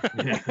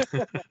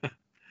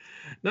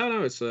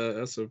 No, that's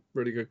a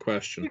really good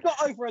question. You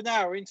got over an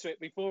hour into it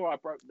before I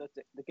broke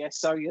the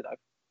guest, so you know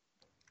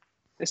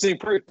it's an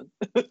improvement.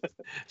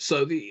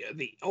 So the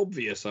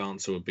obvious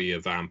answer would be a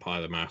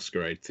Vampire the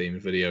Masquerade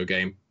themed video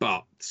game,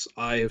 but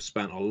I have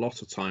spent a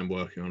lot of time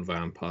working on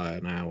Vampire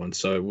now, and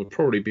so it would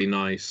probably be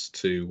nice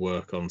to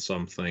work on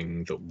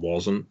something that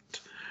wasn't.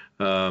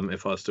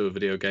 If I was to do a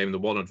video game, the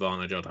one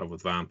advantage I'd have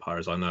with Vampire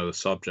is I know the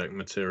subject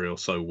material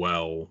so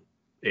well,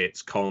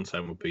 its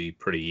content would be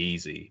pretty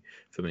easy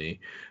for me.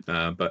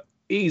 But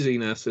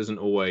easiness isn't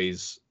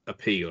always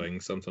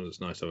appealing. Sometimes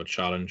it's nice to have a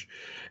challenge.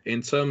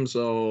 In terms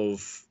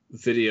of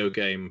video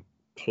game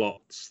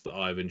plots that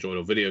I've enjoyed,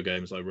 or video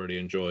games I really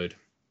enjoyed,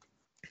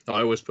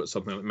 I always put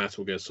something like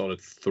Metal Gear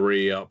Solid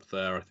 3 up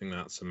there. I think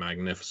that's a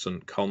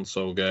magnificent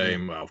console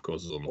game. Well, of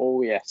course, it's on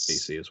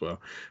PC as well.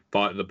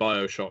 But the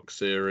BioShock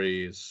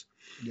series,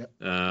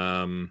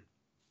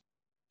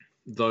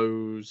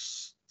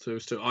 those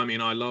two. I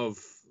mean,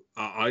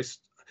 I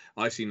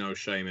see no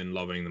shame in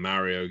loving the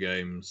Mario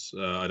games.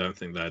 I don't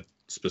think they're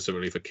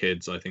specifically for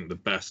kids. I think the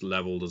best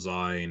level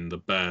design, the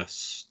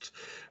best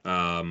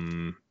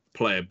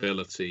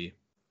playability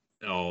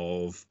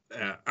of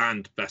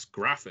and best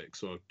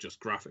graphics, or just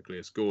graphically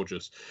it's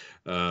gorgeous,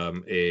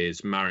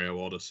 is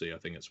Mario Odyssey. I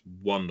think it's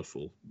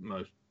wonderful,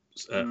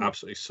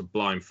 absolutely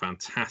sublime,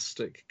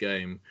 fantastic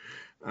game,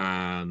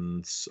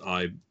 and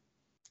I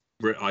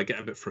get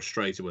a bit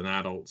frustrated when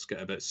adults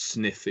get a bit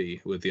sniffy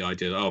with the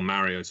idea that, oh,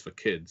 Mario's for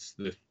kids.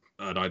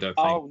 And I don't think...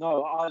 Oh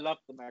no, I love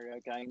the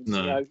Mario games. No.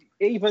 You know,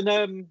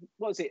 even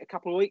what was it, a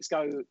couple of weeks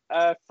ago,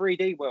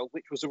 3D World,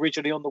 which was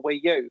originally on the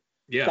Wii U,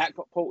 that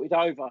got ported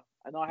over,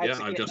 and I had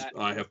to get that.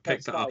 I have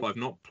picked that up. I've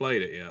not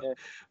played it yet,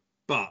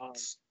 but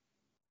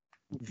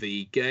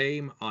the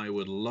game I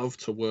would love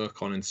to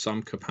work on in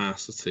some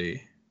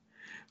capacity,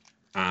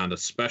 and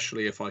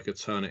especially if I could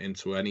turn it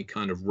into any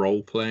kind of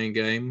role-playing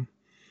game,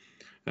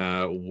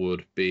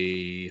 would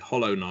be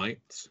Hollow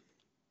Knight,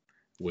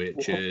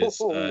 which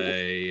is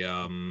a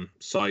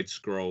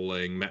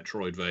side-scrolling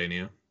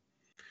Metroidvania.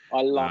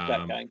 I love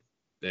that game.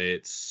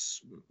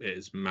 It's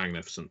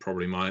magnificent.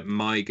 Probably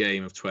my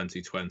game of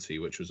 2020,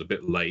 which was a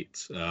bit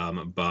late,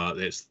 but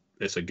it's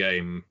a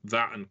game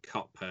that and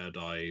Cuphead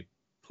I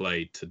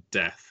played to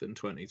death in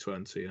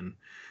 2020 and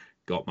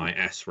got my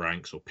S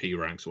ranks or P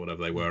ranks or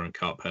whatever they were in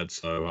Cuphead,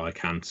 so I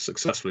can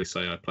successfully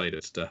say I played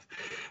it to death,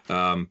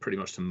 pretty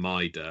much to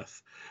my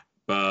death.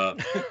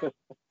 But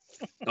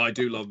I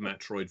do love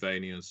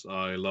Metroidvanias.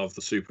 I love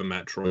the Super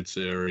Metroid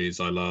series.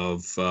 I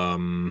love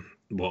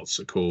what's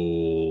it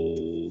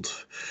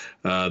called?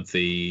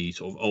 The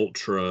sort of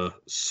ultra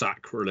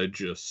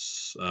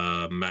sacrilegious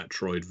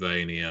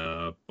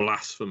Metroidvania,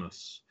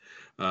 Blasphemous.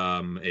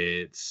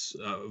 It's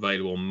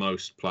available on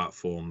most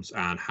platforms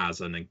and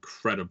has an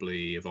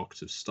incredibly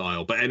evocative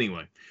style. But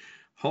anyway,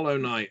 Hollow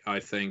Knight, I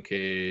think,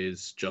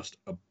 is just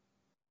a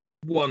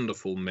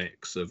wonderful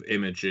mix of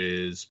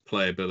images,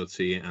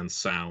 playability, and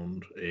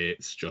sound.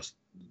 It's just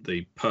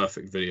the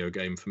perfect video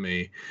game for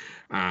me.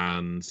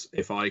 And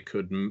if I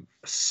could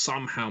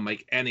somehow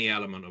make any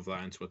element of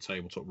that into a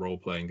tabletop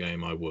role-playing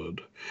game, I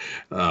would.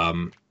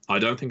 I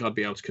don't think I'd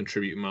be able to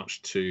contribute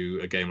much to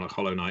a game like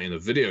Hollow Knight in the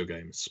video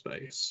game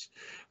space,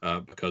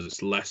 because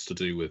it's less to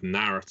do with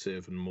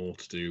narrative and more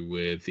to do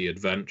with the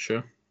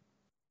adventure.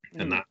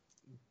 And that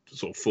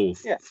sort of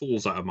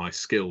falls out of my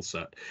skill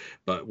set.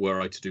 But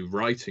were I to do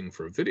writing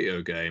for a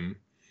video game,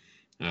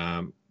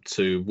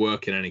 to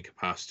work in any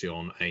capacity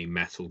on a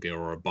Metal Gear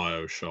or a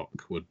BioShock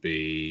would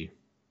be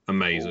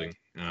amazing.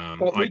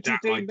 I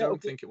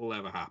don't think it will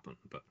ever happen.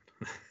 But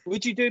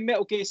would you do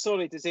Metal Gear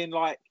Solid as in,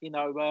 like, you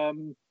know,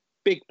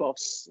 Big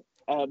Boss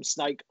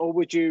Snake, or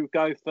would you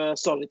go for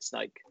Solid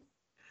Snake?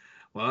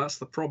 Well, that's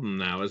the problem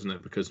now, isn't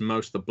it? Because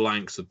most of the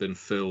blanks have been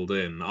filled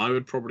in. I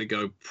would probably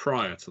go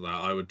prior to that.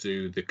 I would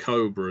do the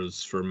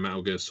Cobras from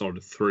Metal Gear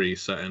Solid 3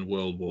 set in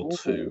World War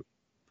II.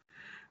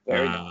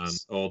 Very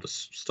nice. Or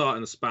start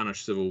in the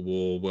Spanish Civil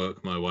War,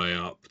 work my way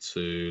up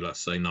to,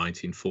 let's say,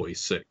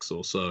 1946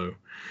 or so.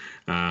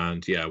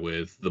 And yeah,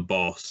 with the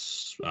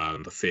boss,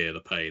 the fear, the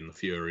pain, the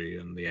fury,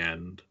 and the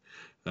end,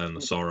 and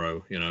the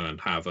sorrow,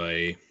 and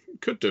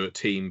could do it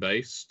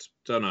team-based.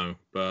 Don't know,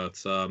 but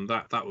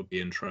that would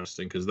be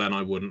interesting, because then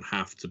I wouldn't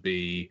have to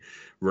be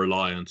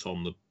reliant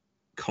on the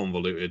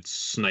convoluted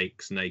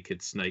snakes,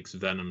 naked snakes,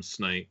 venom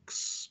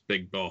snakes,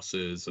 big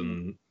bosses,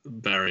 and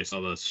various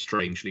other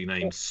strangely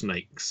named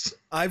snakes.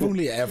 I've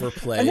only ever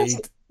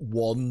played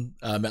one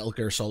Metal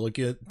Gear Solid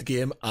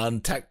game,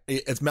 and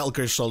it's Metal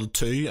Gear Solid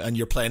 2, and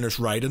you're playing as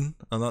Raiden,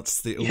 and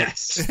that's the only,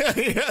 it's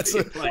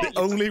the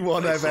only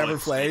one I've ever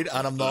played,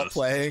 and I'm not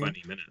playing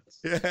 20 minutes.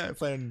 Yeah,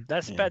 playing.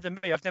 That's better than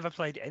me. I've never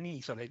played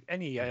any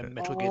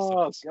Metal Gear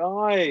Solid.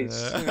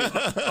 Guys,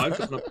 I've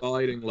got an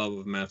abiding love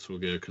of Metal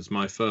Gear because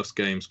my first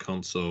games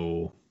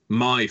console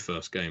was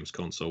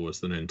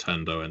the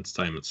Nintendo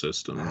Entertainment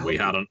System. We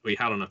had an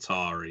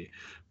Atari,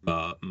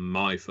 but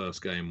my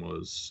first console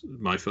was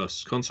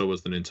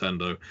the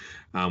Nintendo,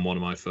 and one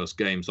of my first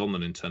games on the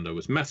Nintendo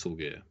was Metal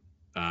Gear.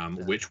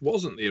 Which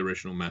wasn't the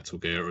original Metal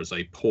Gear. It was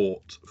a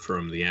port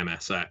from the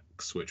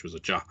MSX, which was a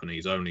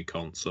Japanese-only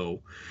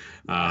console.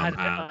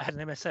 I had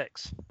an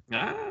MSX.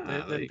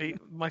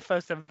 My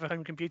first ever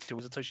home computer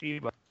was a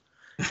Toshiba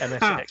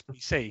MSX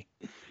PC,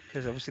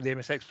 because obviously the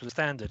MSX was a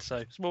standard,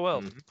 so small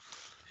world.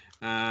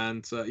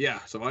 And so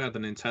I had the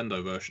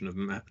Nintendo version of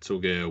Metal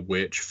Gear,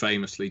 which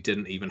famously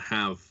didn't even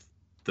have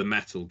the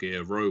Metal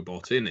Gear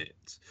robot in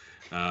it.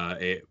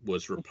 It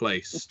was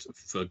replaced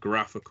for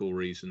graphical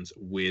reasons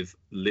with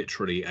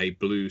literally a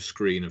blue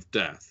screen of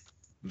death.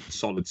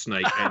 Solid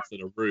Snake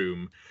entered a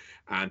room,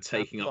 and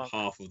taking up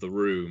half of the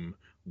room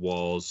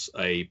was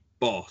a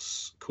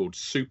boss called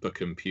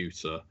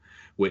Supercomputer,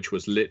 which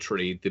was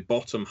literally the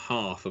bottom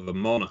half of a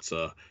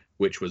monitor,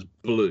 which was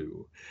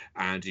blue,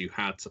 and you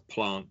had to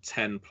plant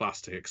 10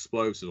 plastic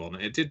explosives on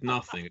it. It did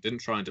nothing. It didn't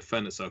try and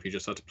defend itself. You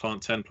just had to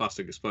plant 10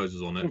 plastic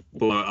explosives on it,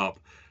 blow it up,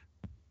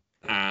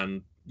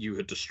 and you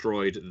had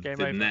destroyed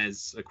the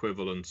NES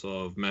equivalent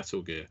of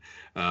Metal Gear.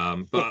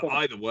 But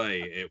either way,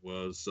 it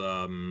was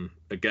a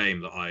game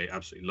that I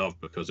absolutely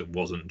loved, because it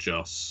wasn't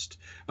just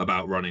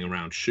about running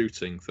around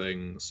shooting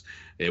things.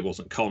 It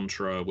wasn't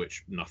Contra,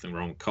 which nothing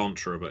wrong with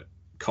Contra, but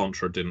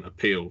Contra didn't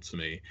appeal to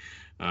me.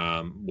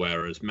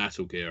 Whereas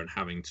Metal Gear and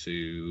having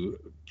to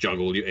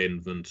juggle your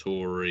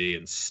inventory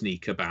and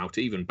sneak about,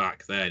 even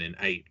back then in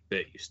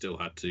 8-bit, you still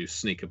had to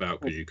sneak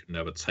about because you could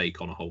never take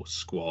on a whole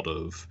squad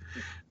of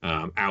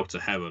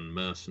outer heaven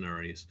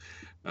mercenaries.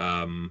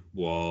 It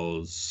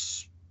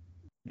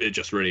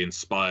just really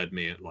inspired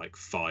me at like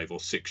 5 or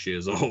 6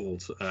 years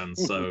old. And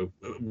so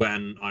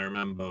when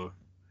the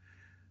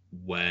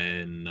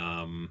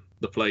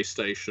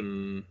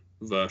PlayStation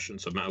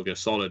versions of Metal Gear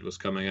Solid was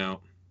coming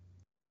out,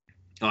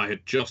 I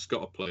had just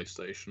got a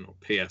PlayStation, or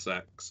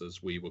PSX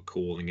as we were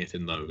calling it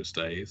in those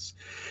days,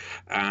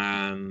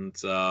 and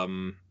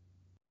I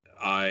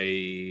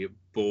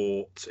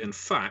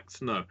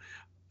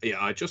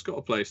just got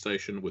a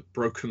PlayStation with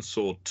Broken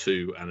Sword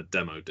 2 and a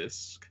demo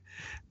disc,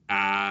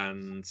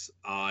 and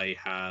I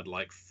had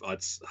I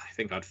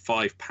think I had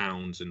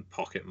 £5 in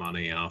pocket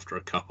money after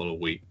a couple of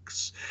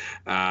weeks,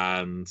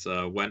 and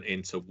went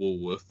into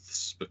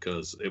Woolworths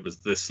because it was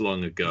this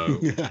long ago.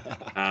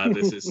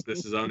 This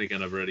is only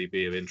going to really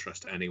be of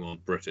interest to anyone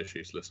British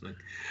who's listening,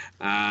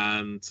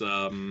 and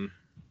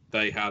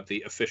they had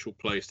the official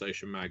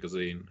PlayStation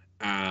magazine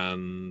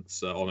and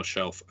on a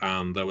shelf,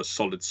 and there was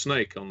Solid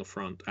Snake on the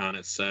front, and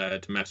it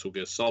said Metal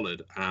Gear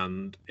Solid,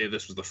 and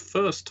this was the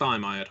first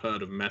time I had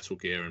heard of Metal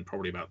Gear in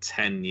probably about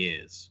 10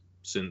 years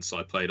since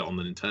I played it on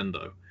the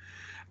Nintendo,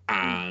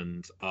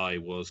 and I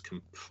was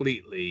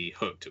completely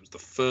hooked. It was the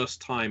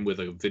first time with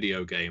a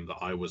video game that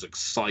I was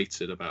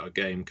excited about a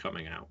game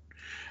coming out,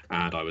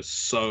 and I was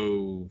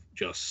so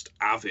just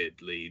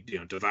avidly,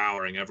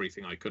 devouring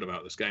everything I could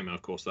about this game. And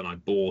of course, then I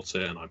bought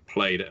it and I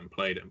played it and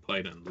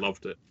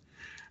loved it.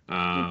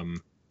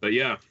 But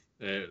yeah,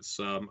 it's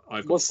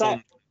I've got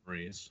fond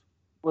memories.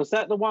 Was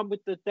that the one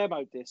with the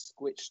demo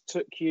disc, which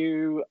took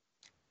you?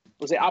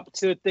 Was it up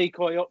to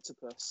Decoy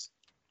Octopus?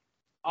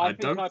 I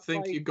don't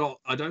think you got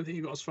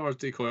as far as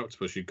Decoy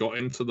Octopus. You got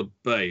into the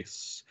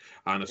base,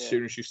 and as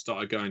soon as you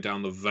started going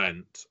down the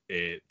vent,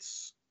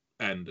 it's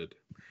ended.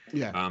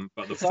 Yeah.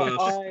 But the first.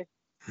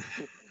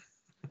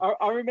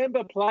 I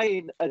remember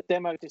playing a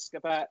demo disc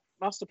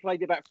must have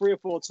played it about 3 or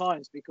 4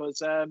 times,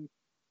 because I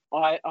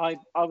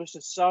was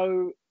just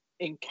so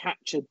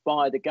encaptured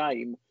by the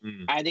game.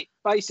 And it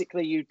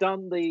basically, you've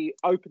done the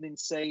opening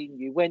scene,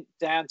 you went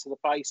down to the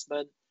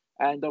basement,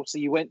 and obviously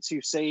you went to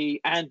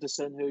see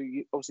Anderson, who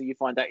you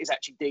find out is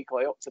actually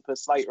Decoy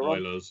Octopus later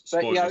on. Spoilers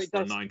for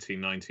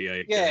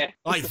 1998. Yeah.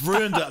 I've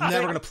ruined it. I'm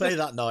never going to play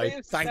that now.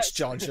 Thanks,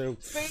 John. Joe.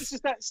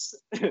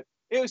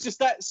 It was just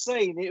that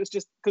scene. It was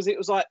just because it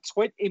was like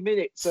 20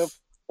 minutes of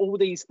all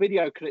these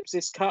video clips,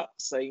 this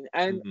cutscene,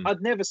 and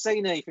I'd never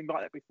seen anything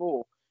like that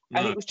before,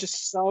 and it was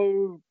just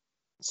so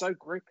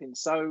gripping,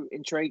 so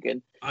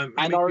intriguing. I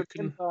remember.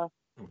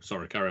 Oh,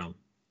 sorry, carry on.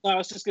 No, I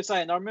was just gonna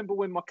say, and I remember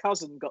when my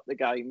cousin got the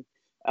game,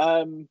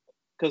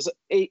 because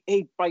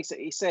he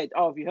basically said,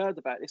 "Oh, have you heard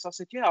about this?" I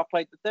said, "Yeah, I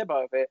played the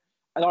demo of it,"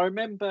 and I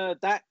remember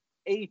that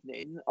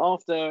evening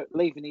after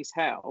leaving his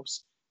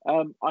house,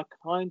 I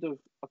kind of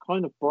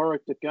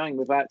borrowed the game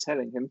without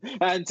telling him,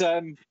 and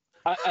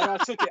I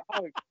took it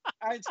home,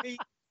 and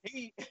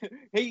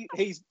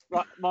he's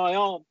like, my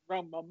aunt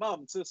rang my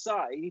mum to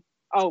say,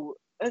 "Oh,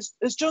 has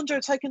John Joe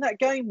taken that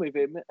game with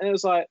him?" And it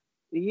was like,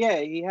 "Yeah,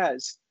 he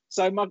has."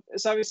 So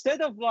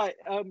instead of like,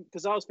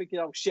 because I was thinking,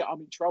 "Oh shit,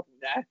 I'm in trouble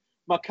now."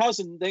 My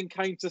cousin then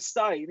came to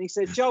stay, and he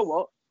said, "Joe,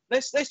 what?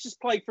 Let's just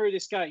play through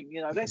this game.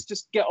 Let's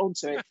just get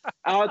onto it."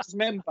 And I just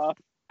remember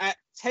at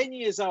 10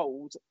 years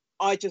old,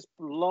 I just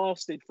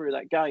blasted through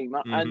that game,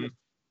 and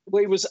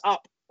we was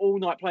up all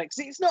night playing, because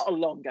it's not a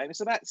long game.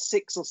 It's about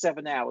 6 or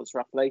 7 hours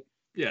roughly.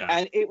 Yeah.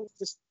 And it was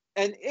just,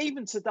 and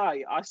even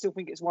today, I still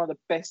think it's one of the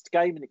best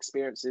gaming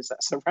experiences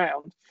that's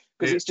around,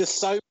 because it's just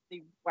so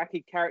many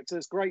wacky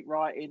characters, great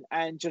writing,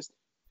 and just,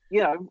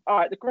 all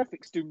right, the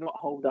graphics do not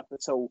hold up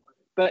at all.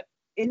 But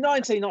in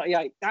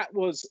 1998, that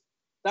was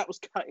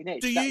cutting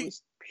edge. That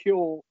was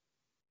pure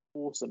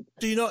awesome.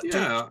 Do you not?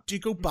 Do you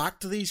go back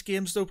to these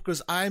games though?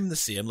 Because I'm the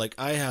same. Like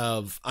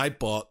I've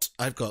got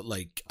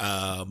like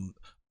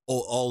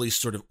all these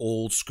sort of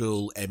old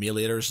school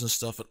emulators and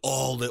stuff, and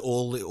all the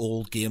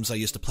old games I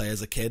used to play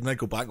as a kid, and I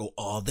go back and go,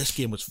 "Oh, this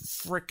game was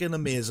freaking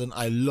amazing.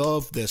 I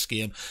love this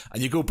game."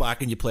 And you go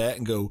back and you play it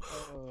and go,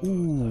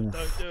 "Ooh,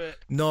 don't do it.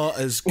 Not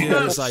as good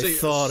as I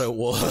thought it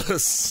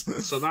was."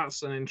 So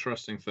that's an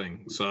interesting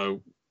thing.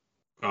 So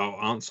I'll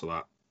answer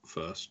that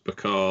first,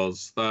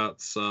 because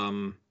that's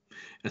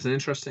it's an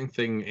interesting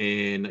thing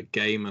in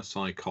gamer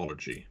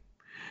psychology,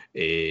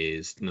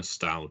 is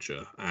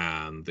nostalgia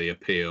and the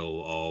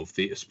appeal of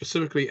the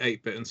specifically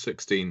 8-bit and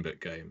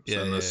 16-bit games.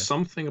 And there's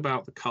something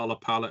about the color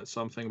palette,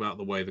 something about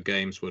the way the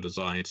games were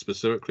designed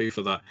specifically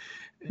for that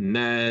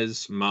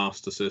NES,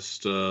 Master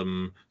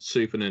System,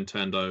 Super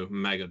Nintendo,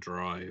 Mega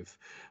Drive,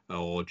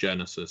 or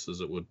Genesis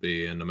as it would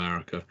be in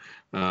America,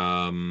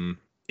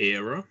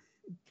 era,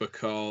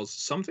 because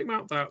something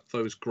about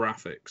those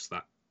graphics,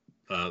 that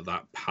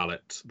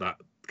palette, that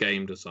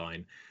game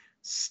design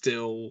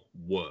still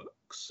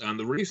works. And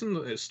the reason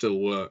that it still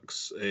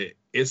works, it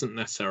isn't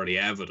necessarily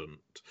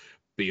evident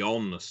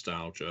beyond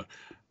nostalgia,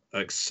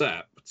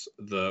 except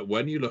that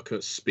when you look at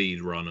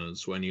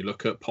speedrunners, when you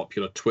look at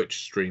popular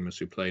Twitch streamers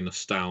who play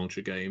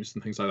nostalgia games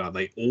and things like that,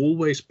 they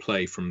always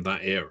play from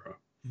that era.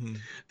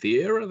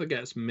 The era that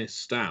gets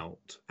missed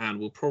out, and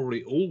will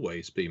probably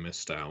always be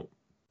missed out,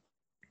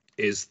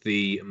 is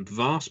the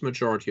vast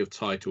majority of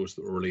titles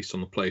that were released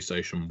on the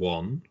PlayStation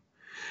 1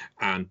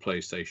 and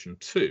PlayStation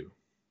 2.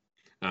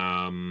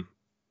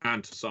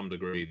 And to some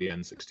degree the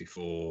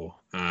N64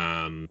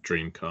 and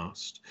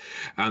Dreamcast.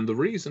 And the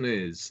reason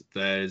is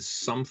there's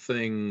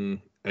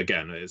something,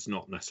 again, it's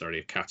not necessarily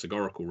a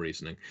categorical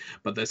reasoning,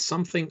 but there's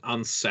something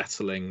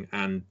unsettling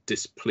and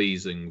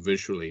displeasing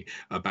visually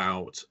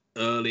about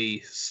early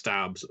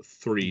Stab's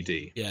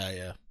 3D.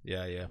 Yeah.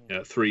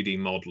 3D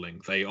modeling.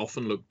 They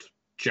often looked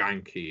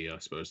janky, I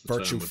suppose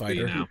the term would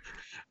be now.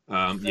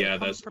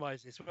 There's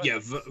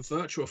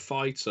Virtua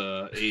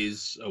Fighter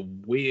is a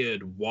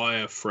weird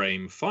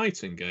wireframe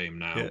fighting game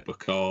now,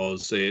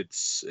 because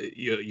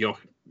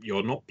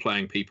you're not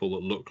playing people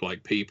that look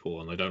like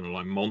people, and they don't look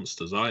like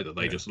monsters either.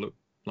 They just look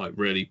like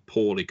really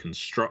poorly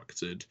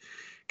constructed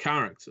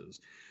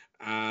characters.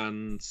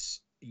 And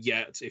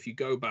yet, if you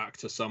go back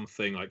to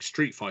something like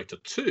Street Fighter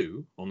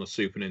 2 on the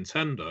Super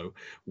Nintendo,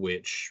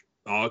 which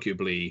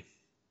arguably,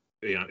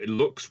 it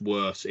looks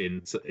worse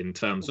in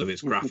terms of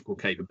its graphical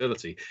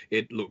capability,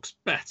 it looks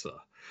better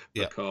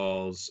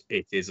because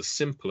it is a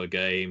simpler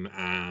game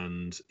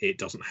and it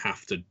doesn't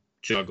have to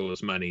juggle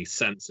as many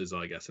senses,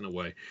 I guess, in a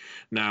way.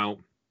 Now,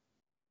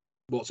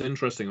 what's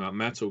interesting about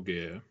Metal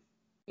Gear,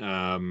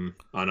 I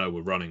know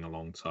we're running a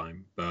long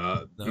time,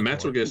 but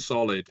Metal Gear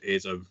Solid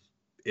is a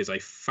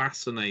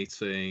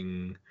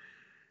fascinating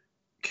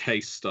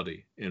case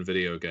study in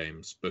video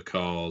games,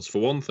 because for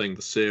one thing,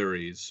 the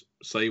series,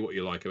 say what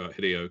you like about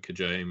Hideo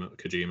Kojima,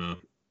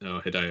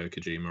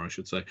 I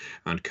should say,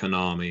 and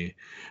Konami,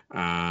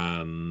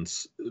 and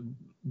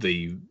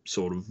the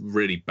sort of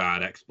really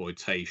bad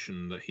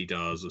exploitation that he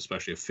does,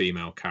 especially of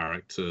female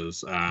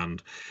characters,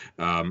 and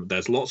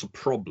there's lots of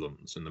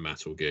problems in the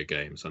Metal Gear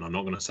games, and I'm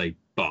not going to say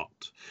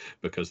but,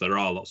 because there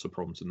are lots of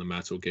problems in the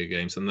Metal Gear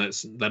games, and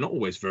they're not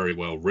always very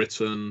well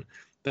written.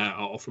 There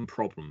are often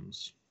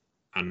problems.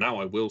 And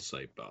now I will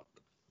say but.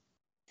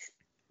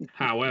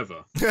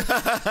 However,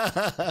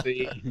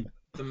 the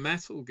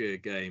Metal Gear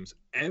games,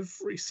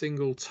 every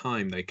single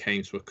time they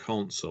came to a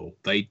console,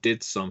 they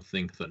did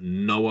something that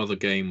no other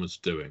game was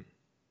doing.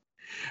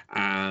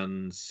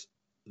 And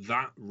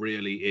that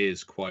really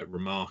is quite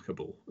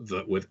remarkable,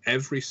 that with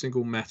every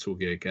single Metal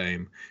Gear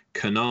game,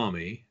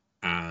 Konami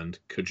and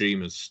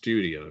Kojima's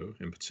studio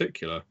in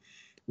particular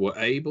were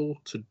able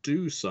to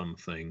do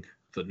something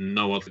that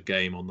no other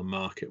game on the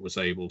market was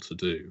able to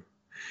do.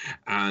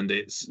 And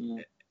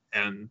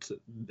and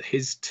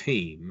his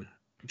team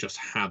just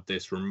had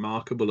this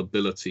remarkable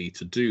ability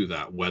to do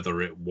that,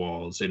 whether it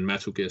was in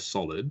Metal Gear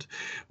Solid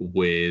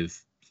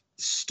with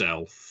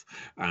stealth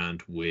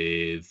and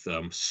with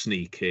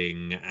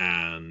sneaking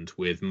and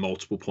with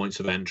multiple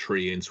points of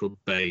entry into a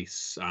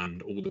base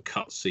and all the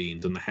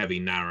cutscenes and the heavy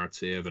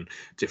narrative and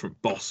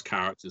different boss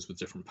characters with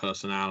different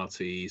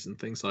personalities and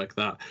things like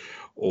that,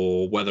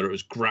 or whether it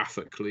was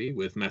graphically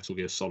with Metal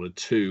Gear Solid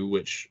 2,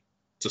 which,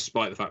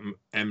 despite the fact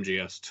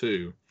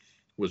MGS2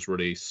 was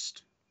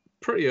released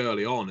pretty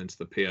early on into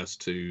the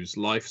PS2's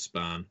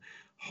lifespan,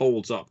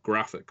 holds up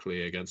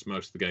graphically against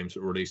most of the games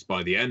that were released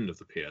by the end of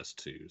the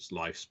PS2's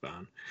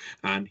lifespan.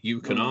 And you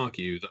can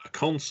argue that a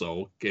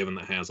console, given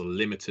that it has a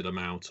limited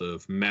amount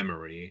of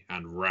memory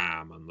and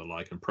RAM and the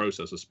like and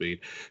processor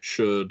speed,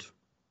 should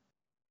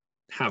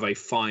have a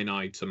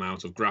finite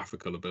amount of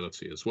graphical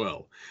ability as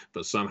well.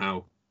 But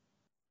somehow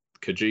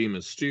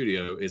Kojima's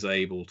studio is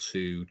able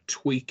to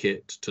tweak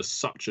it to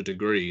such a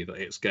degree that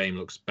its game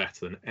looks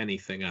better than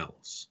anything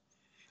else.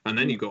 And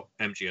then you've got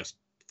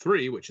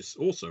MGS3, which is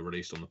also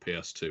released on the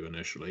PS2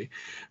 initially,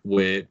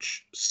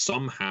 which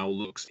somehow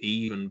looks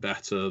even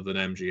better than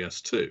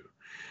MGS2.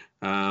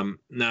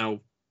 Now,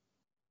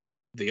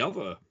 the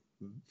other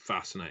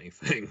fascinating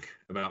thing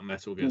about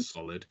Metal Gear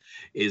Solid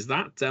is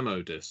that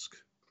demo disc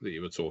that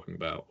you were talking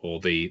about, or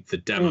the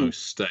demo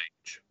stage,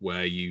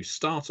 where you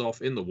start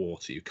off in the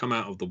water, you come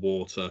out of the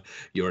water,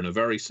 you're in a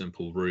very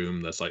simple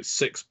room, there's like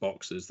 6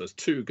 boxes, there's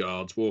 2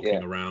 guards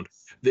walking around.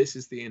 This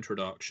is the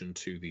introduction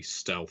to the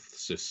stealth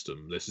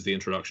system. This is the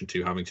introduction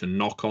to having to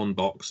knock on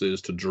boxes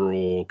to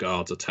draw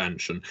guards'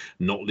 attention,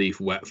 not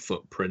leave wet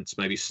footprints,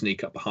 maybe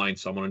sneak up behind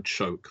someone and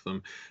choke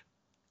them,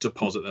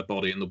 deposit their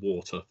body in the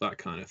water, that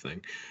kind of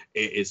thing.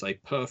 It is a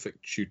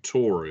perfect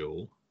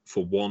tutorial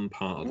for one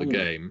part of the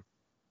game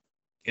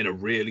in a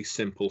really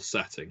simple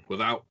setting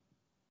without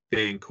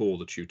being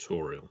called a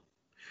tutorial.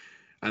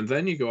 And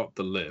then you go up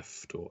the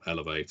lift or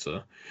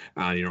elevator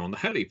and you're on the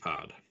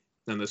helipad.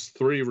 And there's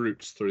 3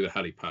 routes through the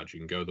helipad. You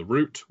can go the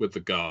route with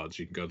the guards,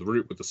 you can go the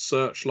route with the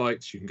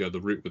searchlights, you can go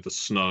the route with the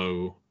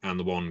snow and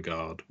the one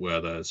guard where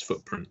there's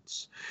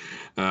footprints.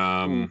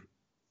 And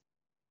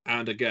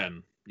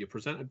again, you're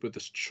presented with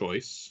this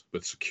choice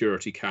with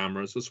security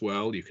cameras as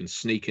well. You can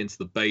sneak into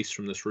the base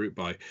from this route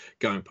by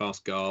going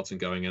past guards and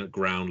going in at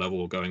ground level,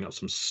 or going up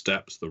some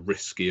steps, the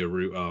riskier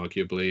route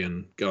arguably,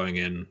 and going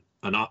in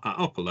an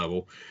upper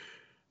level.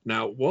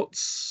 Now,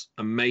 what's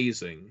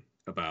amazing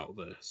about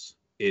this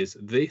is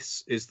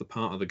the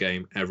part of the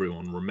game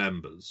everyone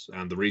remembers.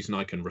 And the reason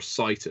I can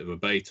recite it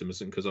verbatim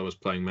isn't because I was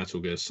playing Metal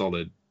Gear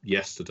Solid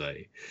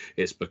yesterday.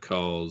 It's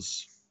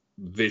because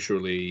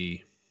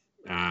visually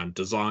and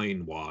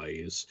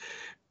design-wise,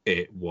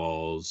 it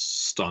was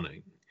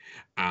stunning,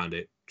 and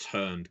it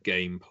turned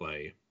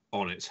gameplay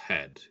on its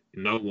head.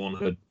 No one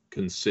had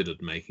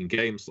considered making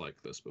games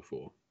like this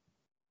before.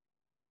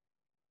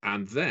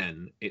 And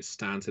then it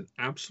stands in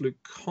absolute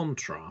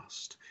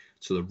contrast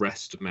to the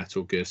rest of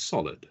Metal Gear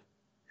Solid.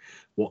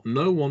 What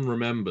no one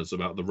remembers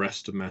about the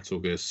rest of Metal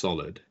Gear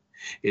Solid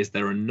is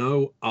there are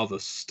no other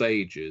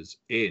stages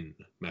in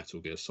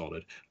Metal Gear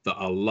Solid that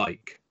are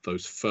like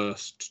those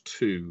first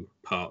 2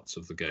 parts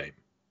of the game,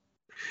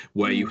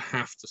 where you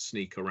have to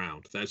sneak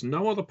around. There's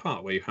no other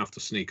part where you have to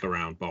sneak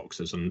around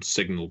boxes and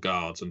signal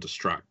guards and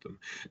distract them.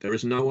 There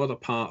is no other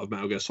part of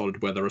Metal Gear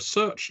Solid where there are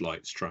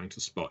searchlights trying to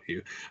spot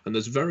you. And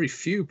there's very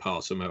few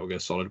parts of Metal Gear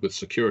Solid with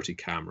security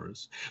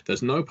cameras.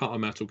 There's no part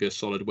of Metal Gear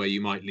Solid where you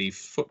might leave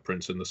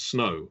footprints in the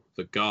snow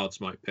that guards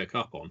might pick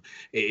up on.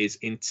 It is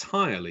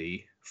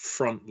entirely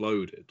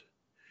front-loaded,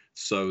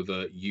 so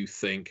that you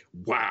think,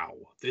 wow,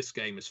 this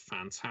game is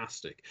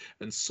fantastic.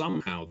 And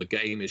somehow the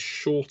game is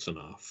short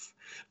enough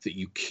that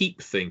you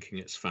keep thinking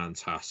it's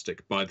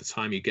fantastic by the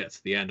time you get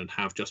to the end and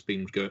have just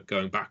been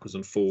going backwards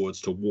and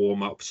forwards to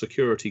warm up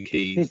security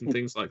keys and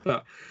things like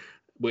that,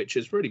 which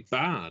is really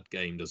bad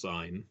game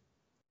design.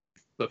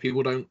 But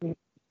people don't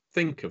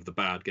think of the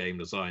bad game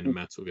design in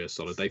Metal Gear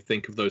Solid. They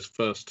think of those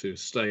first 2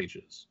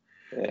 stages,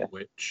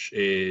 which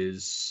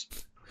is,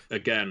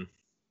 again,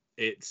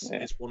 it's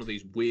one of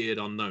these weird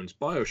unknowns.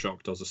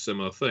 BioShock does a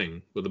similar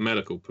thing with the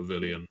medical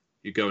pavilion.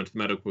 You go into the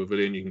medical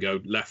pavilion, you can go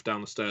left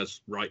down the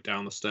stairs, right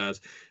down the stairs,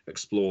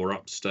 explore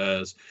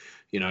upstairs.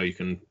 You know, you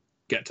can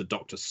get to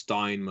Dr.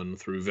 Steinman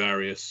through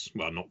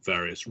not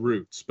various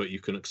routes, but you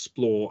can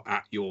explore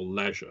at your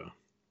leisure.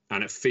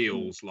 And it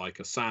feels like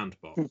a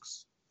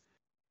sandbox.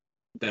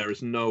 There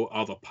is no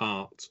other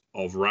part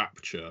of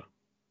Rapture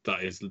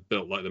that is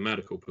built like the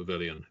medical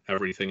pavilion.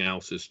 Everything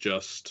else is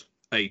just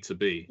A to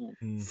B.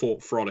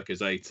 Fort Frolic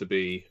is A to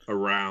B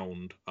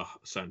around a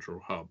central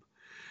hub.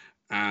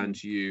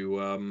 And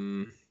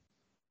you,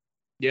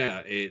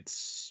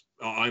 it's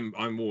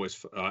I'm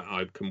always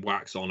I can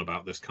wax on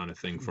about this kind of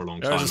thing for a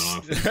long time,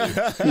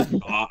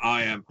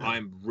 and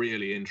I'm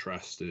really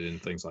interested in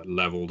things like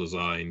level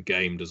design,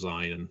 game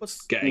design, and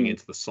getting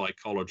into the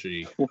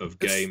psychology of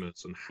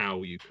gamers and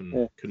how you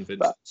can convince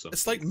them.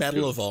 It's like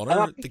Medal of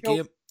Honor,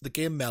 the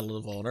game Medal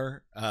of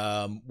Honor,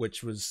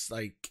 which was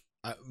like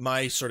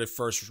my sort of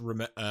first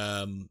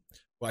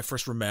I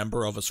first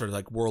remember of a sort of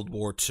like World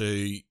War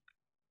II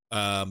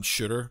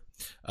shooter.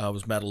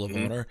 Was Medal of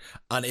Honor,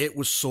 and it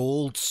was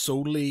sold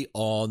solely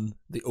on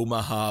the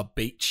Omaha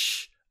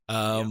Beach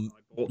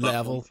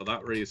level for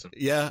that reason.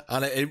 Yeah,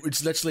 and it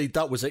was literally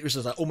that was it. It was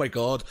just like, oh my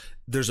god,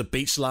 there's a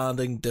beach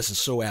landing. This is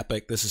so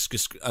epic. This is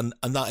just and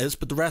that is.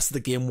 But the rest of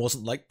the game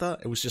wasn't like that.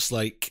 It was just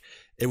like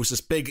it was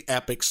this big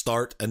epic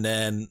start, and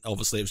then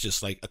obviously it was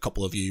just like a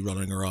couple of you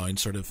running around,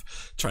 sort of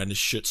trying to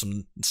shoot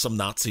some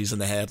Nazis in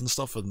the head and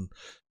stuff. And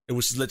it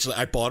was literally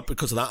I bought it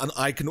because of that, and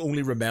I can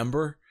only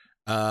remember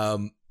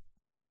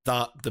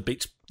that the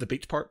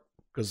beach part,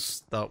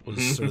 because that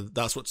was sort of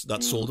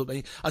that sold at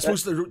me. I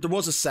suppose there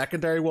was a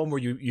secondary one where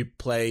you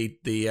played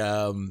the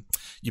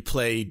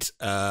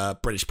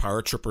British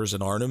paratroopers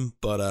in Arnhem,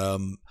 but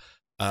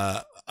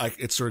I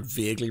sort of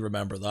vaguely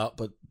remember that.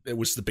 But it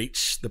was the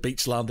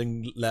beach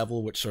landing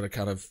level, which sort of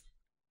kind of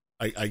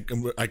I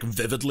can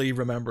vividly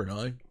remember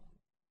now.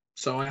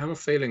 So I have a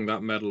feeling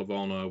that Medal of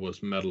Honor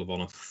was Medal of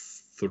Honor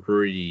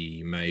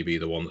 3, maybe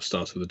the one that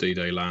starts with the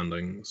D-Day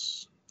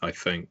landings. I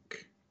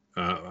think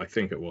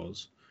it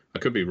was. I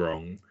could be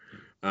wrong.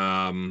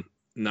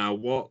 Now,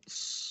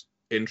 what's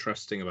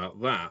interesting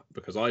about that,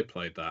 because I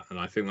played that, and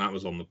I think that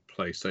was on the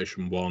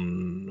PlayStation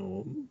 1,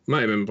 or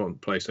might have been on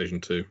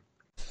PlayStation 2,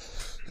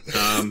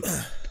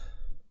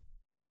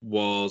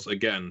 was,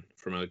 again,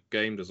 from a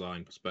game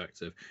design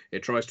perspective,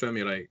 it tries to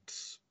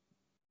emulate...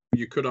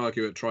 You could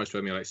argue it tries to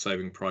emulate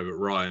Saving Private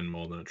Ryan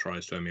more than it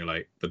tries to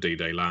emulate the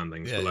D-Day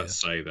landings, but let's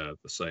say they're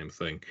the same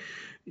thing.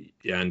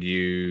 And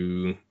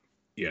you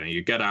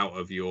get out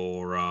of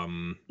your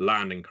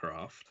landing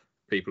craft.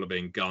 People are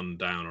being gunned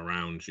down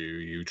around you.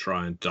 You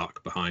try and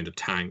duck behind a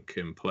tank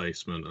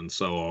emplacement and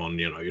so on.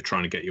 You're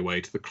trying to get your way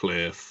to the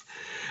cliff.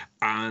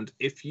 And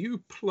if you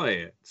play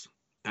it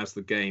as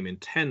the game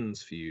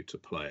intends for you to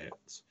play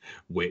it,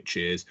 which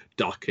is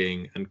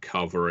ducking and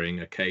covering,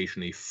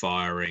 occasionally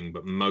firing,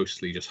 but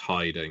mostly just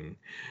hiding,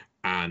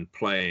 and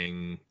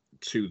playing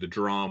to the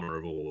drama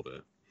of all of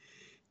it,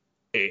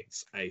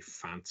 it's a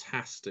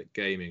fantastic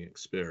gaming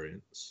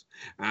experience.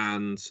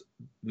 And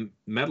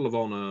Medal of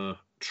Honor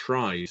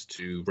tries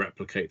to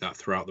replicate that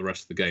throughout the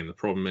rest of the game. The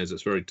problem is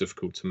it's very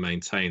difficult to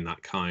maintain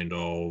that kind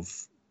of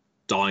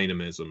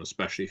dynamism,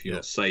 especially if you've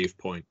got save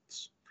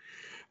points.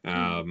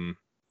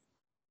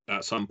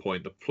 At some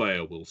point, the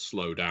player will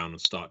slow down and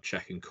start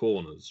checking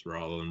corners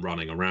rather than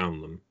running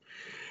around them.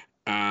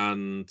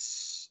 And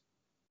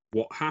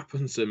what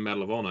happens in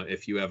Medal of Honor,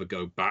 if you ever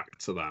go back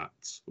to that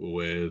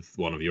with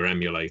one of your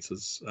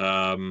emulators,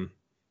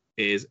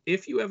 is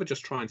if you ever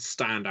just try and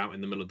stand out in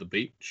the middle of the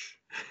beach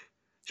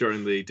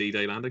during the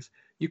D-Day landings,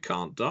 you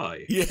can't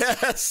die.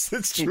 Yes,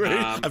 it's true.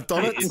 I've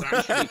done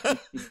it.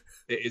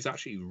 It is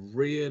actually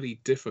really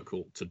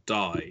difficult to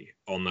die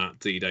on that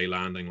D-Day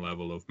landing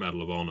level of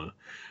Medal of Honor.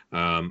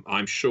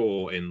 I'm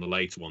sure in the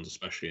later ones,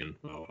 especially in,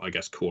 I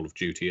guess Call of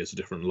Duty, it's a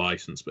different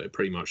license, but it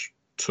pretty much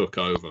took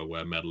over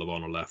where Medal of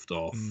Honor left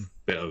off.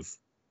 Bit of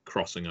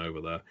crossing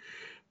over there.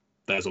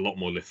 There's a lot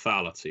more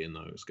lethality in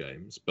those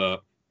games,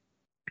 but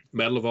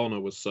Medal of Honor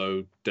was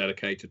so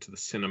dedicated to the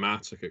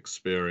cinematic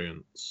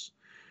experience,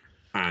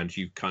 and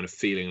you kind of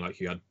feeling like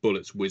you had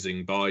bullets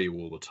whizzing by you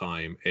all the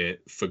time,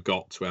 it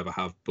forgot to ever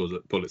have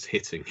bullets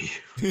hitting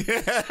you.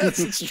 Yes,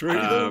 it's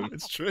true.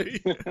 It's true.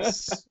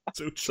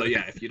 So true. So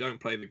yeah, if you don't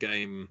play the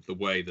game the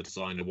way the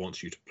designer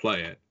wants you to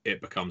play it,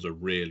 it becomes a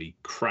really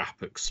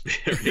crap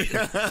experience.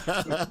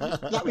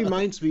 That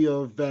reminds me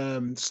of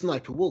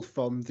Sniper Wolf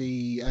from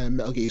the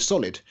Metal Gear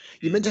Solid.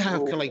 You're meant to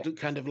have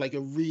kind of like a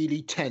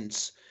really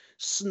tense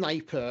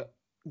sniper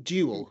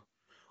duel,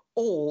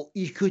 or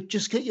you could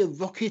just get your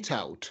rocket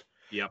out.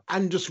 Yep.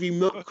 And just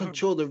remote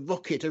control the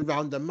rocket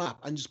around the map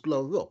and just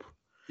blow her up.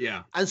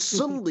 Yeah. And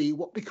suddenly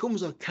what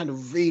becomes a kind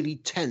of really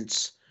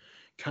tense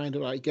kind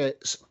of like a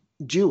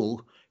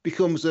duel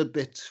becomes a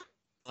bit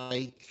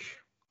like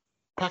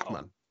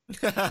Pac-Man.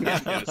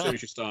 Yeah, as soon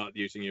as you start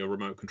using your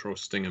remote control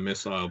Stinger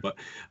missile. But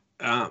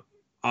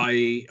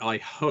I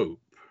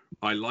hope,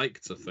 I like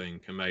to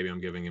think, and maybe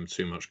I'm giving him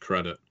too much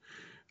credit,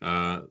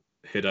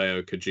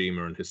 Hideo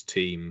Kojima and his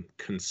team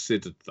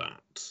considered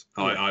that.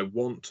 Yeah. I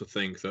want to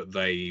think that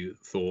they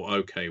thought,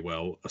 okay,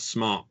 well, a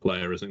smart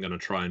player isn't going to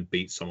try and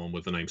beat someone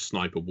with the name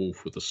Sniper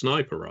Wolf with a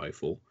sniper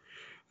rifle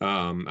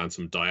and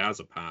some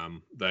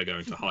diazepam. They're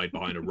going to hide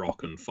behind a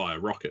rock and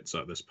fire rockets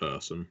at this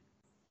person.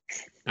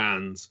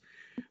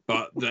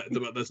 But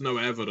there's no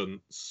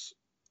evidence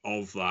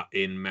of that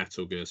in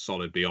Metal Gear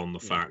Solid beyond the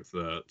fact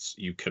that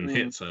you can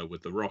hit her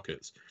with the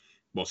rockets.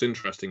 What's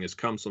interesting is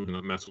come something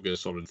like Metal Gear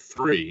Solid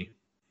 3,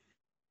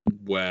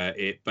 where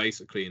it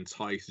basically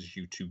entices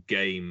you to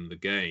game the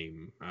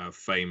game.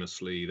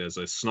 Famously, there's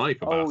a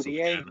sniper battle with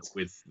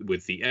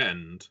the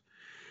end,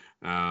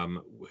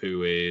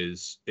 who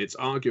is, it's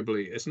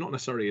not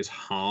necessarily as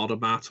hard a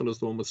battle as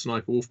the one with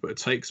Sniper Wolf, but it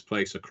takes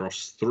place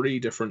across three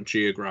different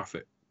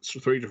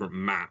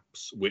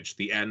maps, which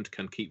the end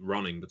can keep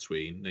running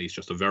between. He's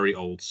just a very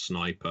old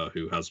sniper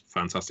who has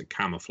fantastic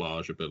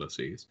camouflage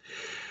abilities.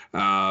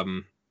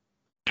 And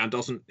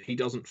he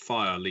doesn't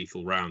fire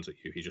lethal rounds at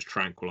you. He just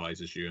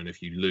tranquilizes you, and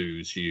if you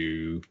lose,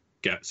 you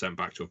get sent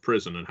back to a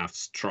prison and have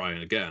to try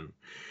again.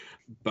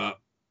 But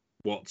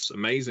what's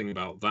amazing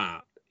about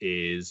that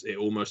is it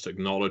almost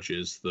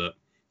acknowledges that,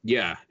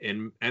 yeah,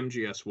 in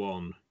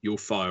MGS1, you'll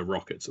fire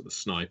rockets at the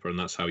sniper, and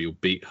that's how you'll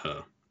beat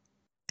her.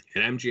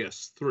 In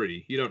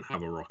MGS3, you don't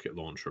have a rocket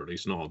launcher, at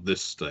least not at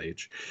this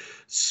stage.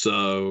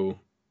 So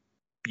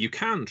you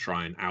can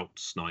try and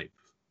out-snipe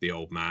the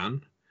old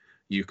man.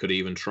 You could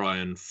even try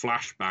and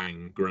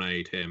flashbang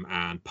grenade him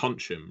and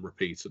punch him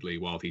repeatedly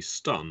while he's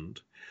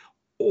stunned.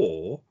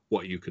 Or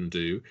what you can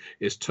do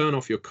is turn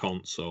off your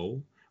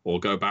console, or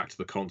go back to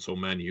the console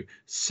menu,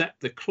 set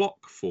the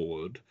clock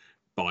forward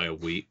by a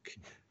week,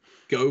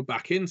 go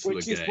back into the game.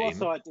 Which is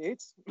what I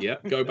did. Yeah,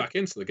 go back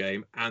into the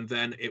game, and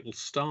then it will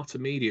start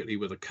immediately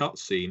with a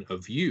cutscene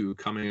of you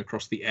coming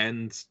across the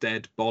End's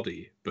dead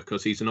body,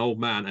 because he's an old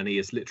man and he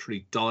has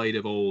literally died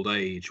of old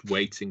age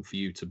waiting for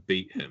you to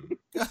beat him.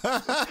 And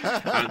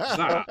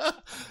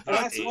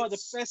that's one of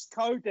the best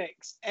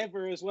codex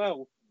ever as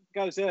well.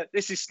 Goes,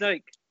 this is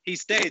Snake.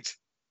 He's dead.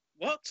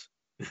 What?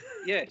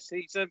 Yes,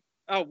 he's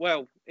oh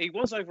well, he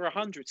was over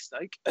 100,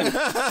 Snake.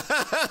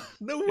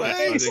 No way.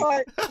 I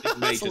think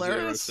Major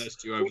Zero says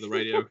to you over the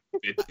radio,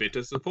 bit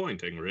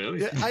disappointing, really.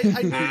 Yeah,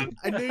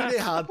 I knew they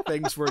had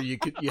things where you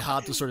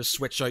had to sort of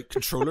switch out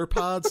controller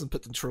pads and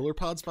put the controller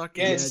pads back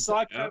in. Yes,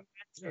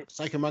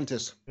 Psycho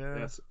Mantis. Yeah.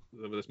 Yes,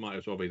 this might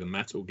as well be the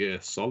Metal Gear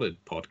Solid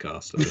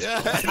podcast.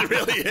 Yeah, it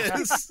really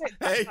is.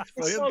 Hey,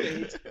 it's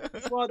Solid.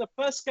 It's one of the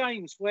first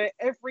games where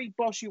every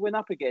boss you went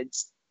up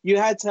against, you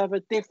had to have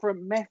a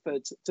different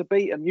method to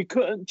beat them. You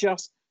couldn't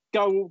just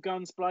go all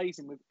guns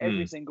blazing with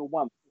every single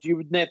one. You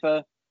would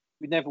never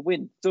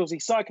win. So obviously,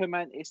 Psycho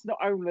Mantis, not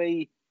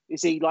only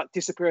is he like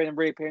disappearing and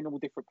reappearing in all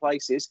different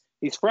places,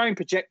 he's throwing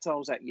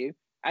projectiles at you,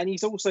 and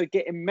he's also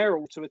getting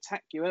Meryl to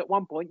attack you. At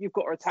one point, you've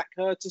got to attack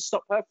her to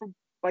stop her from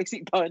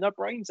basically blowing her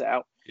brains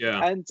out.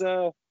 Yeah. And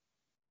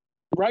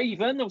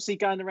Raven, obviously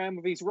going around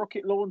with his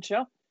rocket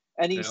launcher,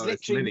 and he's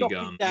literally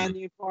knocking down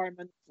the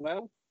environment as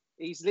well.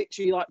 He's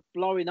literally like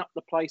blowing up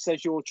the place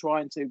as you're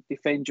trying to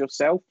defend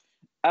yourself.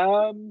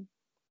 And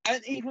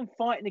even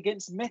fighting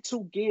against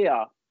Metal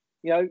Gear.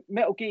 You know,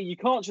 Metal Gear, you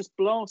can't just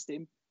blast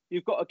him.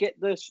 You've got to get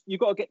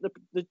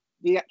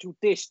the actual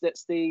dish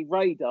that's the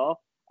radar.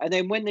 And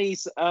then when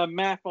his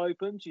mouth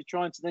opens, you're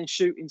trying to then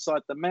shoot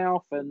inside the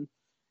mouth, and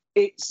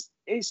it's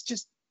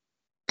just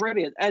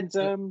brilliant. And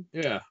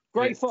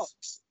Grey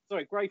Fox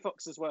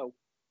as well.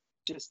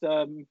 Just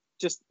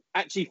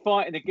actually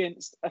fighting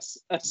against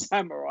a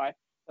samurai,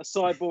 a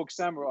cyborg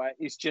samurai,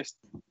 is just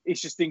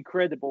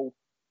incredible.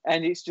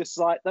 And it's just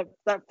like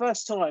that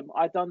first time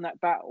I done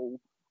that battle,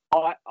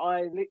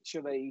 I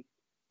literally,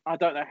 I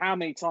don't know how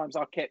many times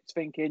I kept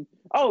thinking,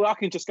 oh, I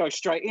can just go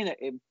straight in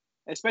at him.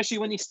 Especially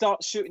when he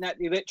starts shooting out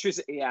the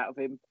electricity out of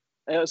him.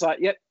 And it was like,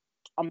 yep,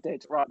 I'm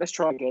dead. Right, let's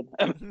try again.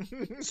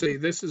 See,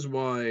 this is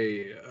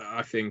why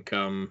I think,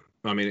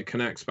 it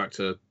connects back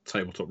to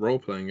tabletop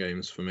role-playing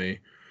games for me.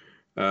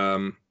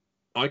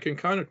 I can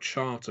kind of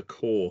chart a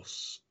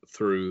course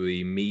through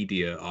the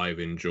media I've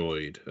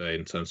enjoyed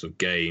in terms of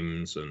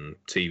games and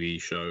TV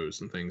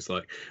shows and things.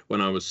 Like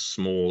when I was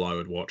small, I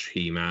would watch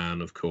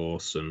He-Man, of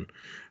course, and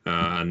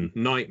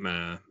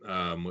Nightmare,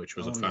 which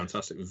was a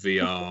fantastic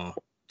VR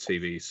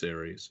TV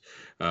series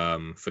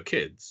for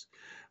kids.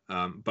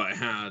 But it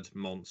had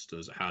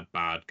monsters, it had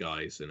bad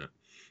guys in it.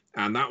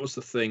 And that was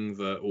the thing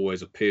that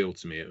always appealed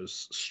to me. It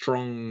was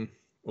strong,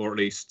 or at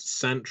least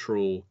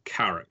central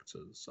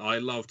characters. I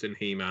loved in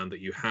He-Man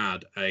that you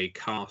had a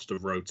cast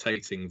of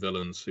rotating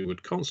villains who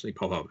would constantly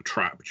pop up,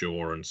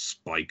 Trapjaw and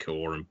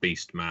Spikor and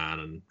Beastman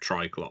and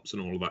Triclops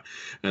and all of that,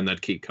 and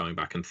they'd keep coming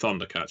back. And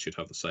Thundercats, you'd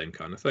have the same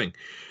kind of thing.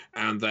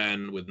 And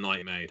then with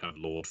Nightmare, you'd have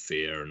Lord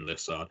Fear and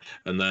Lizard.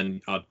 And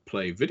then I'd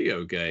play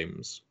video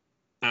games.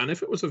 And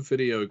if it was a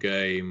video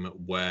game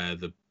where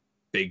the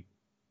big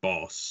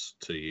boss,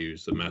 to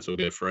use the Metal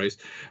Gear phrase,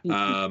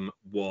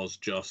 was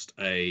just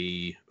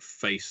a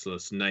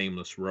faceless,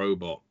 nameless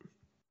robot,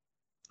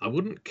 I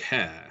wouldn't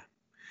care.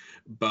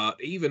 But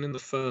even in the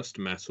first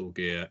Metal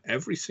Gear,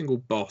 every single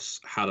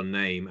boss had a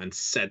name and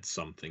said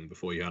something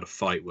before you had a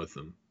fight with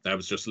them. There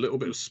was just a little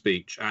bit of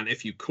speech, and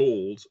if you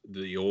called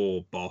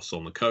your boss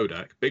on the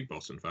codec, big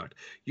boss in fact,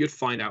 you'd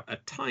find out a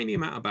tiny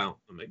amount about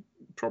them.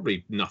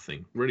 Probably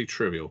nothing, really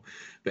trivial,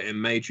 but it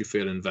made you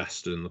feel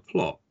invested in the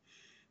plot,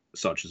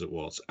 such as it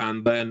was.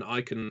 And then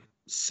I can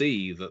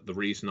see that the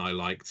reason I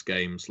liked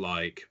games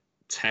like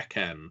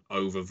Tekken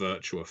over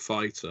Virtua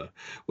Fighter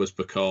was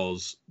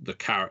because the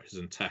characters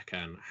in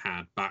Tekken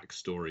had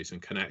backstories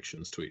and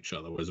connections to each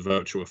other, whereas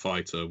Virtua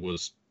Fighter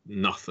was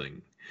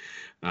nothing.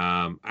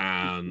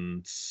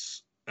 And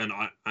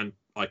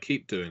I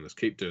keep doing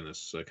this.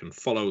 So I can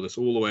follow this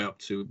all the way up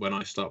to when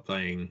I start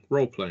playing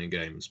role-playing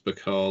games,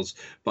 because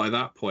by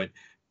that point,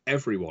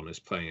 everyone is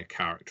playing a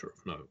character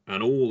of note,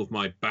 and all of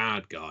my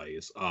bad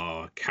guys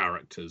are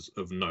characters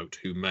of note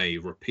who may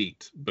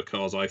repeat,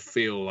 because I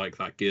feel like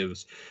that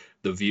gives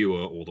the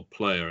viewer, or the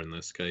player in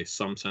this case,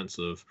 some sense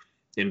of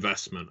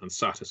investment and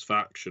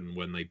satisfaction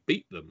when they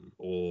beat them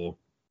or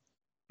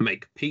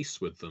make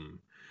peace with them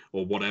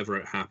or whatever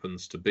it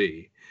happens to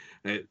be.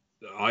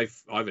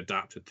 I've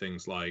adapted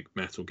things like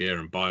Metal Gear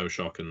and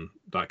BioShock and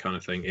that kind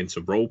of thing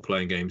into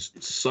role-playing games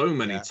so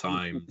many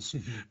times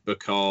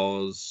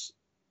because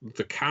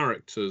the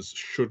characters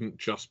shouldn't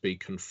just be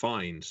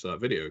confined to that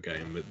video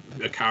game.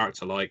 A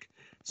character like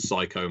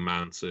Psycho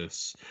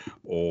Mantis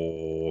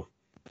or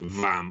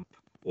Vamp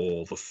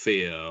or the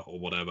Fear or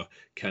whatever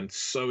can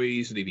so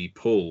easily be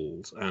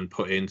pulled and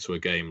put into a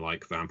game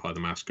like Vampire the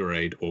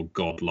Masquerade or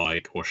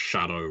Godlike or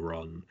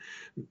Shadowrun.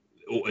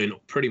 Or in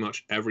pretty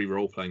much every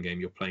role-playing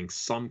game, you're playing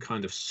some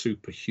kind of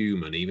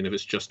superhuman, even if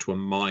it's just to a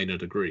minor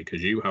degree,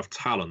 because you have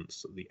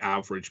talents that the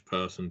average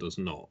person does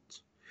not.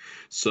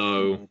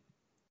 So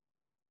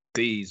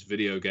these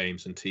video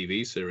games and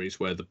TV series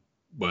where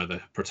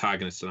the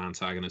protagonists and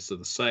antagonists are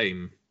the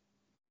same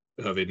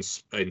have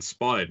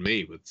inspired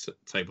me with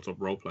tabletop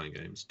role-playing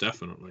games,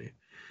 definitely.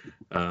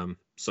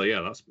 So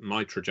yeah, that's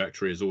my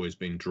trajectory has always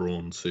been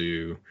drawn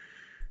to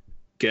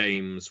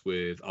games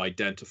with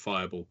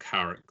identifiable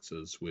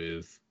characters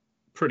with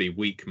pretty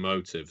weak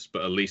motives,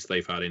 but at least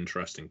they've had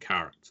interesting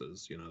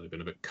characters. You know, they've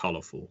been a bit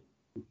colourful.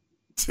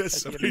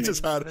 Somebody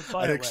just had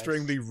an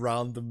extremely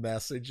random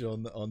message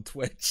on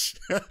Twitch,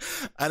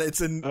 and it's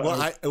in what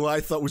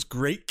I thought was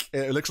Greek.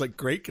 It looks like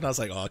Greek, and I was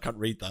like, "Oh, I can't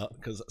read that."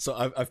 So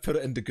I've put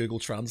it into Google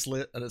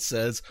Translate, and it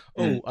says,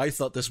 "Oh, I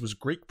thought this was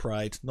Greek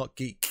pride, not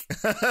geek."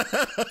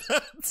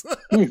 So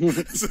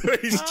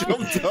he's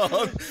jumped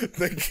on,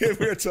 thinking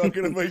we were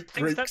talking about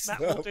Greek that stuff.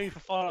 Matt will do for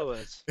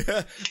followers.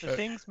 Yeah. The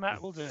things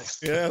Matt will do.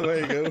 Yeah, there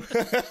you go.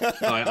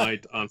 I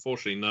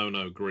unfortunately know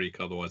no Greek,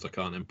 otherwise I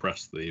can't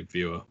impress the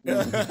viewer.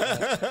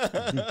 But,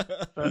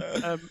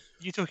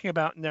 you're talking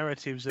about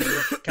narratives and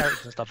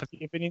characters and stuff. Have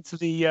you been into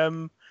the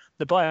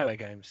BioWare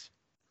games?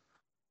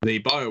 The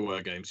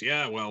BioWare games,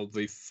 yeah. Well,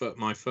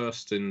 my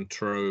first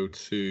intro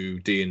to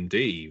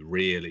D&D,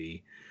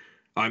 really.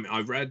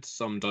 I read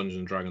some Dungeons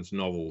and Dragons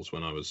novels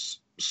when I was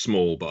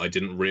small, but I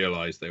didn't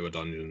realize they were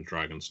Dungeons and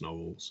Dragons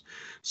novels.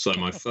 So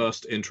my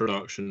first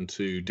introduction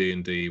to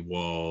D&D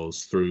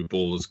was through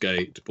Baldur's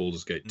Gate 2,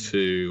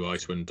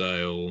 Icewind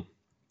Dale.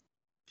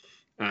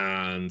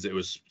 And it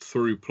was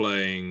through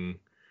playing.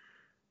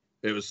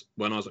 It was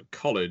when I was at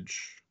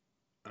college.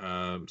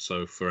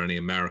 So for any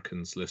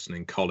Americans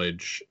listening,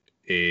 college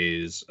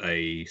is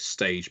a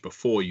stage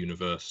before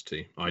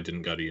university. I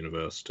didn't go to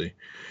university.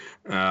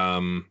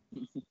 And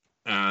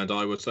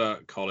I was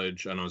at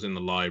college and I was in the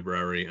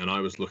library and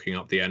I was looking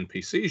up the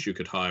NPCs you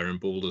could hire in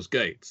Baldur's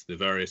Gate, the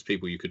various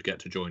people you could get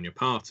to join your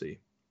party.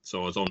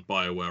 So I was on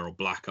BioWare or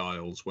Black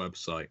Isle's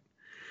website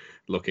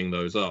looking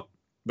those up.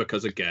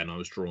 Because, again, I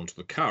was drawn to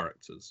the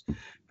characters.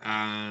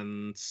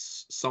 And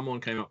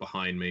someone came up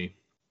behind me,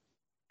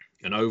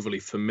 an overly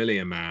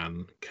familiar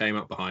man came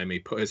up behind me,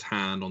 put his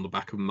hand on the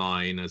back of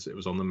mine as it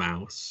was on the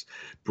mouse,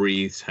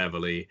 breathed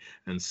heavily,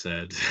 and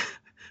said,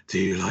 "Do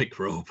you like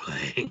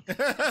role-playing?"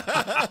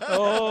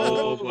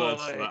 All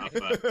words to that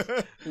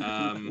effect.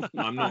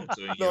 I'm not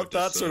doing you Not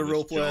that sort of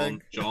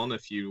role-playing. John,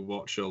 if you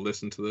watch or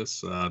listen to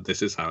this,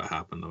 this is how it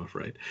happened, I'm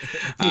afraid.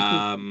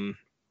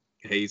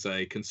 He's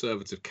a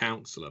conservative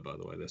counsellor, by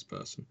the way, this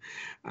person.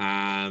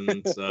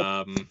 And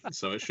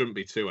so it shouldn't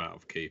be too out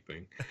of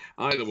keeping.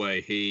 Either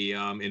way, he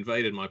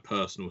invaded my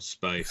personal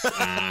space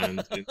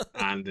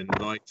and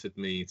invited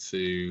me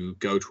to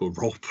go to a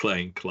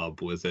role-playing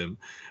club with him,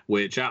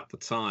 which at the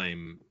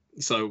time...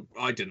 So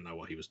I didn't know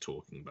what he was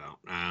talking about.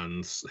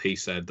 And he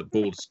said that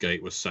Baldur's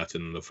Gate was set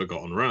in the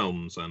Forgotten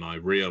Realms. And I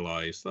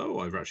realised,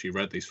 I've actually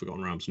read these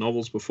Forgotten Realms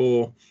novels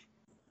before.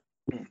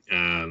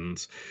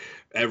 And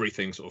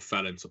everything sort of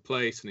fell into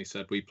place, and he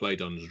said, "We play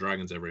Dungeons and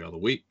Dragons every other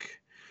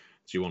week.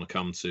 Do you want to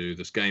come to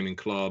this gaming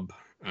club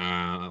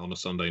on a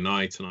Sunday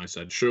night?" And I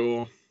said,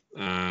 "Sure."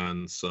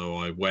 And so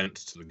I went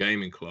to the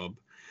gaming club,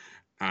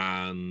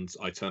 and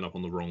I turned up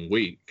on the wrong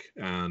week,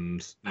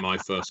 and my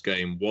first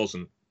game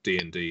wasn't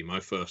D&D.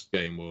 My first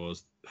game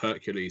was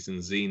Hercules and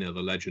Xena,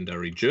 the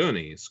Legendary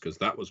Journeys, because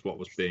that was what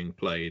was being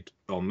played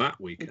on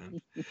that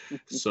weekend.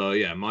 So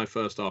yeah, my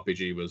first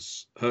RPG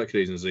was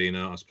Hercules and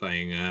Xena. I was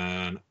playing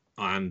an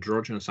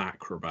androgynous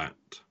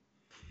acrobat.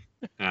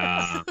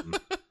 I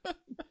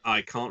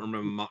can't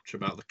remember much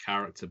about the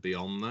character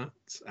beyond that.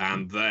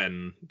 And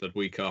then the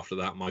week after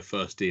that, my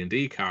first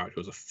D&D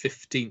character was a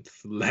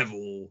 15th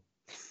level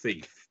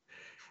thief.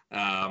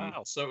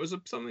 Wow. So it was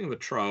something of a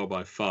trial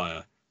by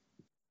fire.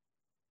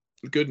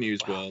 The good news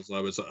was I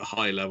was at a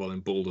high level in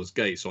Baldur's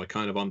Gate, so I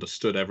kind of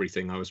understood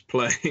everything I was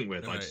playing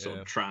with. I just sort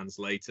of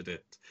translated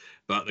it.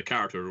 But the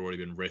character had already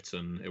been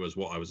written. It was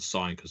what I was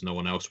assigned because no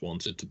one else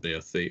wanted to be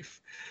a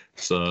thief.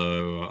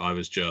 So I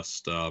was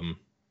just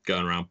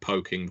going around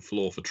poking the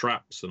floor for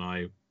traps, and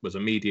I was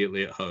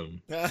immediately at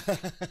home.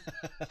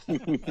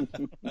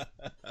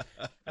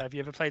 Have you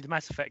ever played the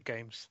Mass Effect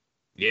games?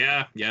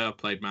 Yeah, I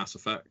played Mass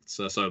Effect.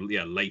 So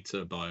yeah,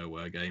 later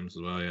BioWare games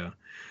as well. Yeah,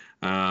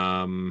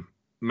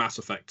 Mass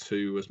Effect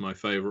 2 was my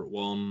favorite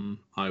one,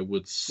 I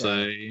would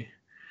say.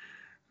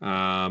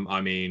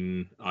 I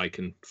mean, I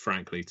can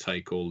frankly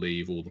take or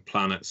leave all the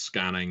planet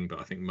scanning, but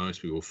I think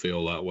most people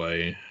feel that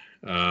way.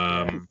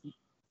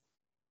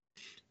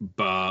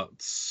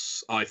 But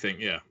I think,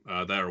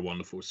 they're a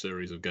wonderful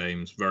series of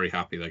games. Very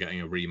happy they're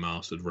getting a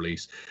remastered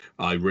release.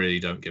 I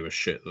really don't give a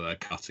shit that they're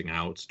cutting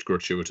out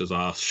gratuitous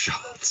ass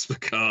shots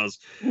because,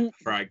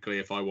 frankly,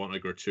 if I want a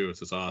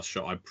gratuitous ass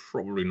shot, I'm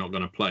probably not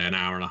going to play an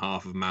hour and a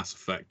half of Mass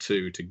Effect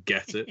 2 to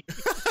get it.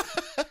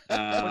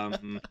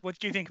 What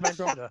do you think of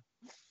Andromeda?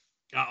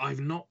 I've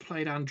not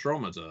played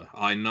Andromeda.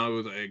 I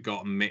know that it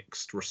got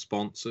mixed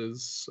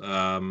responses.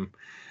 Around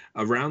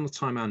the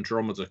time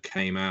Andromeda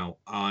came out,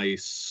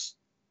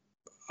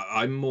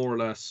 I'm more or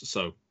less,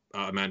 so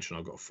I mentioned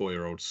I've got a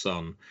 4-year-old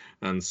son,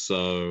 and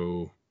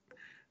so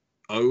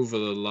over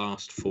the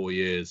last 4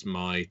 years,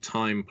 my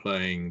time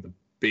playing the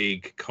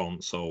big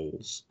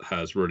consoles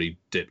has really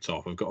dipped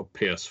off. I've got a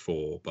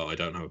PS4, but I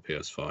don't have a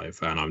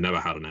PS5, and I've never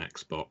had an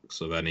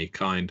Xbox of any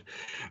kind,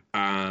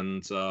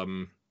 and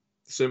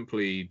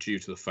simply due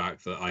to the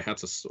fact that I had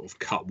to sort of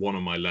cut one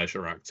of my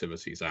leisure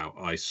activities out,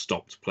 I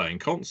stopped playing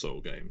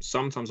console games.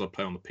 Sometimes I'd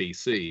play on the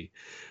PC,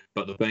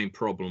 but the main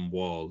problem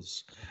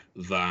was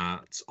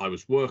that I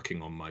was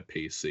working on my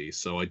PC,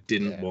 so I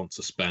didn't want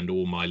to spend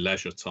all my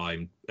leisure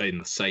time in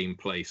the same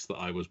place that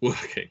I was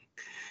working.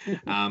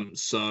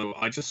 So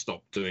I just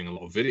stopped doing a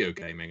lot of video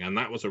gaming, and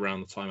that was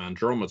around the time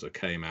Andromeda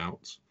came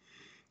out.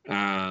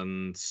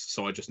 And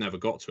so I just never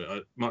got to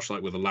it, much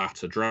like with the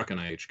latter Dragon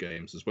Age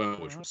games as well,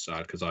 which was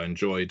sad because I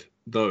enjoyed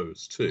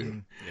those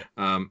too.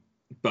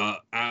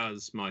 But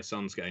as my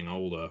son's getting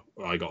older,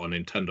 I got a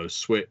Nintendo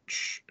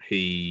Switch.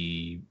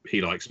 He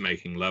likes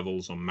making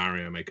levels on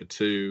Mario Maker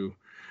 2,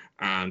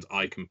 and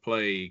I can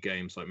play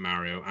games like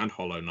Mario and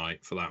Hollow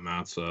Knight for that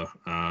matter,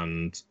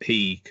 and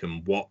he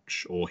can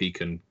watch, or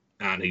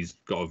and he's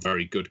got a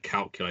very good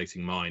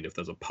calculating mind. If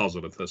there's a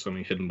puzzle, if there's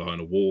something hidden behind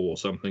a wall or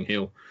something,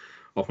 he'll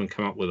often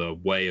come up with a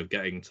way of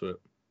getting to it.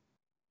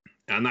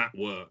 And that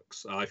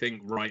works. I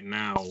think right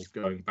now,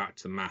 going back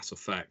to Mass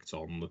Effect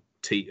on the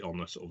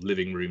sort of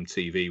living room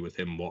TV with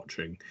him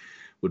watching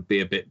would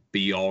be a bit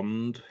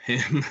beyond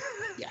him.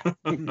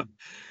 But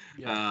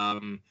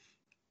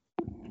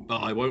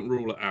I won't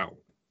rule it out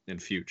in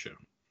future.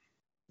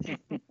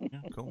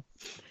 Cool.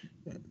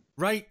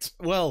 Right.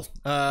 Well,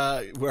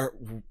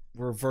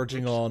 we're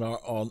verging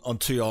on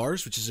 2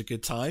 hours, which is a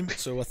good time.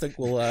 So I think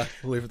we'll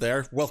leave it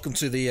there. Welcome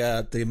to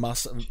the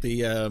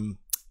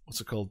what's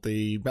it called?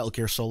 The Metal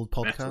Gear Solid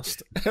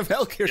podcast.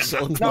 Metal Gear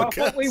Solid podcast. No, I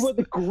thought we were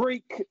the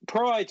Greek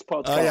Pride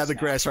podcast. Oh yeah,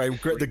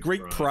 the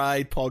Greek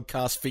Pride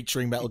podcast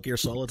featuring Metal Gear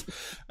Solid.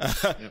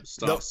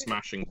 Start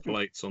smashing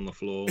plates on the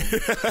floor.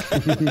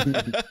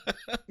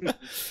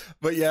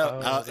 But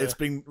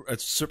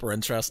it's super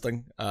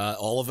interesting.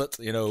 All of it.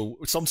 You know,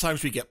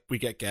 sometimes we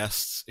get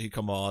guests who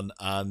come on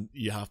and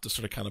you have to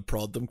sort of kind of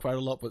prod them quite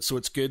a lot. But so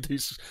it's good.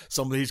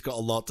 Somebody who's got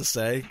a lot to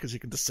say because you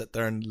can just sit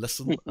there and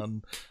listen.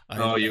 And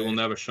you will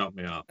never shut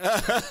me up.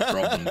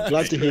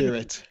 Glad to hear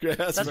it.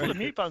 That's what the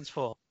mute button's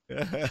for.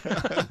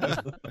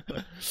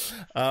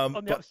 On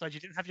the upside,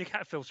 you didn't have your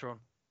cat filter on.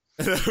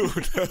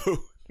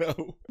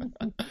 No.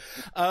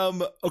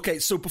 Okay,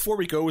 so before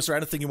we go, is there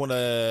anything you want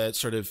to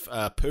sort of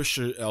push?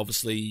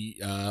 Obviously,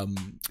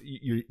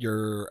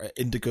 your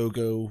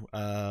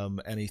Indiegogo,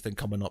 anything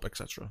coming up,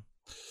 etc.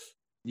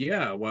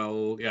 Yeah,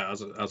 well,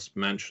 as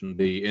mentioned,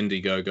 the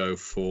Indiegogo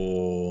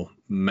for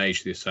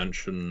Mage the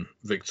Ascension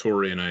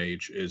Victorian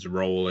Age is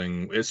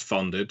rolling. It's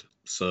funded,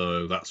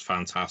 so that's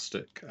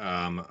fantastic.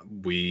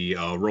 We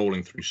are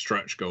rolling through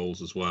stretch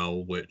goals as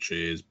well, which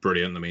is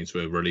brilliant. That means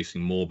we're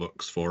releasing more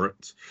books for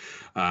it.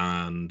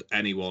 And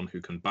anyone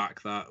who can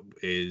back that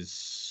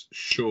is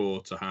sure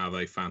to have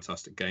a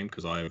fantastic game,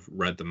 because I've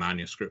read the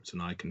manuscript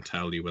and I can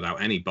tell you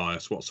without any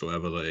bias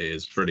whatsoever that it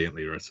is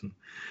brilliantly written.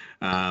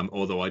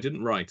 Although I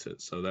didn't write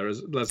it, so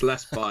there's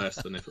less bias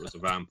than if it was a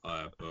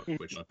vampire book,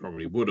 which I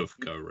probably would have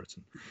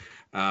co-written.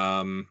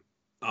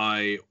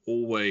 I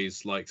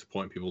always like to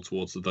point people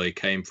towards the They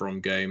Came From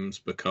games,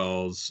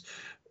 because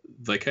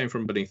they came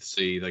from Beneath the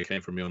Sea, they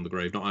came from Beyond the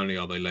Grave. Not only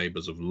are they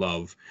labours of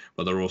love,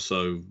 but they're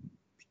also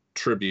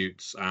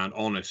tributes and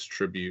honest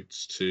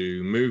tributes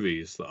to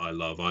movies that I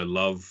love. I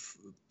love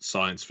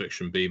science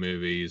fiction B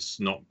movies,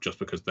 not just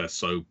because they're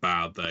so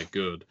bad they're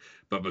good,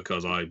 but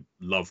because I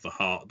love the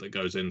heart that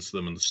goes into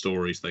them and the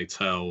stories they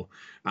tell.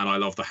 And I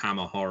love the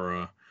Hammer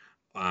horror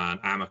and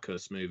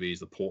Amicus movies,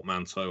 the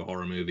portmanteau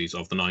horror movies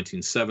of the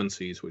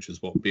 1970s, which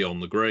is what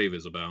Beyond the Grave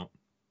is about.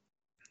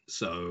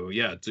 So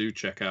yeah, do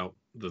check out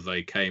the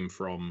They Came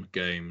From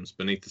games.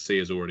 Beneath the Sea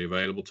is already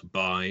available to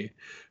buy.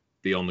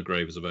 Beyond the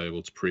Grave is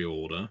available to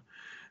pre-order.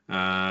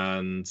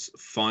 And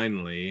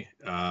finally,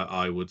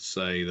 I would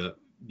say that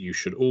you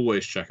should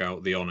always check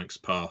out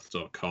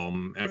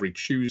theonyxpath.com every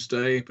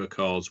Tuesday,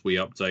 because we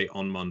update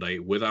on Monday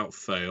without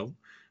fail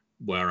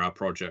where our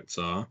projects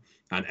are.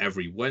 And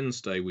every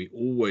Wednesday, we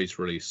always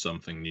release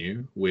something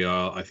new. We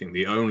are, I think,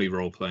 the only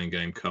role-playing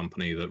game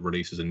company that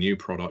releases a new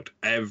product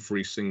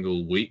every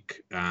single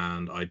week.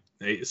 And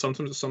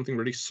sometimes it's something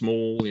really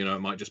small. It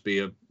might just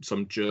be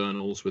some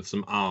journals with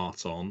some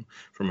art on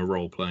from a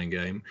role-playing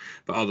game.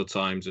 But other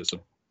times it's a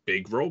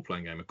big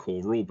role-playing game, a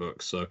core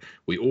rulebook. So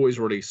we always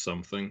release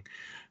something.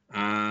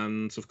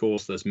 And of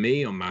course, there's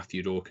me on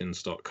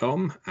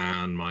MatthewDawkins.com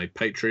and my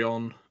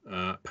Patreon,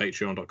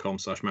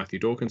 patreon.com/Matthew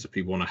Dawkins. If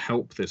people want to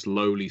help this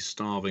lowly,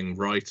 starving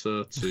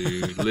writer to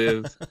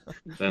live,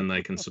 then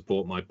they can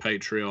support my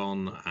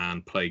Patreon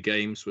and play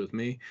games with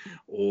me,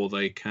 or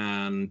they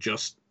can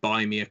just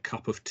buy me a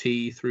cup of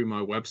tea through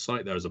my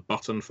website. There's a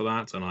button for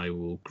that, and I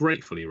will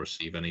gratefully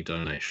receive any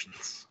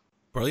donations.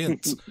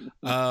 Brilliant.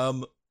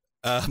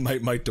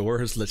 My door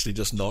has literally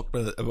just knocked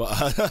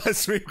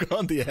as we've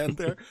gone to the end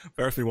there.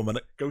 Bear with me 1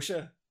 minute.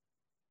 Gosha.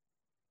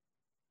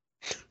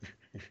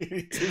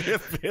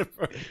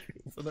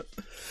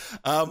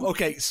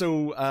 Okay,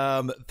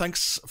 so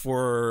thanks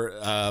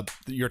for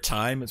your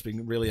time. It's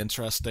been really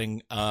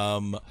interesting.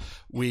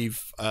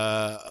 We've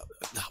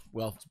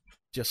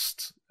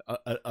just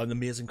an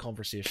amazing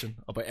conversation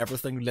about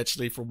everything,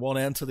 literally from one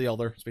end to the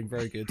other. It's been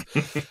very good.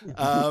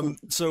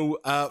 So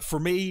for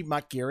me,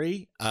 Matt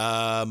Geary,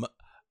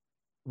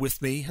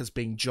 with me has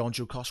been John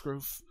Joe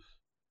Cosgrove.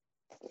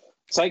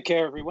 Take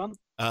care, everyone.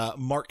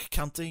 Mark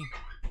Canty.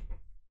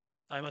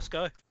 I must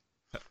go.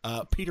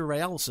 Peter Ray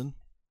Allison.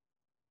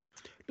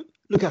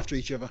 Look after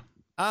each other.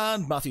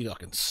 And Matthew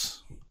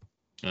Dawkins.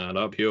 And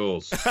up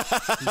yours.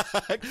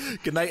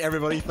 Good night,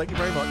 everybody. Thank you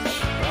very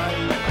much.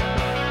 Bye.